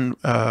it and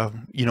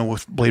you know,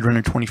 with Blade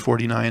Runner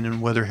 2049 and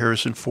whether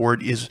Harrison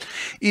Ford is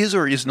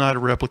or is not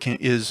a replicant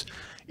is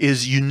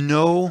you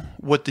know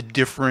what the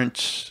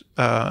different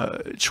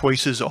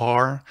choices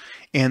are,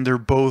 and they're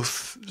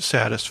both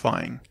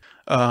satisfying.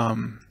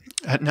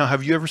 Now,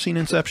 have you ever seen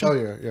Inception?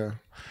 Oh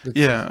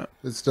yeah.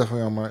 It's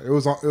definitely on my. It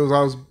was. I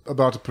was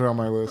about to put it on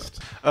my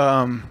list.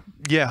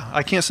 Yeah,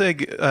 I can't say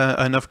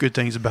enough good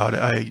things about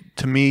it.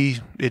 To me,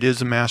 it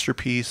is a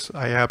masterpiece.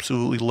 I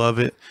absolutely love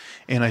it,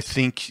 and I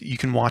think you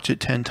can watch it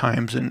 10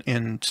 times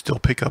and still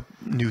pick up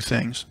new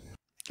things.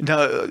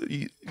 Now,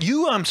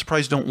 you, I'm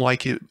surprised, don't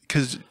like it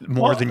because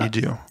more than you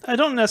do. I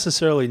don't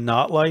necessarily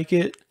not like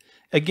it.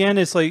 Again,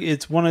 it's like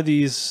it's one of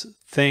these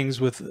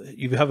things with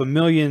you have a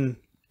million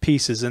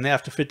pieces and they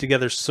have to fit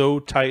together so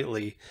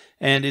tightly,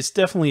 and it's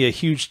definitely a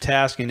huge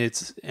task, and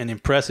it's an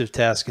impressive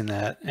task in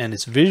that, and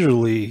it's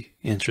visually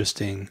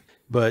interesting.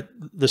 But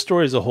the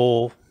story as a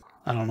whole,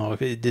 I don't know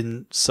if it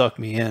didn't suck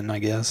me in, I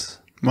guess.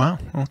 Wow.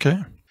 Okay.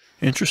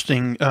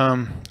 Interesting.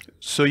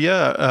 So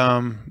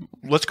yeah,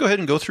 let's go ahead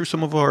and go through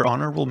some of our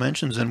honorable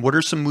mentions. And what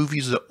are some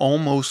movies that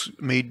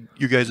almost made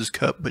you guys'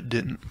 cut but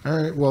didn't? All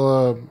right.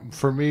 Well,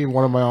 for me,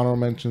 one of my honorable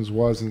mentions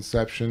was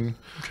Inception.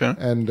 Okay.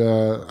 And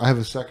I have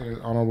a second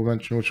honorable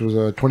mention, which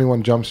was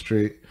 21 Jump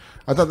Street.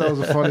 I thought that was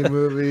a funny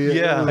movie.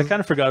 Yeah, I kind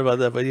of forgot about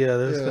that, but yeah,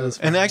 that was kind of.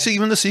 And actually,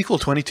 even the sequel,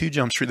 22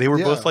 Jump Street, they were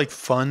both like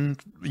fun,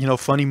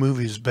 funny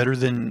movies, better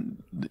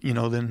than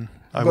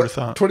I would have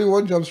thought.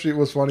 21 Jump Street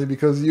was funny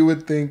because you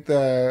would think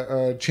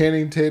that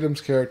Channing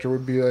Tatum's character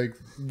would be like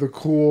the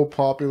cool,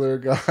 popular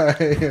guy,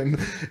 and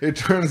it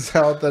turns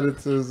out that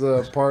it's his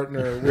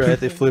partner. Right,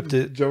 they flipped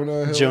it.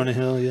 Jonah Hill. Jonah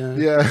Hill, yeah.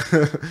 Yeah,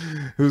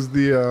 who's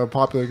the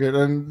popular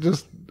character. And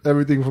just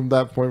everything from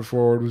that point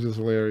forward was just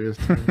hilarious.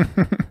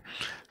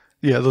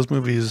 Yeah, those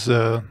movies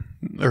are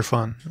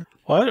fun.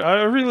 Well,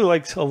 I really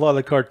liked a lot of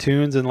the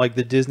cartoons and like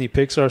the Disney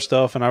Pixar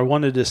stuff, and I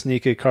wanted to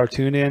sneak a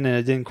cartoon in, and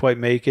I didn't quite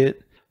make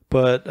it.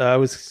 But I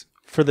was,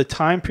 for the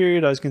time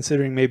period, I was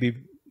considering maybe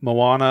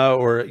Moana,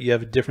 or you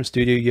have a different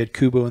studio. You had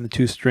Kubo and the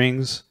Two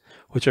Strings,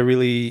 which I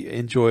really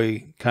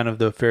enjoy, kind of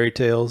the fairy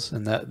tales,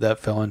 and that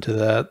fell into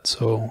that.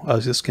 So I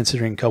was just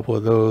considering a couple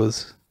of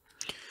those.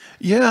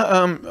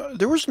 Yeah,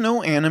 there was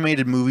no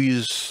animated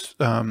movies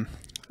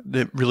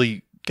that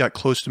really got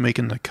close to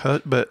making the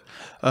cut, but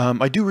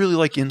I do really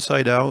like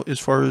Inside Out as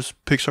far as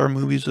Pixar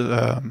movies.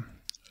 I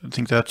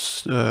think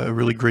that's a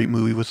really great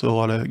movie with a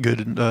lot of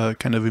good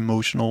kind of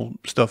emotional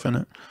stuff in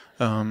it.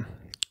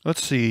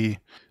 Let's see.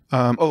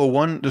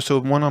 One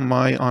of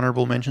my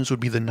honorable mentions would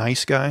be The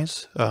Nice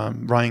Guys.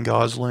 Ryan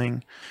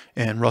Gosling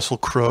and Russell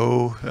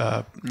Crowe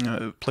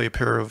play a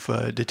pair of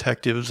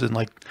detectives in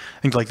I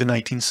think the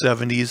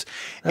 1970s.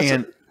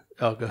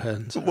 Oh, go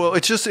ahead. Sorry. Well,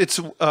 it's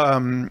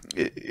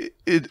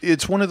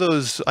one of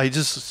those I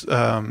just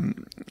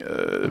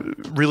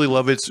really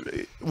love. It's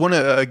one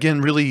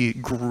again really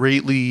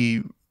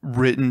greatly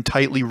written,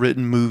 tightly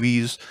written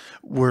movies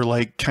where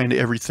like kind of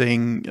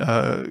everything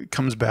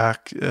comes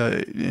back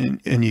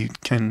and you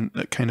can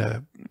kind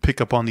of pick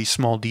up on these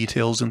small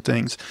details and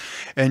things,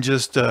 and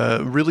just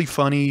really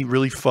funny,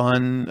 really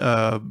fun,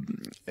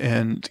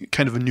 and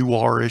kind of a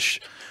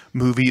noirish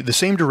movie. The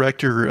same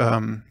director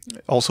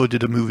also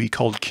did a movie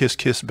called Kiss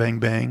Kiss Bang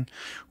Bang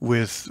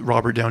with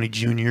Robert Downey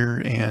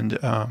Jr. and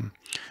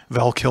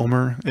Val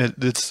Kilmer.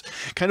 It's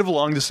kind of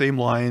along the same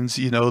lines.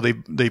 You know,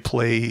 they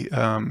play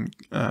kind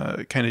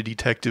of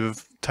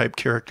detective type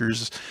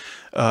characters,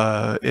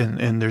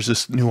 and there's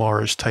this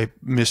noirish type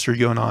mystery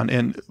going on.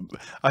 And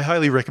I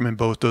highly recommend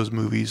both those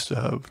movies.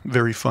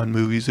 Very fun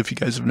movies if you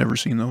guys have never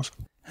seen those.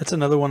 That's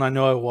another one I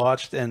know I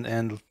watched,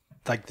 and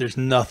like there's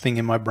nothing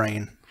in my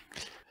brain.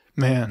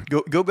 Man,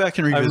 go back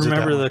and revisit. I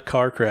remember that the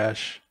car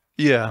crash.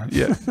 Yeah.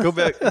 Go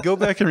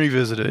back and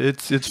revisit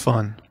it. It's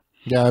fun.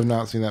 Yeah, I've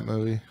not seen that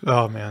movie.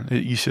 Oh man,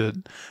 you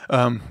should.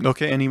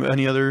 Okay,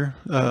 any other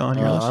on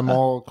your list? I'm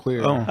all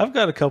clear. Oh. I've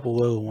got a couple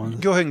little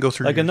ones. Go ahead and go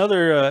through. Like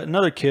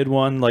another kid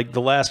one, like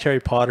the last Harry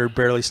Potter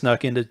barely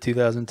snuck into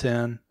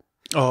 2010.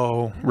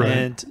 Oh, right.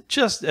 And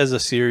just as a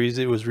series,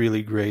 it was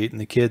really great. And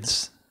the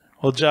kids,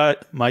 well,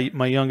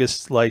 my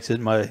youngest likes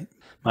it. My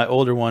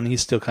older one,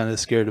 he's still kind of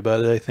scared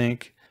about it, I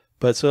think.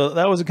 But so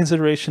that was a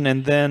consideration.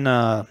 And then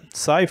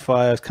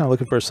sci-fi, I was kind of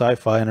looking for a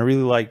sci-fi, and I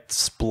really liked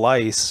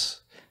Splice.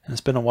 And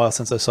it's been a while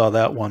since I saw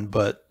that one,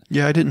 but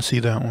yeah, I didn't see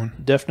that one.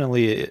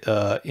 Definitely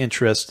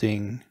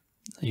interesting,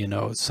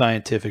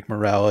 scientific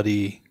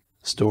morality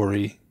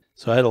story.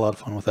 So I had a lot of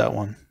fun with that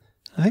one.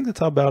 I think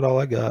that's about all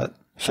I got.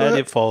 So and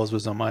It Follows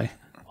was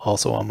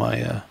also on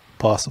my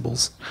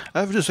possibles.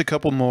 I have just a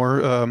couple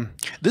more.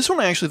 This one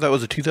I actually thought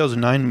was a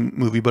 2009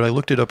 movie, but I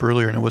looked it up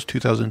earlier and it was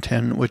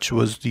 2010, which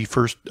was the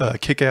first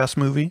Kick-Ass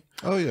movie.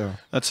 Oh yeah,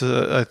 that's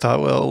I thought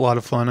a lot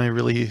of fun. I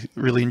really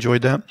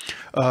enjoyed that.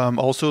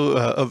 Also,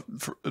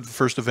 the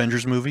first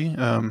Avengers movie,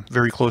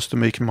 very close to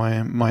making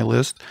my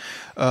list.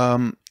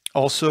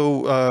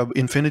 Also,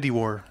 Infinity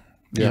War.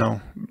 Yeah.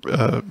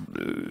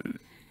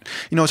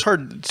 It's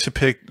hard to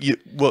pick.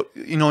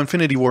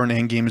 Infinity War and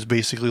Endgame is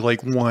basically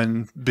like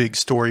one big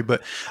story.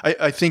 But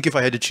I think if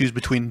I had to choose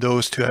between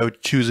those two, I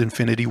would choose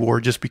Infinity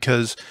War just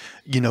because,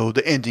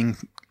 the ending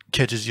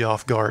catches you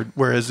off guard.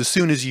 Whereas as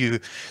soon as you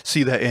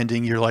see that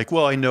ending, you're like,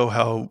 well, I know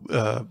how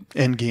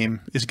Endgame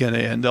is going to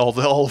end. All of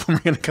them are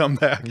going to come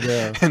back.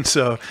 Yeah. And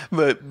so,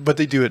 but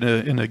they do it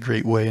in a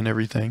great way and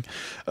everything.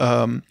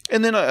 And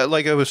then,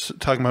 like I was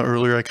talking about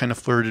earlier, I kind of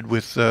flirted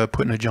with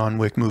putting a John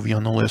Wick movie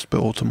on the list,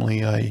 but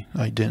ultimately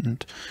I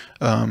didn't.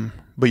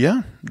 But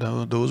yeah,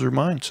 those are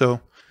mine.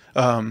 So,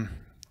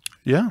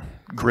 yeah,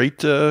 great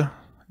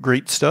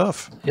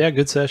stuff. Yeah,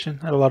 good session.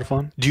 Had a lot of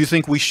fun. Do you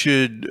think we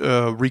should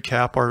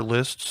recap our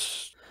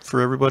lists for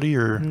everybody,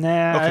 or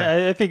nah?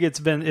 Okay. I think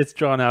it's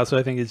drawn out, so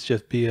I think it's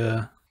just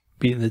beating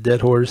the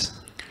dead horse.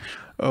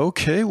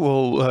 Okay,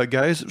 well,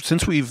 guys,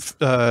 since we've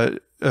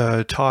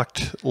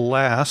talked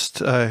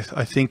last,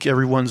 I think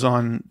everyone's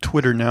on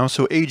Twitter now.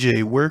 So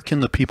AJ, where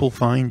can the people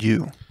find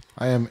you?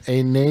 I am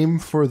a name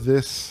for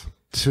this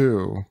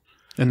too,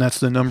 and that's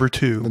the number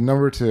 2. The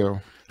number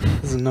 2.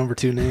 This is a number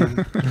 2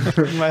 name.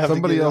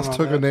 Somebody else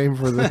took a name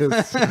for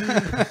this.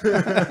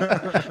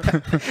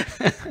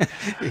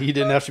 He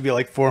didn't have to be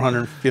like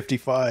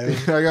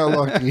 455. I got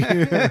lucky.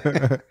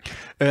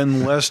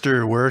 And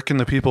Lester, where can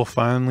the people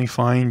finally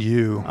find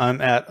you?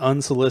 I'm at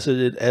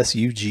unsolicited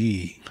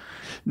SUG.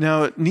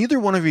 Now, neither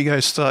one of you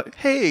guys thought,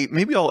 hey,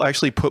 maybe I'll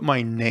actually put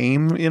my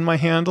name in my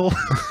handle.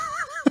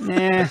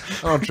 Nah. I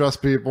don't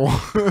trust people.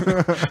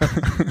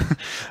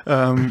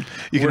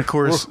 You can, of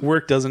course,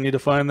 work doesn't need to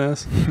find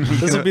this.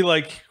 This would be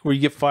like where you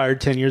get fired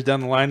 10 years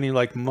down the line and you're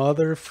like,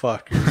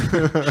 motherfucker.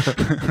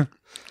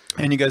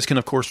 And you guys can,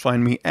 of course,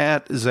 find me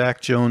at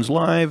Zach Jones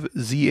Live.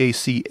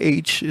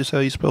 ZACH is how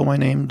you spell my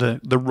name,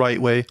 the right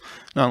way.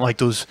 Not like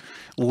those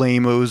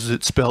lame-os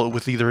that spell it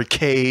with either a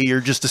K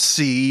or just a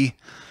C.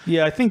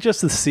 Yeah, I think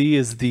just the C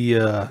is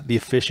the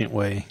efficient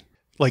way.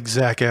 Like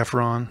Zac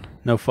Efron.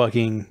 No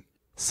fucking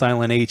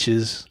silent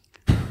H's.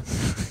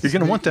 You're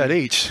going to want that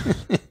H.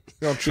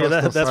 Yeah,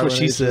 that's what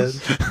she said.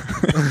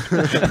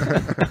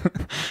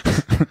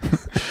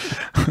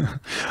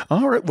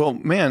 All right. Well,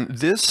 man,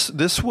 this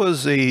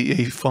was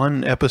a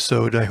fun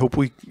episode. I hope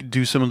we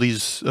do some of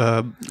these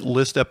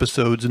list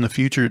episodes in the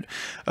future.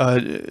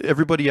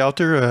 Everybody out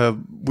there,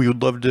 we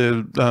would love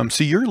to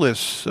see your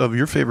lists of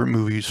your favorite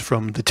movies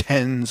from the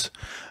 10's,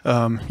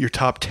 your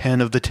top 10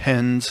 of the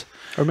 10's.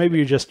 Or maybe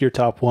you're just your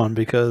top 1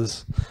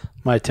 because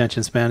my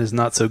attention span is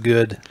not so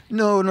good.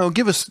 No,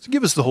 give us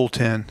the whole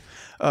 10.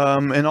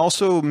 And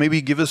also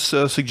maybe give us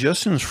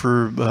suggestions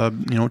for,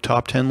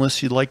 top 10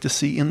 lists you'd like to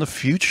see in the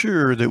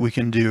future that we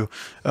can do.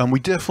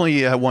 We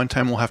definitely at one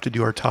time will have to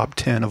do our top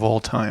 10 of all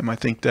time. I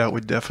think that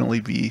would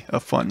definitely be a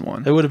fun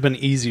one. It would have been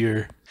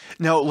easier.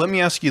 Now, let me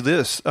ask you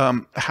this.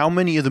 How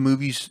many of the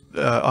movies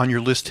on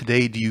your list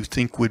today do you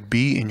think would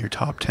be in your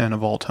top 10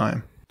 of all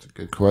time? That's a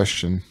good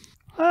question.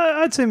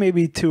 I'd say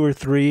maybe 2 or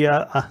 3.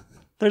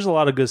 There's a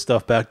lot of good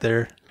stuff back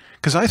there.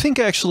 Because I think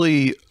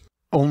actually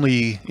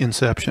only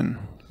Inception.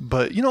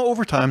 But,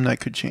 over time that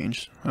could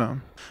change.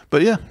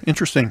 But yeah,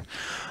 interesting.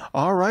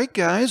 All right,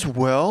 guys.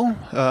 Well,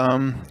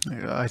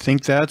 I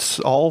think that's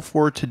all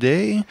for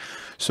today.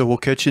 So we'll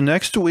catch you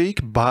next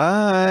week.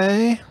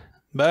 Bye.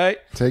 Bye.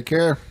 Take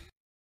care.